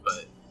everywhere else,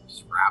 but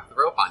just wrap the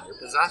rope on. You're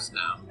possessed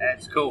now.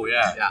 That's cool,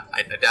 yeah. Yeah,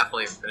 I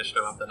definitely finished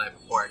them up the night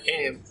before I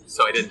came,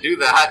 so I didn't do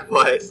that,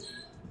 but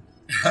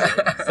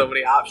so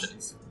many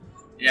options.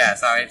 Yeah,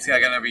 so it's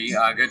going to be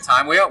a good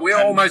time. We're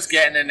almost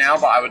getting there now,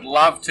 but I would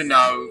love to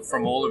know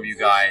from all of you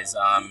guys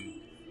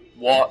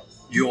what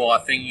you're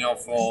thinking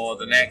of for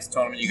the next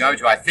tournament you go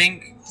to. I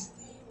think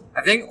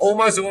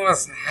almost all of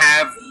us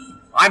have...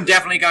 I'm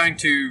definitely going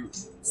to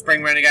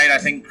Spring Renegade. I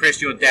think,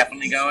 Chris, you're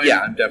definitely going. Yeah,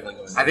 I'm definitely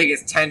going. I think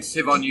it's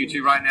tentative on you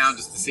two right now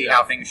just to see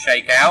how things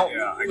shake out.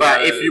 Yeah,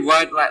 but if you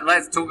weren't...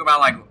 let's talk about,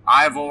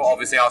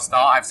 obviously I'll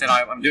start. I've said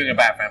I'm doing a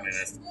Bat Family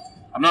list.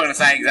 I'm not going to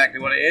say exactly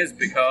what it is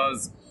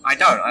because... I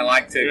don't. I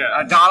like to. Yeah.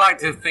 I like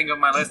to think of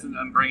my list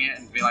and bring it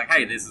and be like,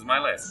 "Hey, this is my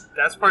list."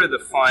 That's part of the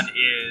fun.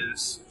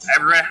 Is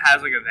everyone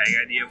has a vague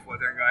idea of what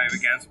they're going up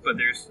against, but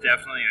there's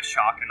definitely a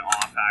shock and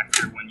awe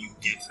factor when you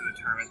get to the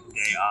tournament the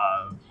day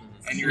of,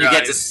 and you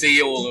get to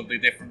see all of the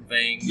different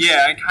things.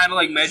 Yeah, and kind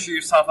of measure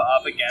yourself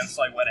up against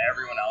what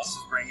everyone else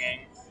is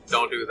bringing.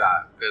 Don't do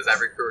that, because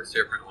every crew works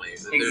differently.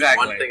 Exactly. There's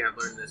one thing I've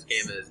learned in this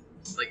game is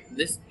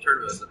this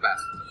tournament was the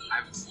best.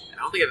 I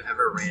don't think I've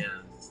ever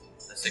ran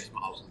the 6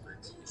 models in 3.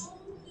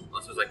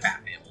 Unless it was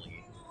Bat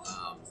Family,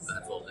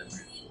 that's a little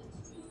different.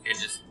 And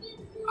just,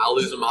 I'll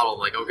lose a model, I'm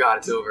like, oh god,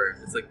 it's over.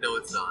 It's no,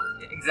 it's not.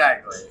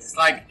 Exactly. It's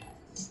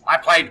I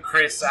played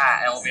Chris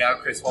at LVO,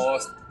 Chris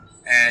Horst,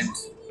 and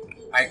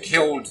I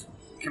killed,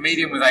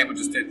 Comedian was able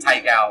just to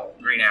take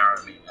out Green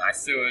Arrow me. I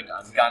sued,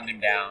 I gunned him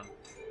down,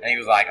 and he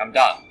was like, I'm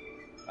done.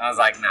 And I was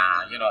like,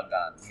 nah, you're not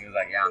done. He was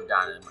like, yeah, I'm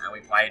done. And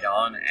we played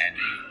on, and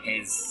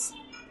his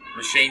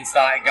machine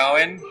started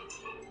going,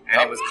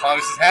 and it was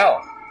close as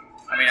hell.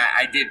 I mean,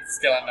 I did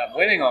still end up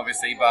winning,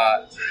 obviously,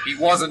 but he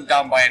wasn't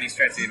done by any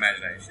stretch of the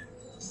imagination.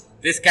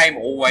 This game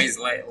always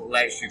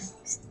lets you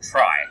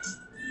try.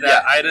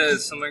 Yeah, I had a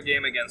similar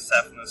game against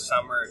Seth in the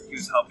summer. He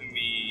was helping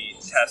me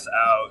test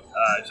out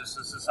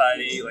Justice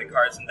Society,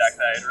 cards and deck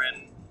that I had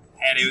written.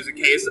 And it was a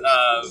case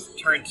of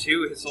turn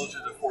 2, his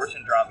Soldiers of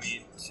Fortune dropped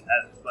me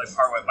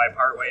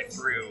partway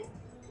through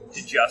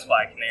to just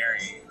Black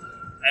Canary.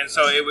 And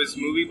so it was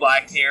movie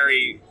Black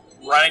Canary,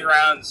 running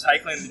around,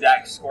 cycling the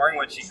deck, scoring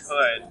what she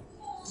could.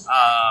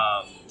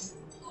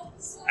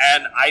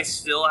 And I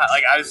still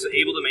I was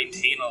able to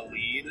maintain a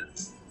lead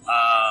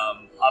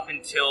up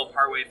until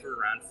partway through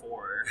round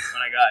 4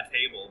 when I got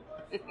tabled.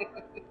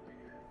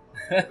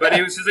 But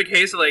it was just a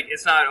case of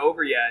it's not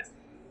over yet.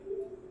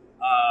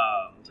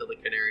 Until the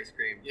canary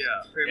screams.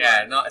 Yeah, pretty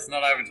much. It's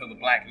not over until the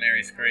Black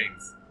Canary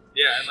screams.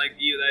 Yeah, and I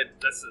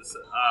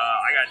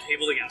got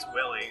tabled against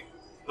Willie,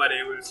 but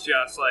it was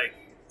just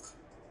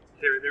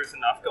there was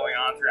enough going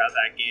on throughout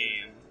that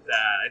game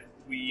that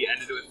we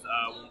ended with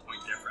 1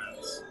 point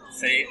difference.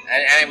 See,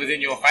 and it was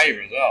in your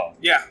favor as well.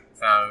 Yeah.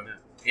 So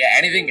Yeah,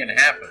 anything can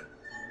happen.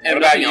 And What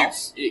about nothing you?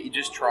 else, you're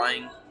just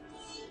trying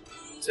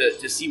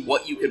to see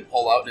what you can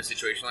pull out in a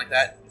situation like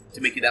that to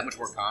make you that much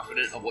more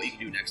confident of what you can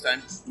do next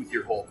time with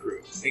your whole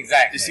crew.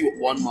 Exactly. To see what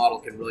one model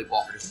can really pull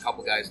off for just a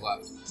couple guys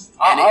left.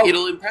 Oh, And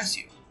it'll impress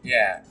you.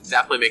 yeah. It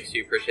definitely makes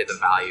you appreciate the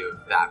value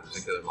of that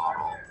particular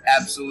model.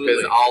 Absolutely.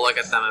 Because I'll look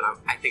at them and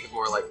I think of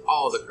more like,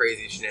 oh, the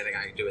crazy shenanigan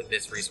I can do with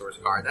this resource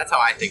card. That's how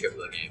I think of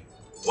the game.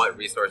 What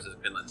resources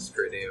can let this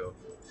crew do.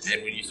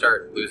 And when you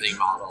start losing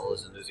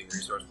models and losing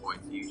resource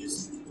points, you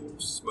just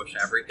smush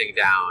everything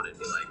down and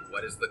be like,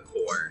 what is the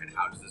core and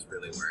how does this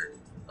really work?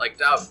 Like,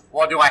 Dub.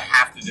 What do I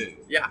have to do?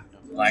 Yeah.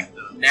 Like,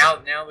 now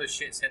the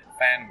shit's hit the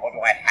fan, what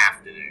do I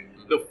have to do?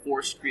 The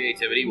forced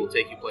creativity will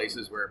take you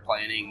places where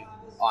planning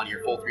on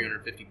your full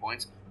 350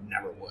 points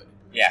never would.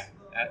 Yeah.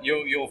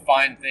 You'll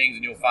find things,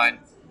 and you'll find,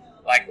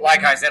 like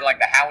I said, like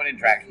the Howard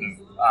interaction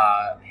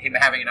of him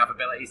having enough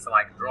abilities to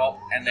like drop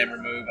and then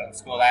remove and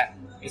score that.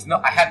 It's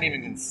not. I hadn't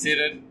even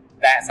considered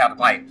that's how to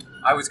play.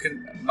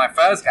 My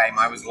first game,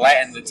 I was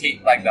letting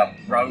the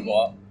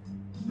robot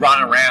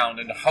run around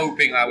and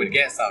hoping I would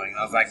get something.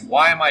 I was like,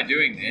 why am I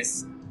doing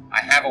this? I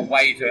have a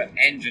way to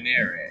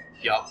engineer it.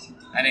 Yup.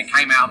 And it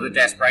came out of the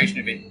desperation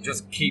of it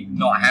just keep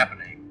not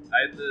happening.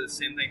 I had the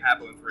same thing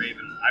happen with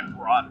Raven. I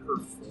brought her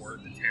for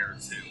the Terror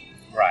 2.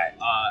 Right.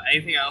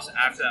 Anything else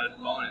after that was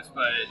bonus,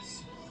 but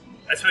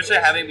especially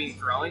having been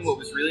throwing, what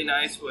was really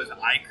nice was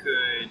I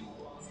could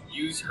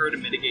use her to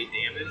mitigate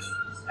damage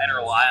and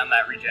rely on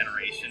that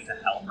regeneration to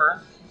help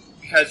her.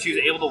 Because she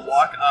was able to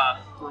walk up,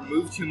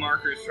 remove 2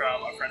 markers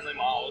from a friendly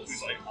model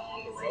who's like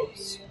on the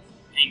ropes,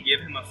 and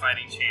give him a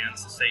fighting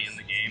chance to stay in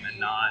the game and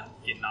not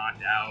get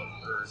knocked out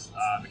or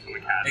become a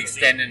casualty.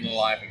 Extending the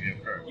life of your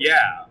crew.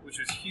 Yeah, which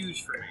was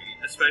huge for me,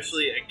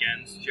 especially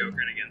against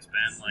Joker and against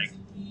Ben. Like,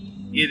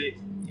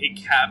 it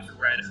kept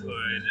Red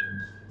Hood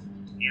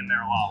in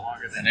there a lot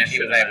longer than And then he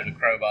was should have. able to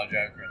crowbar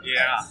Joker in the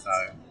Yeah. face.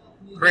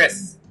 So,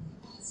 Chris,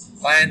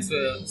 plans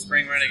for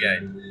Spring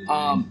Renegade?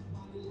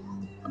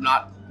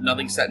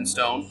 Nothing set in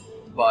stone,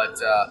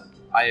 but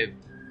I have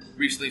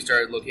recently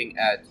started looking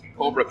at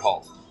Cobra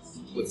Cult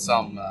with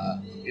some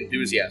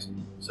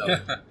enthusiasm. So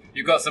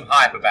You've got some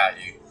hype about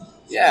you.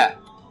 yeah,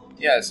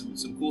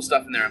 some cool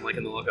stuff in there. I'm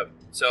liking the look of.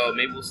 So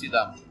maybe we'll see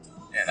them.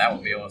 Yeah, that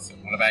would be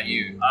awesome. What about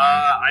you?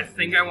 I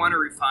think I want to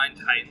refine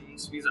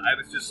Titans because I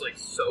was just like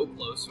so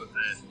close with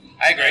it.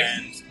 I agree.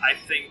 And I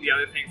think the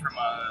other thing from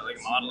a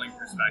modeling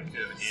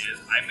perspective is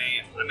I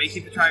may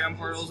keep the Trigon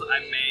portals. I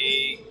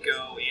may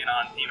go in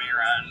on theming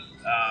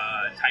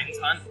around Titans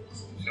Hunt.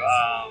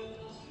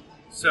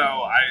 So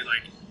I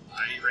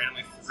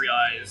randomly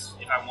realized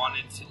if I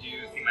wanted to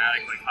do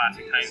thematic like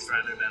classic Titans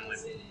rather than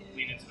like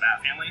lean into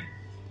Bat Family,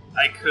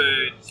 I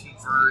could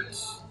convert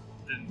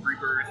the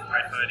Rebirth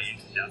Red Hood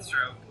into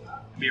Deathstroke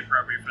and be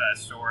appropriate for that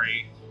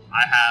story.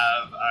 I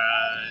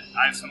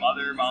have some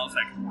other models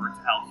that could work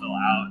to help fill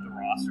out the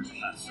rosters in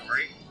that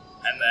story.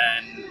 And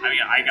then,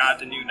 I got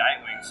the new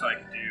Nightwing, so I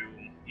could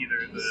do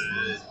either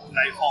the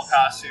Nightfall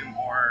costume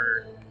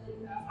or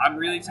I'm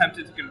really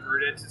tempted to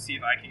convert it to see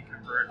if I can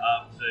convert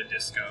up the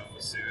disco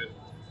suit.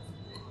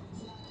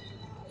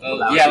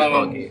 The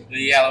yellow and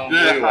blue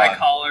high one.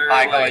 collar,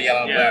 High collar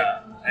yellow and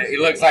yeah. blue. He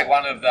looks like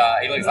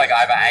he looks like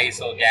either Ace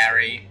or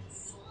Gary,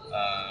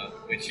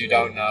 which you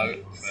don't know.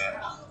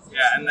 But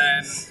Yeah, and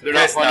then They're not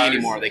Chris funny knows.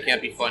 anymore. They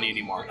can't be funny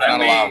anymore. They're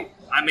not allowed.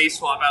 I may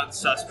swap out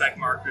suspect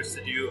markers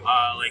to do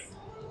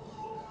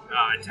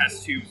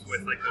test tubes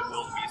with like the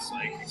wildebeest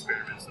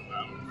experiments in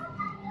them.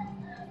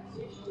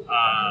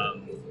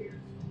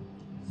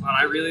 But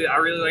I really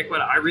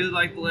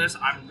like the list.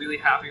 I'm really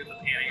happy with the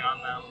panning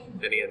on them.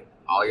 Then again,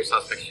 all your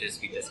suspects should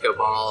just be disco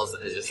balls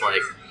and just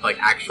like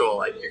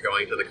actual you're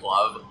going to the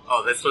club.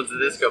 Oh, this one's a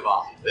disco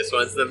ball. This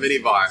one's the mini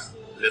bar.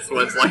 This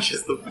one's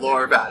just the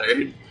floor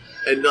pattern.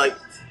 And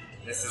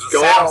this is a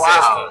go sound all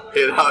out.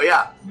 system.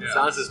 Yeah. Yeah.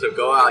 Sound system,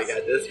 go out. You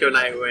got Disco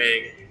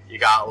Nightwing. You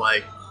got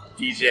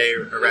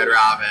DJ Red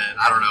Robin.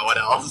 I don't know what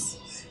else.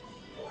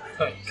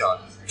 Oh,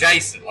 God.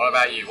 Jason, what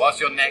about you? What's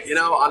your next?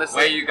 Honestly,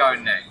 Where are you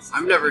going next?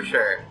 I'm never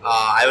sure.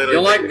 I literally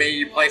You're like me.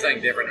 You play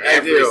something different I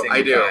every do, single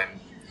I do. time.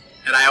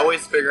 And I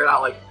always figure it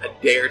out a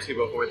day or two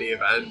before the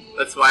event.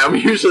 That's why I'm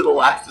usually the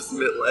last to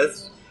submit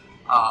list.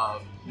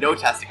 No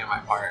testing on my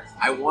part.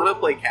 I want to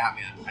play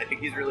Catman. I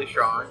think he's really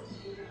strong.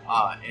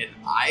 And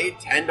I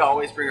tend to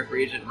always bring a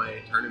free agent in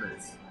my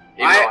tournaments.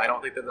 Even though I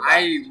don't think they're the best.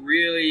 I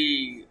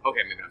really...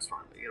 Okay, maybe not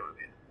strong, but you know what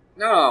I mean.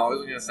 No, I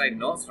wasn't going to say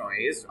not strong.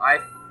 He is.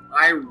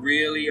 I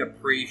really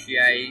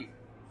appreciate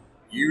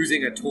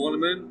using a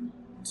tournament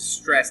to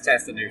stress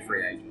test a new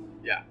free agent.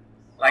 Yeah.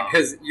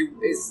 Because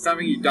it's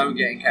something you don't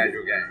get in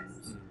casual games.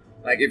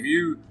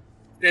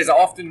 There's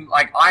often,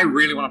 I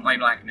really want to play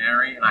Black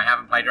Canary, and I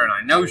haven't played her, and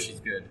I know she's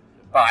good.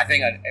 But I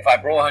think if I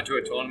brought her to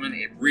a tournament,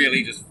 it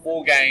really just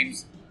 4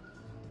 games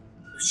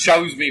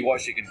shows me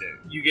what she can do.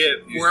 You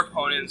get 4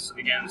 opponents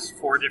against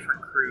 4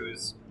 different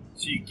crews,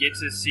 so you get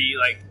to see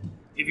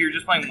if you're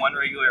just playing one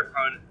regular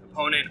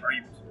opponent, or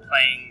you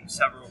playing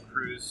several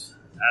crews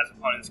as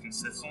opponents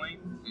consistently.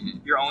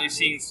 You're only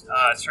seeing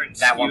certain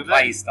That skew one of it.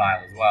 play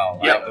style as well.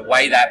 Like Yeah. the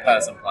way that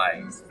person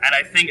plays. And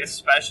I think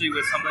especially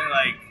with something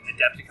like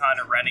Adepticon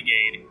or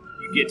Renegade,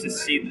 you get to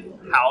see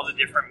how the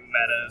different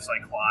metas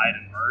like collide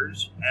and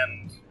merge,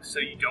 and so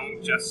you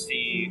don't just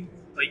see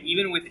like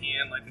even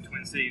within like the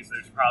Twin Cities,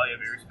 there's probably a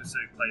very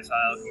specific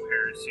playstyle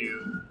compared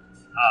to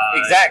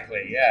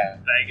Exactly, yeah.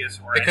 Vegas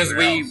or Because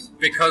anywhere else.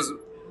 because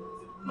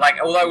like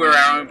although we're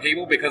our own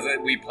people, because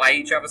we play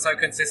each other so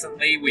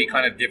consistently, we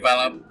kind of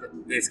develop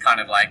this kind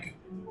of like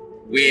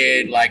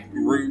weird like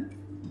group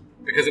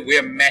because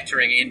we're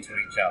metaing into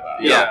each other.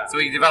 Yeah. So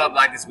we develop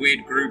like this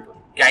weird group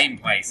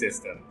gameplay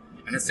system,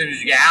 and as soon as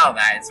you get out of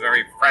that, it's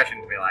very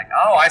refreshing to be like,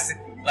 oh, I see.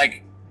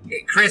 Like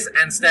Chris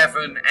and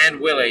Stefan and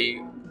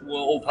Willie will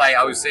all play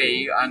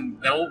OC, and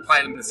they'll all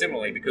play them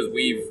similarly because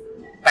we've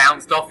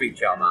bounced off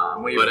each other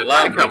and we've But if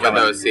I learned come from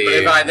each with other. OC But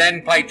if I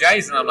then play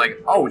Jason, I'm like,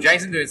 oh,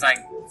 Jason doing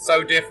something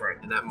so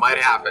different. and that might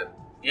happen.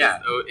 Yeah.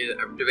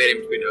 I'm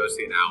debating between OC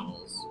and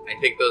Owls. I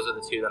think those are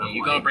the two that I'm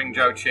You like. gotta bring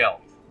Joe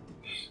Chill,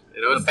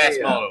 And OC, the best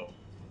yeah, model.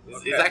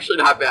 He's actually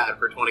not bad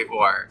for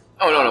 24.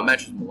 Oh no,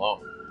 matches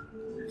Malone.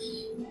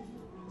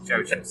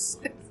 Joe Chill.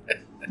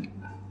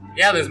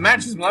 Yeah, there's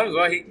matches Malone as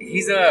well.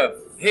 He's a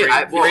Hey, free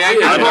I've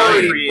agent.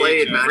 already Free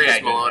played agent. Free Matches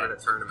agent, Malone yeah. in a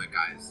tournament,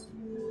 guys.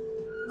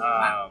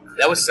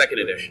 That was second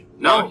edition.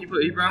 No, he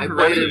brought I him for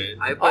played Renegade.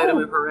 him. I played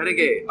him for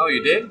Renegade. Oh,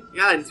 you did?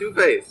 Yeah, in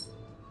Two-Face.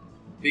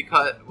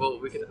 Because, well,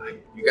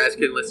 you guys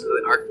can listen to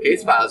the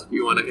Arcade Files if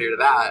you want to hear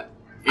that.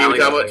 You were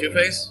talking about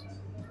Two-Face?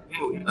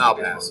 I'll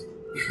pass.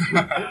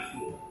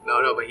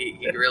 No, but he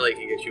really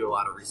can get you a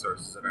lot of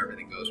resources if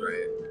everything goes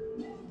right.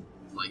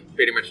 Like,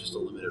 pretty much just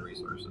unlimited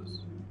resources.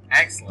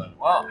 Excellent.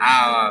 Well,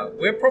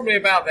 we're probably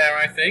about there,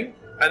 I think.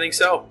 I think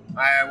so.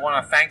 I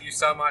want to thank you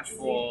so much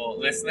for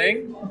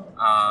listening.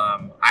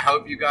 I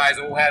hope you guys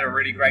all had a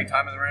really great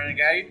time at the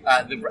Renegade.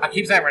 I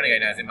keep saying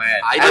Renegade now, it's in my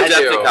head. I At did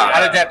too. Adepticon.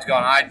 At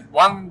Adepticon.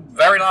 One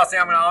very last thing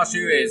I'm going to ask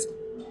you is,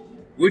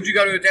 would you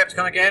go to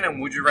Adepticon again,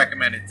 and would you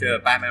recommend it to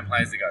Batman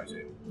players to go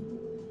to?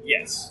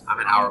 Yes. I'm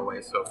an hour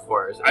away, so of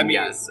course. I mean-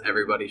 yes,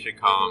 everybody should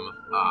come.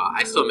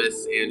 I still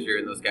miss Andrew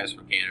and those guys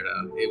from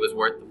Canada. It was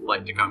worth the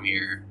flight to come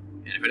here.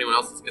 And if anyone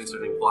else is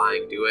considering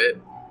flying, do it.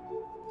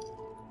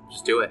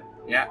 Just do it.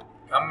 Yeah.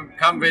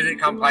 Come visit,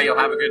 come play, you'll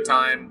have a good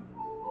time.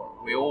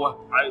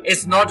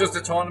 It's not just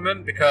a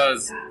tournament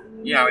because,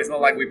 you know, it's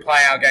not like we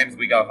play our games,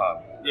 we go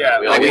home. Yeah,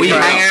 We Like always we go.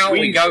 hang out,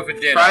 we go for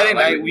dinner. Friday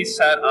Like, night we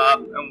set up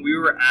and we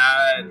were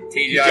at TGI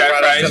TGI Fridays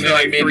Fridays something for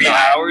like like 3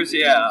 midnight. hours.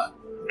 Yeah,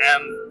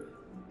 and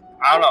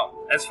I don't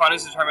know. As fun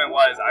as the tournament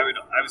was, I would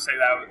say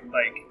that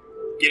like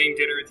getting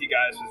dinner with you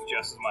guys was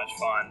just as much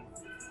fun.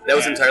 That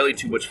was Yeah. entirely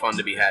too much fun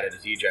to be had at a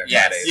TJ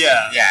Yes. Fridays.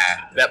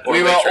 Yeah. That poor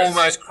We were waitress.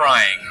 almost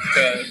crying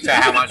to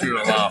how much we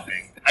were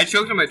laughing. I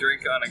choked on my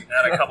drink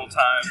at a couple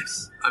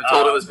times. I'm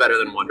told it was better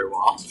than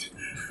Wonderwall.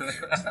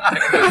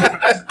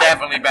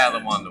 Definitely better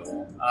than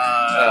Wonderwall.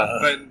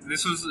 But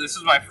this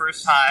was my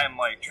first time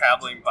like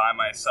traveling by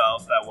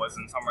myself. That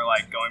wasn't somewhere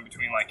like going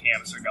between like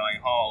campus or going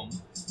home.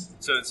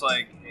 So it's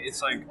like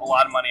a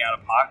lot of money out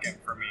of pocket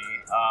for me.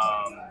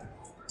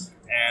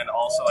 And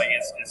also like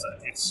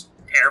it's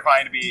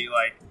terrifying to be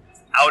like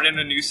out in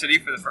a new city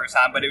for the first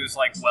time, but it was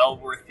like well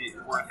worth it,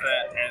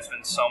 and it's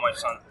been so much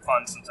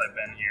fun since I've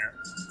been here.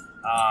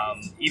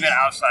 Even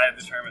outside of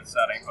the tournament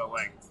setting, but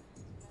like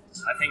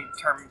I think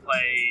tournament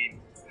play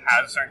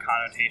has a certain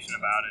connotation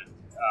about it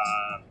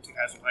to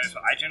casual players. So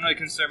I generally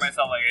consider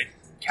myself like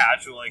a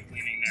casual, like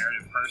leaning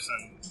narrative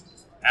person,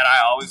 and I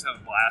always have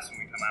a blast when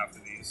we come out for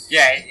these.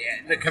 Yeah,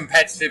 the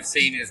competitive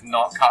scene is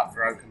not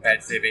cutthroat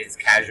competitive, it's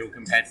casual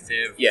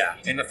competitive. Yeah.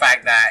 In the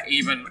fact that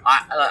even,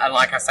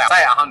 like I say it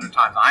 100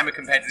 times, I'm a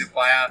competitive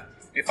player.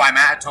 If I'm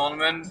at a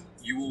tournament,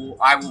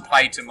 I will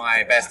play to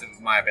my best of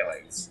my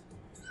abilities.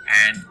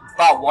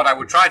 But what I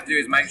would try to do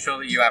is make sure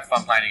that you have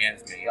fun playing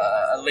against me.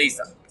 At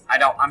least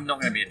I'm not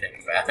going to be a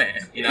dick about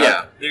it. You know?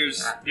 Yeah.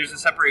 There's a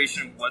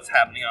separation of what's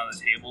happening on the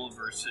table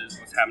versus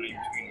what's happening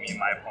between me and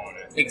my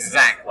opponent.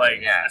 Exactly.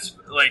 Like yeah.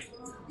 like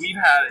we've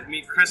had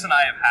Chris and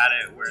I have had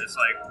it where it's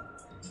like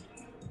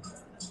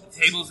the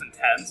table's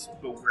intense,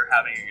 but we're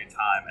having a good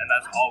time, and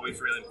that's always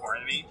really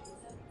important to me.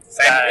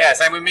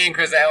 Same with me and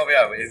Chris at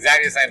LVO.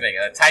 Exactly the same thing.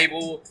 At the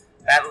table,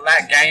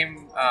 that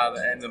game,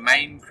 and the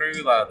main crew,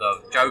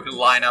 the Joker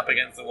line up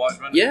against the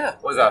Watchmen. Yeah.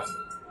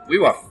 We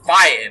were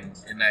fighting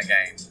in that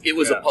game. It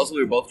was Yeah. a puzzle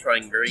we were both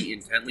trying very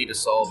intently to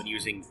solve and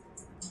using.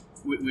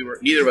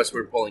 Neither of us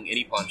were pulling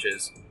any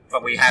punches.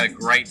 But we had a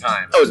great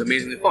time. Oh, it was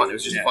amazingly fun. It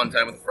was just Yeah. a fun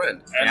time with a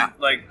friend. And Yeah.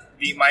 like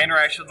my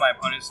interaction with my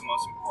opponent is the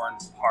most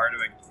important part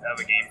of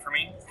a game for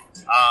me.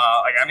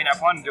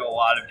 I've wanted to do a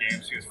lot of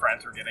games because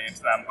friends were getting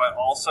into them, but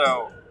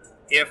also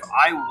if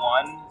I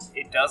won,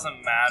 it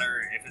doesn't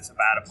matter if it's a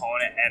bad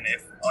opponent, and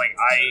if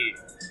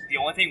the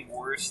only thing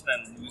worse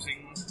than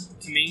losing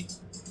to me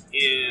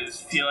is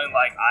feeling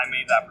like I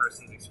made that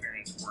person's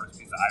experience worse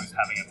because I was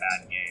having a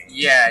bad game.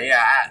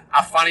 Yeah.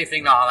 A funny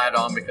thing that I'll add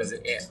on because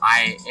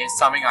it's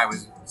something I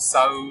was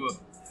so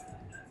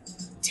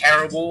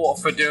terrible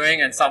for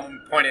doing, and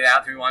someone pointed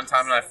out to me one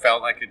time and I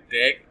felt like a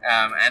dick,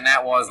 and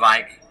that was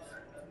like,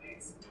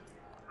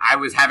 I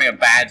was having a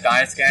bad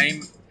dice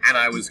game and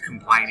I was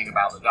complaining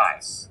about the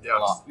dice a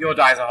lot. Your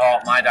dice are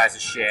hot, my dice are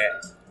shit,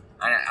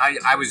 and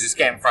I was just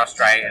getting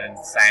frustrated and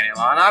saying it a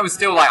lot, and I was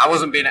still like, I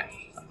wasn't being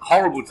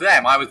horrible to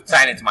them, I was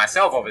saying it to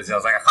myself obviously. I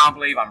was like, I can't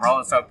believe I'm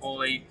rolling so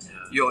poorly.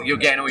 You're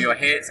getting all your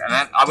hits, and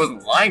I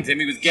wasn't lying to him.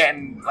 He was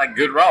getting like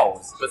good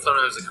rolls. But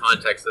sometimes the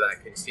context of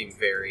that can seem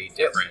very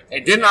different.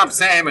 It didn't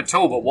upset him at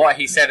all. But what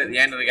he said at the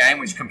end of the game,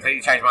 which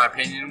completely changed my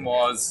opinion,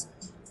 was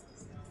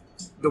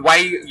the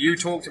way you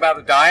talked about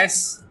the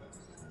dice.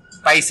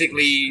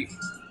 Basically,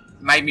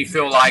 made me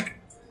feel like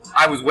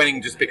I was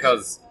winning just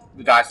because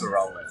the dice were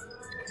rolling,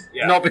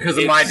 not because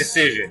of my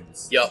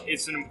decisions. Yep.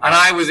 And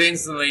I was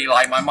instantly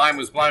like, my mind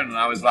was blown, and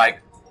I was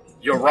like,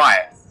 "You're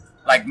right."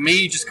 Like,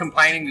 me just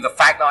complaining with the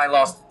fact that I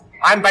lost,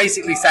 I'm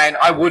basically saying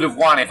I would have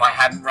won if I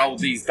hadn't rolled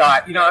these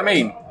dice. You know what I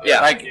mean? Yeah.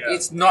 Like,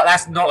 it's not,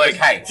 that's not the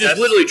case. It's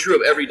literally true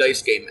of every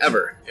dice game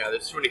ever. Yeah,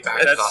 there's too many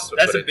factors.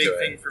 That's a big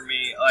thing for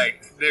me.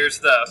 Like, there's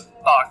the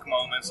fuck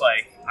moments.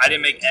 Like, I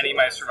didn't make any of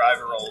my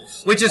survivor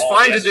rolls. Which is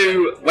fine to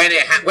do when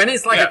when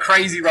it's like a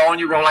crazy roll and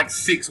you roll like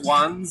 6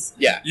 ones.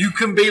 Yeah. You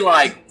can be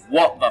like,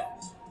 what the?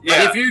 Yeah,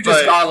 but if you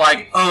just are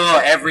like,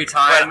 every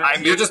time, I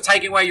mean, you're just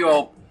taking away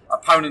your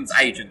opponent's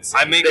agency.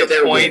 I make a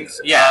point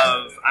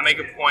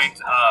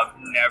of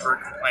never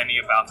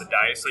complaining about the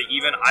dice. Like,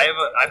 even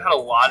I've had a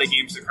lot of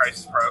games of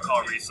Crisis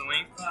Protocol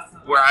recently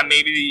where I'm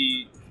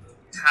maybe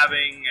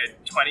having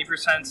a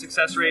 20%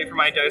 success rate for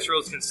my dice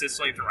rolls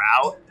consistently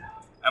throughout,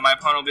 and my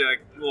opponent will be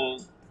like,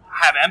 "Well,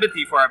 have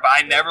empathy for it," but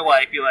I never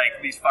be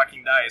like, "These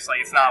fucking dice,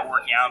 like, it's not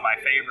working out in my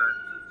favor,"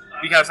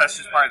 because that's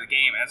just part of the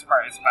game, and it's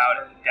about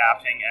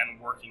adapting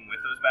and working with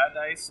those bad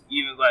dice.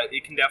 Even, but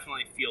it can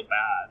definitely feel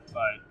bad,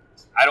 but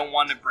I don't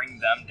want to bring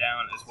them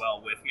down as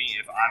well with me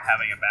if I'm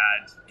having a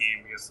bad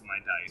game because of my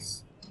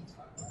dice.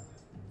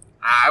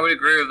 I would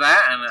agree with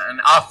that,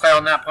 and I'll fail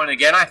on that point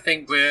again. I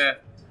think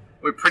we're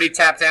pretty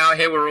tapped out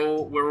here.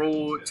 We're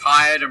all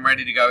tired and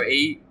ready to go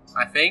eat,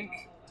 I think.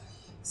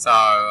 So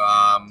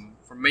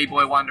from me,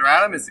 Boy Wonder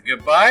Adam, it's a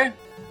goodbye.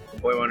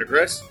 Boy Wonder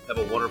Chris, have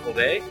a wonderful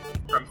day.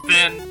 From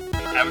Finn,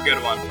 have a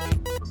good one.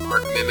 From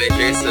Mark and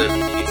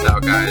Jason, peace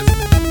out, guys.